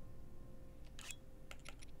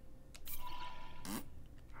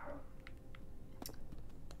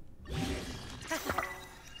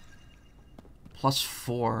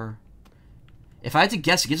 +4. If I had to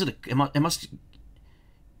guess, it gives it a... It must...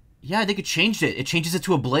 Yeah, I think it changed it. It changes it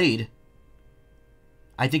to a blade.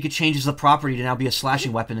 I think it changes the property to now be a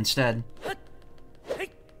slashing weapon instead.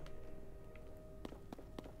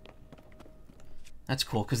 That's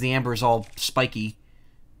cool, because the amber is all spiky.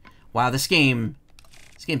 Wow, this game's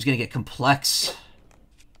gonna get complex.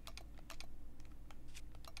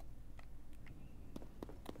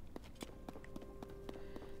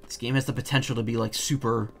 This game has the potential to be, like,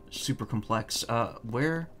 super complex.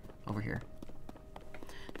 Where? Over here.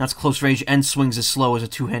 Now it's close range and swings as slow as a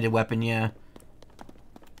two-handed weapon, yeah.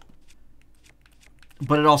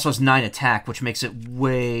 But it also has 9 attack, which makes it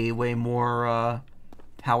way more,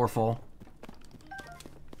 powerful.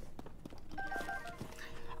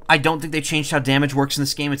 I don't think they changed how damage works in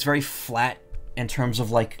this game. It's very flat in terms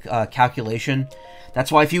of, like, calculation.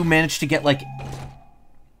 That's why if you manage to get, like...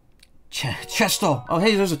 Chesto! Oh,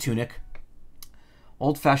 hey, there's a tunic.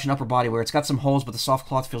 Old-fashioned upper body wear. It's got some holes, but the soft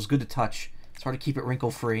cloth feels good to touch. It's hard to keep it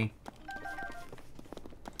wrinkle-free.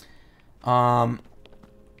 What was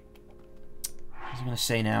I gonna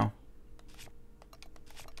say now?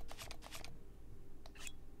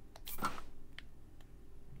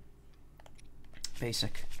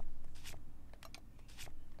 Basic.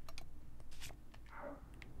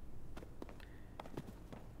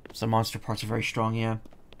 Some monster parts are very strong, yeah.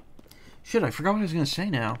 Shit, I forgot what I was gonna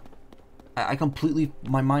say now. I completely...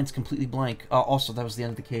 My mind's completely blank. Also, that was the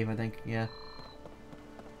end of the cave, I think. Yeah.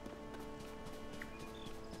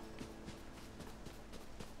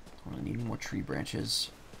 I need more tree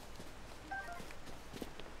branches.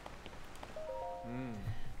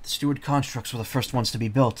 The steward constructs were the first ones to be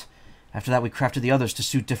built. After that, we crafted the others to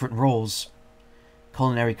suit different roles.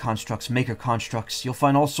 Culinary constructs, maker constructs. You'll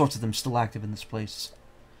find all sorts of them still active in this place.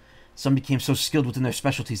 Some became so skilled within their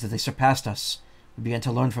specialties that they surpassed us. We began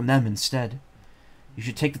to learn from them instead. You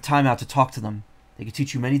should take the time out to talk to them. They can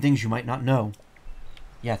teach you many things you might not know.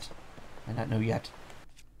 Yet. Might not know yet.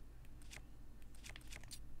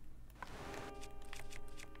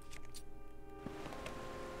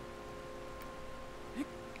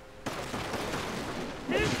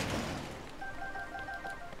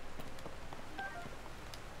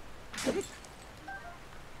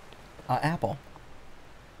 apple.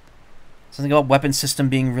 Something about weapon system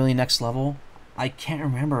being really next level. I can't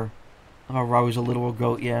remember. Oh, Rao's a literal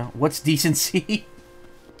goat, yeah. What's decency?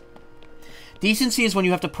 Decency is when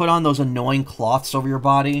you have to put on those annoying cloths over your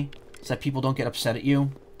body so that people don't get upset at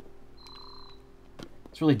you.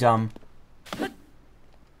 It's really dumb. Didn't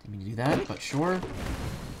mean to do that, but sure.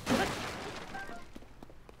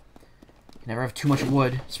 You never have too much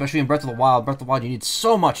wood, especially in Breath of the Wild. Breath of the Wild, you need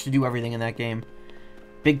so much to do everything in that game.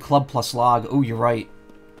 Big club plus log. Oh, you're right.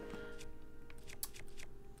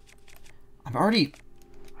 I'm already...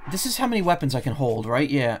 This is how many weapons I can hold, right?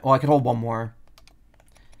 Yeah. Well, I can hold one more.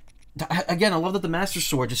 Again, I love that the Master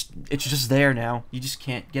Sword it's just there now. You just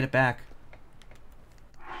can't get it back.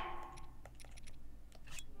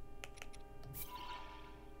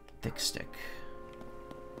 Thick stick.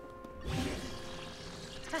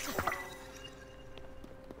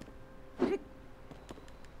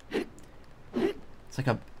 It's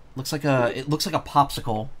like a... It looks like a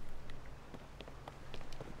popsicle.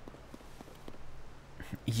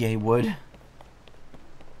 Yay, wood.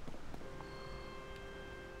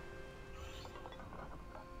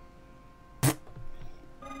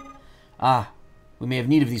 Ah, we may have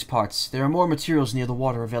need of these parts. There are more materials near the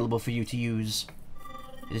water available for you to use.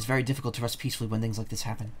 It is very difficult to rest peacefully when things like this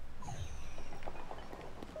happen.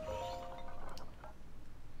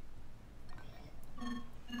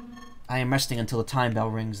 I am resting until the time bell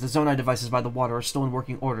rings. The Zonai devices by the water are still in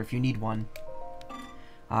working order if you need one.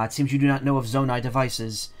 It seems you do not know of Zonai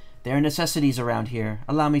devices. They are necessities around here.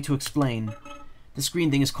 Allow me to explain. This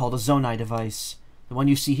green thing is called a Zonai device. The one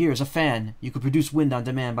you see here is a fan. You could produce wind on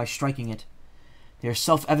demand by striking it. They are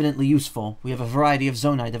self-evidently useful. We have a variety of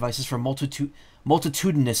Zonai devices for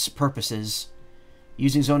multitudinous purposes.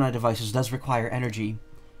 Using Zonai devices does require energy.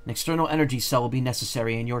 An external energy cell will be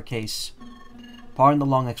necessary in your case. Pardon the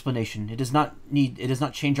long explanation. It does not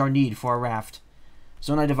change our need for a raft.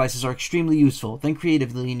 Zonai devices are extremely useful. Think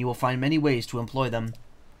creatively and you will find many ways to employ them.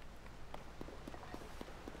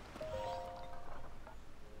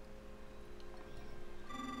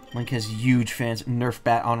 Link has huge fans. Nerf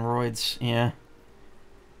bat on roids. Yeah.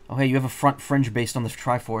 Oh, hey, you have a front fringe based on the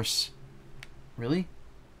Triforce. Really?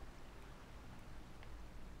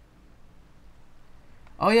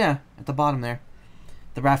 Oh, yeah. At the bottom there.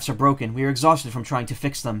 The rafts are broken. We are exhausted from trying to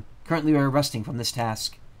fix them. Currently, we are resting from this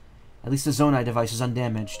task. At least the Zonai device is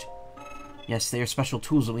undamaged. Yes, they are special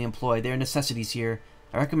tools that we employ. They are necessities here.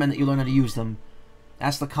 I recommend that you learn how to use them.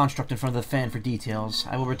 Ask the construct in front of the fan for details.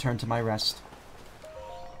 I will return to my rest.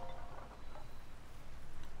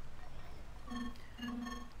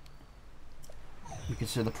 You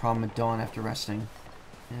consider the problem at dawn after resting.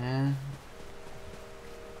 Yeah.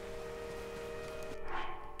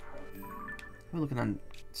 We're looking on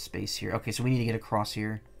space here. Okay, so we need to get across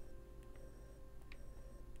here.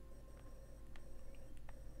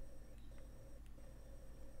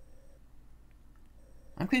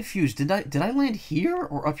 I'm confused. Did I land here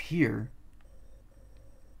or up here?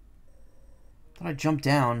 I thought I jumped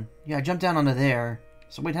down. Yeah, I jumped down onto there.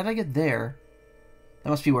 So wait, how did I get there?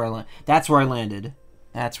 That must be where I landed. That's where I landed.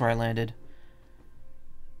 That's where I landed.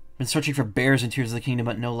 Been searching for bears in Tears of the Kingdom,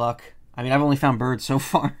 but no luck. I mean, I've only found birds so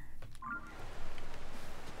far.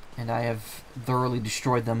 And I have thoroughly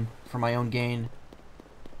destroyed them for my own gain.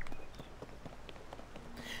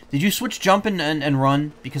 Did you switch jump and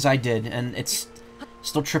run? Because I did, and it's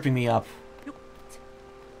still tripping me up.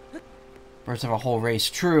 Birds have a whole race.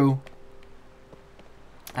 True.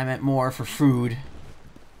 I meant more for food.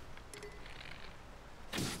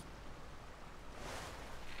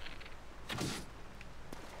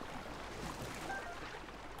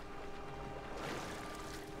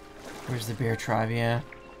 Where's the bear tribe? Yeah.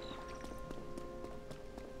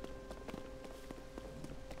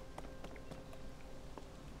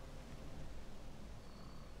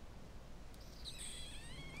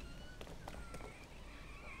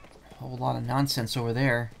 A whole lot of nonsense over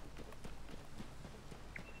there.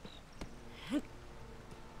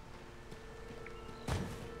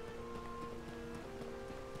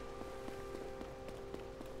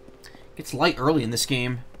 It's light early in this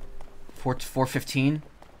game. 4:15.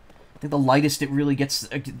 I think the lightest it really gets,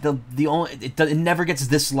 it never gets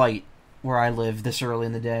this light where I live this early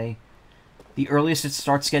in the day. The earliest it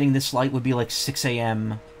starts getting this light would be like 6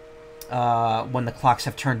 a.m. When the clocks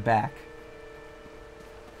have turned back.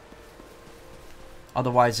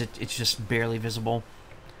 Otherwise, it's just barely visible.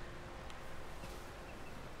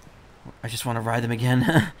 I just want to ride them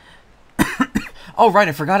again. Oh, right,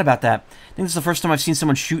 I forgot about that. I think this is the first time I've seen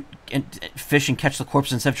someone shoot fish and catch the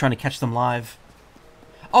corpses instead of trying to catch them live.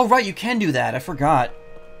 Oh, right, you can do that. I forgot.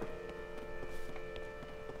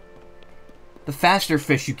 The faster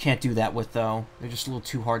fish you can't do that with, though. They're just a little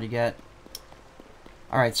too hard to get.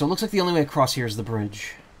 Alright, so it looks like the only way across here is the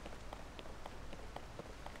bridge.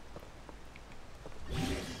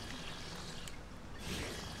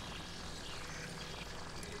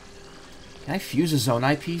 Can I fuse a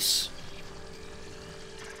Zonai piece?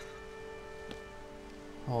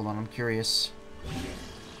 Hold on, I'm curious.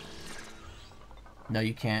 No,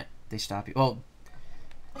 you can't. They stop you. Well,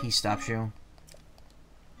 he stops you.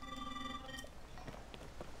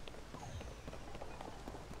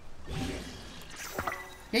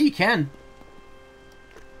 Yeah, you can.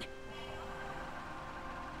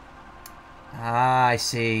 Ah, I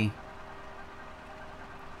see.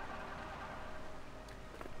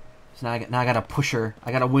 So now I got a pusher.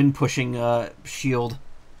 I got a wind pushing shield.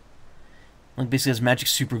 Like basically has magic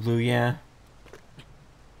super glue, yeah.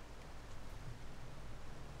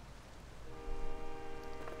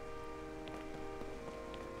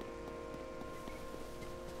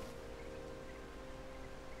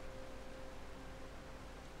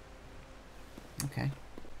 Okay.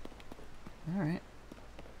 Alright.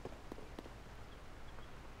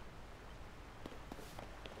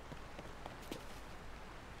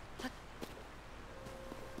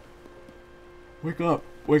 Wake up!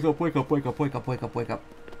 Wake up, wake up, wake up, wake up, wake up, wake up.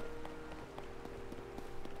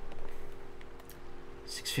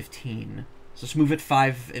 6:15. So let's move at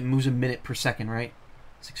 5, it moves a minute per second, right?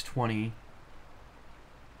 6:20.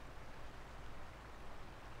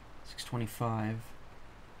 6:25.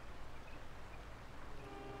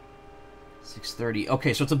 6:30.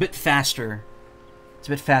 Okay, so it's a bit faster. It's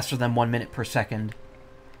a bit faster than 1 minute per second.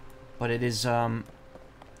 But it is,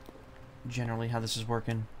 generally how this is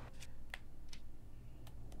working.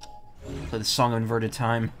 Play the Song of Inverted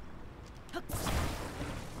Time.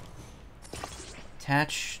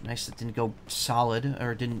 Attach. Nice that didn't go solid,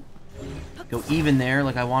 or didn't go even there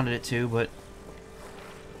like I wanted it to, but...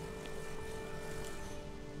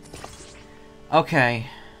 Okay.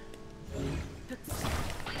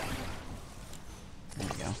 There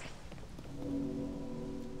we go.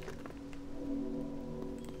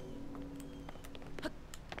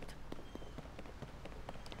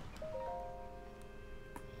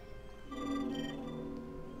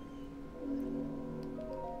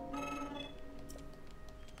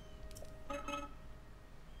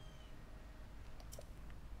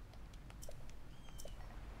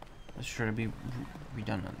 That's sure to be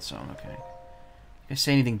redundant, so okay. You guys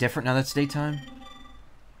say anything different now that it's daytime?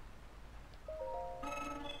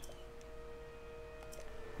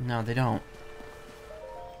 No, they don't.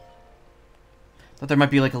 Thought there might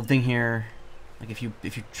be like a thing here, like if you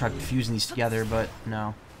try fusing these together, but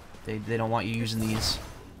no, they don't want you using these.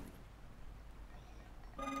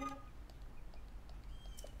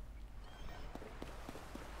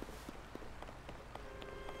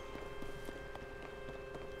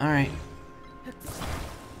 All right.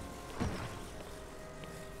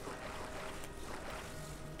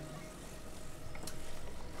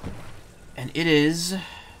 And it is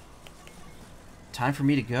time for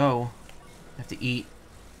me to go. I have to eat.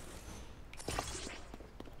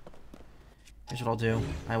 Here's what I'll do.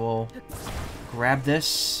 I will grab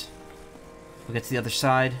this. We'll get to the other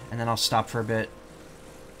side, and then I'll stop for a bit.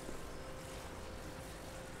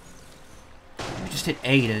 Maybe just hit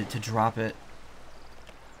A to drop it.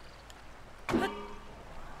 Oh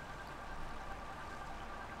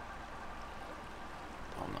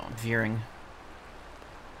no, I'm veering.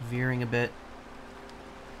 Veering a bit.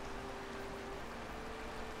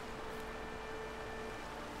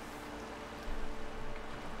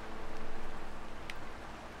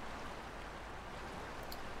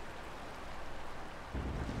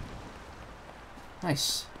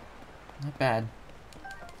 Nice. Not bad.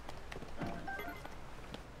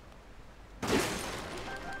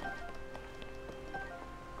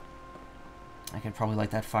 I could probably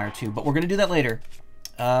light that fire too, but we're gonna do that later.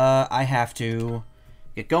 I have to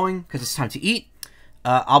get going because it's time to eat.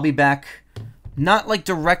 I'll be back, not like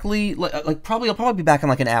directly, like probably I'll probably be back in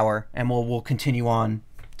like an hour, and we'll continue on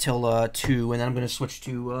till 2, and then I'm gonna switch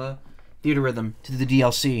to Theater Rhythm to the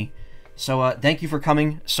DLC. So thank you for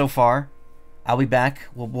coming so far. I'll be back.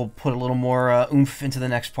 We'll put a little more oomph into the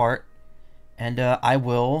next part, and I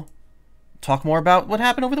will talk more about what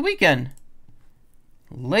happened over the weekend.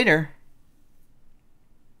 Later.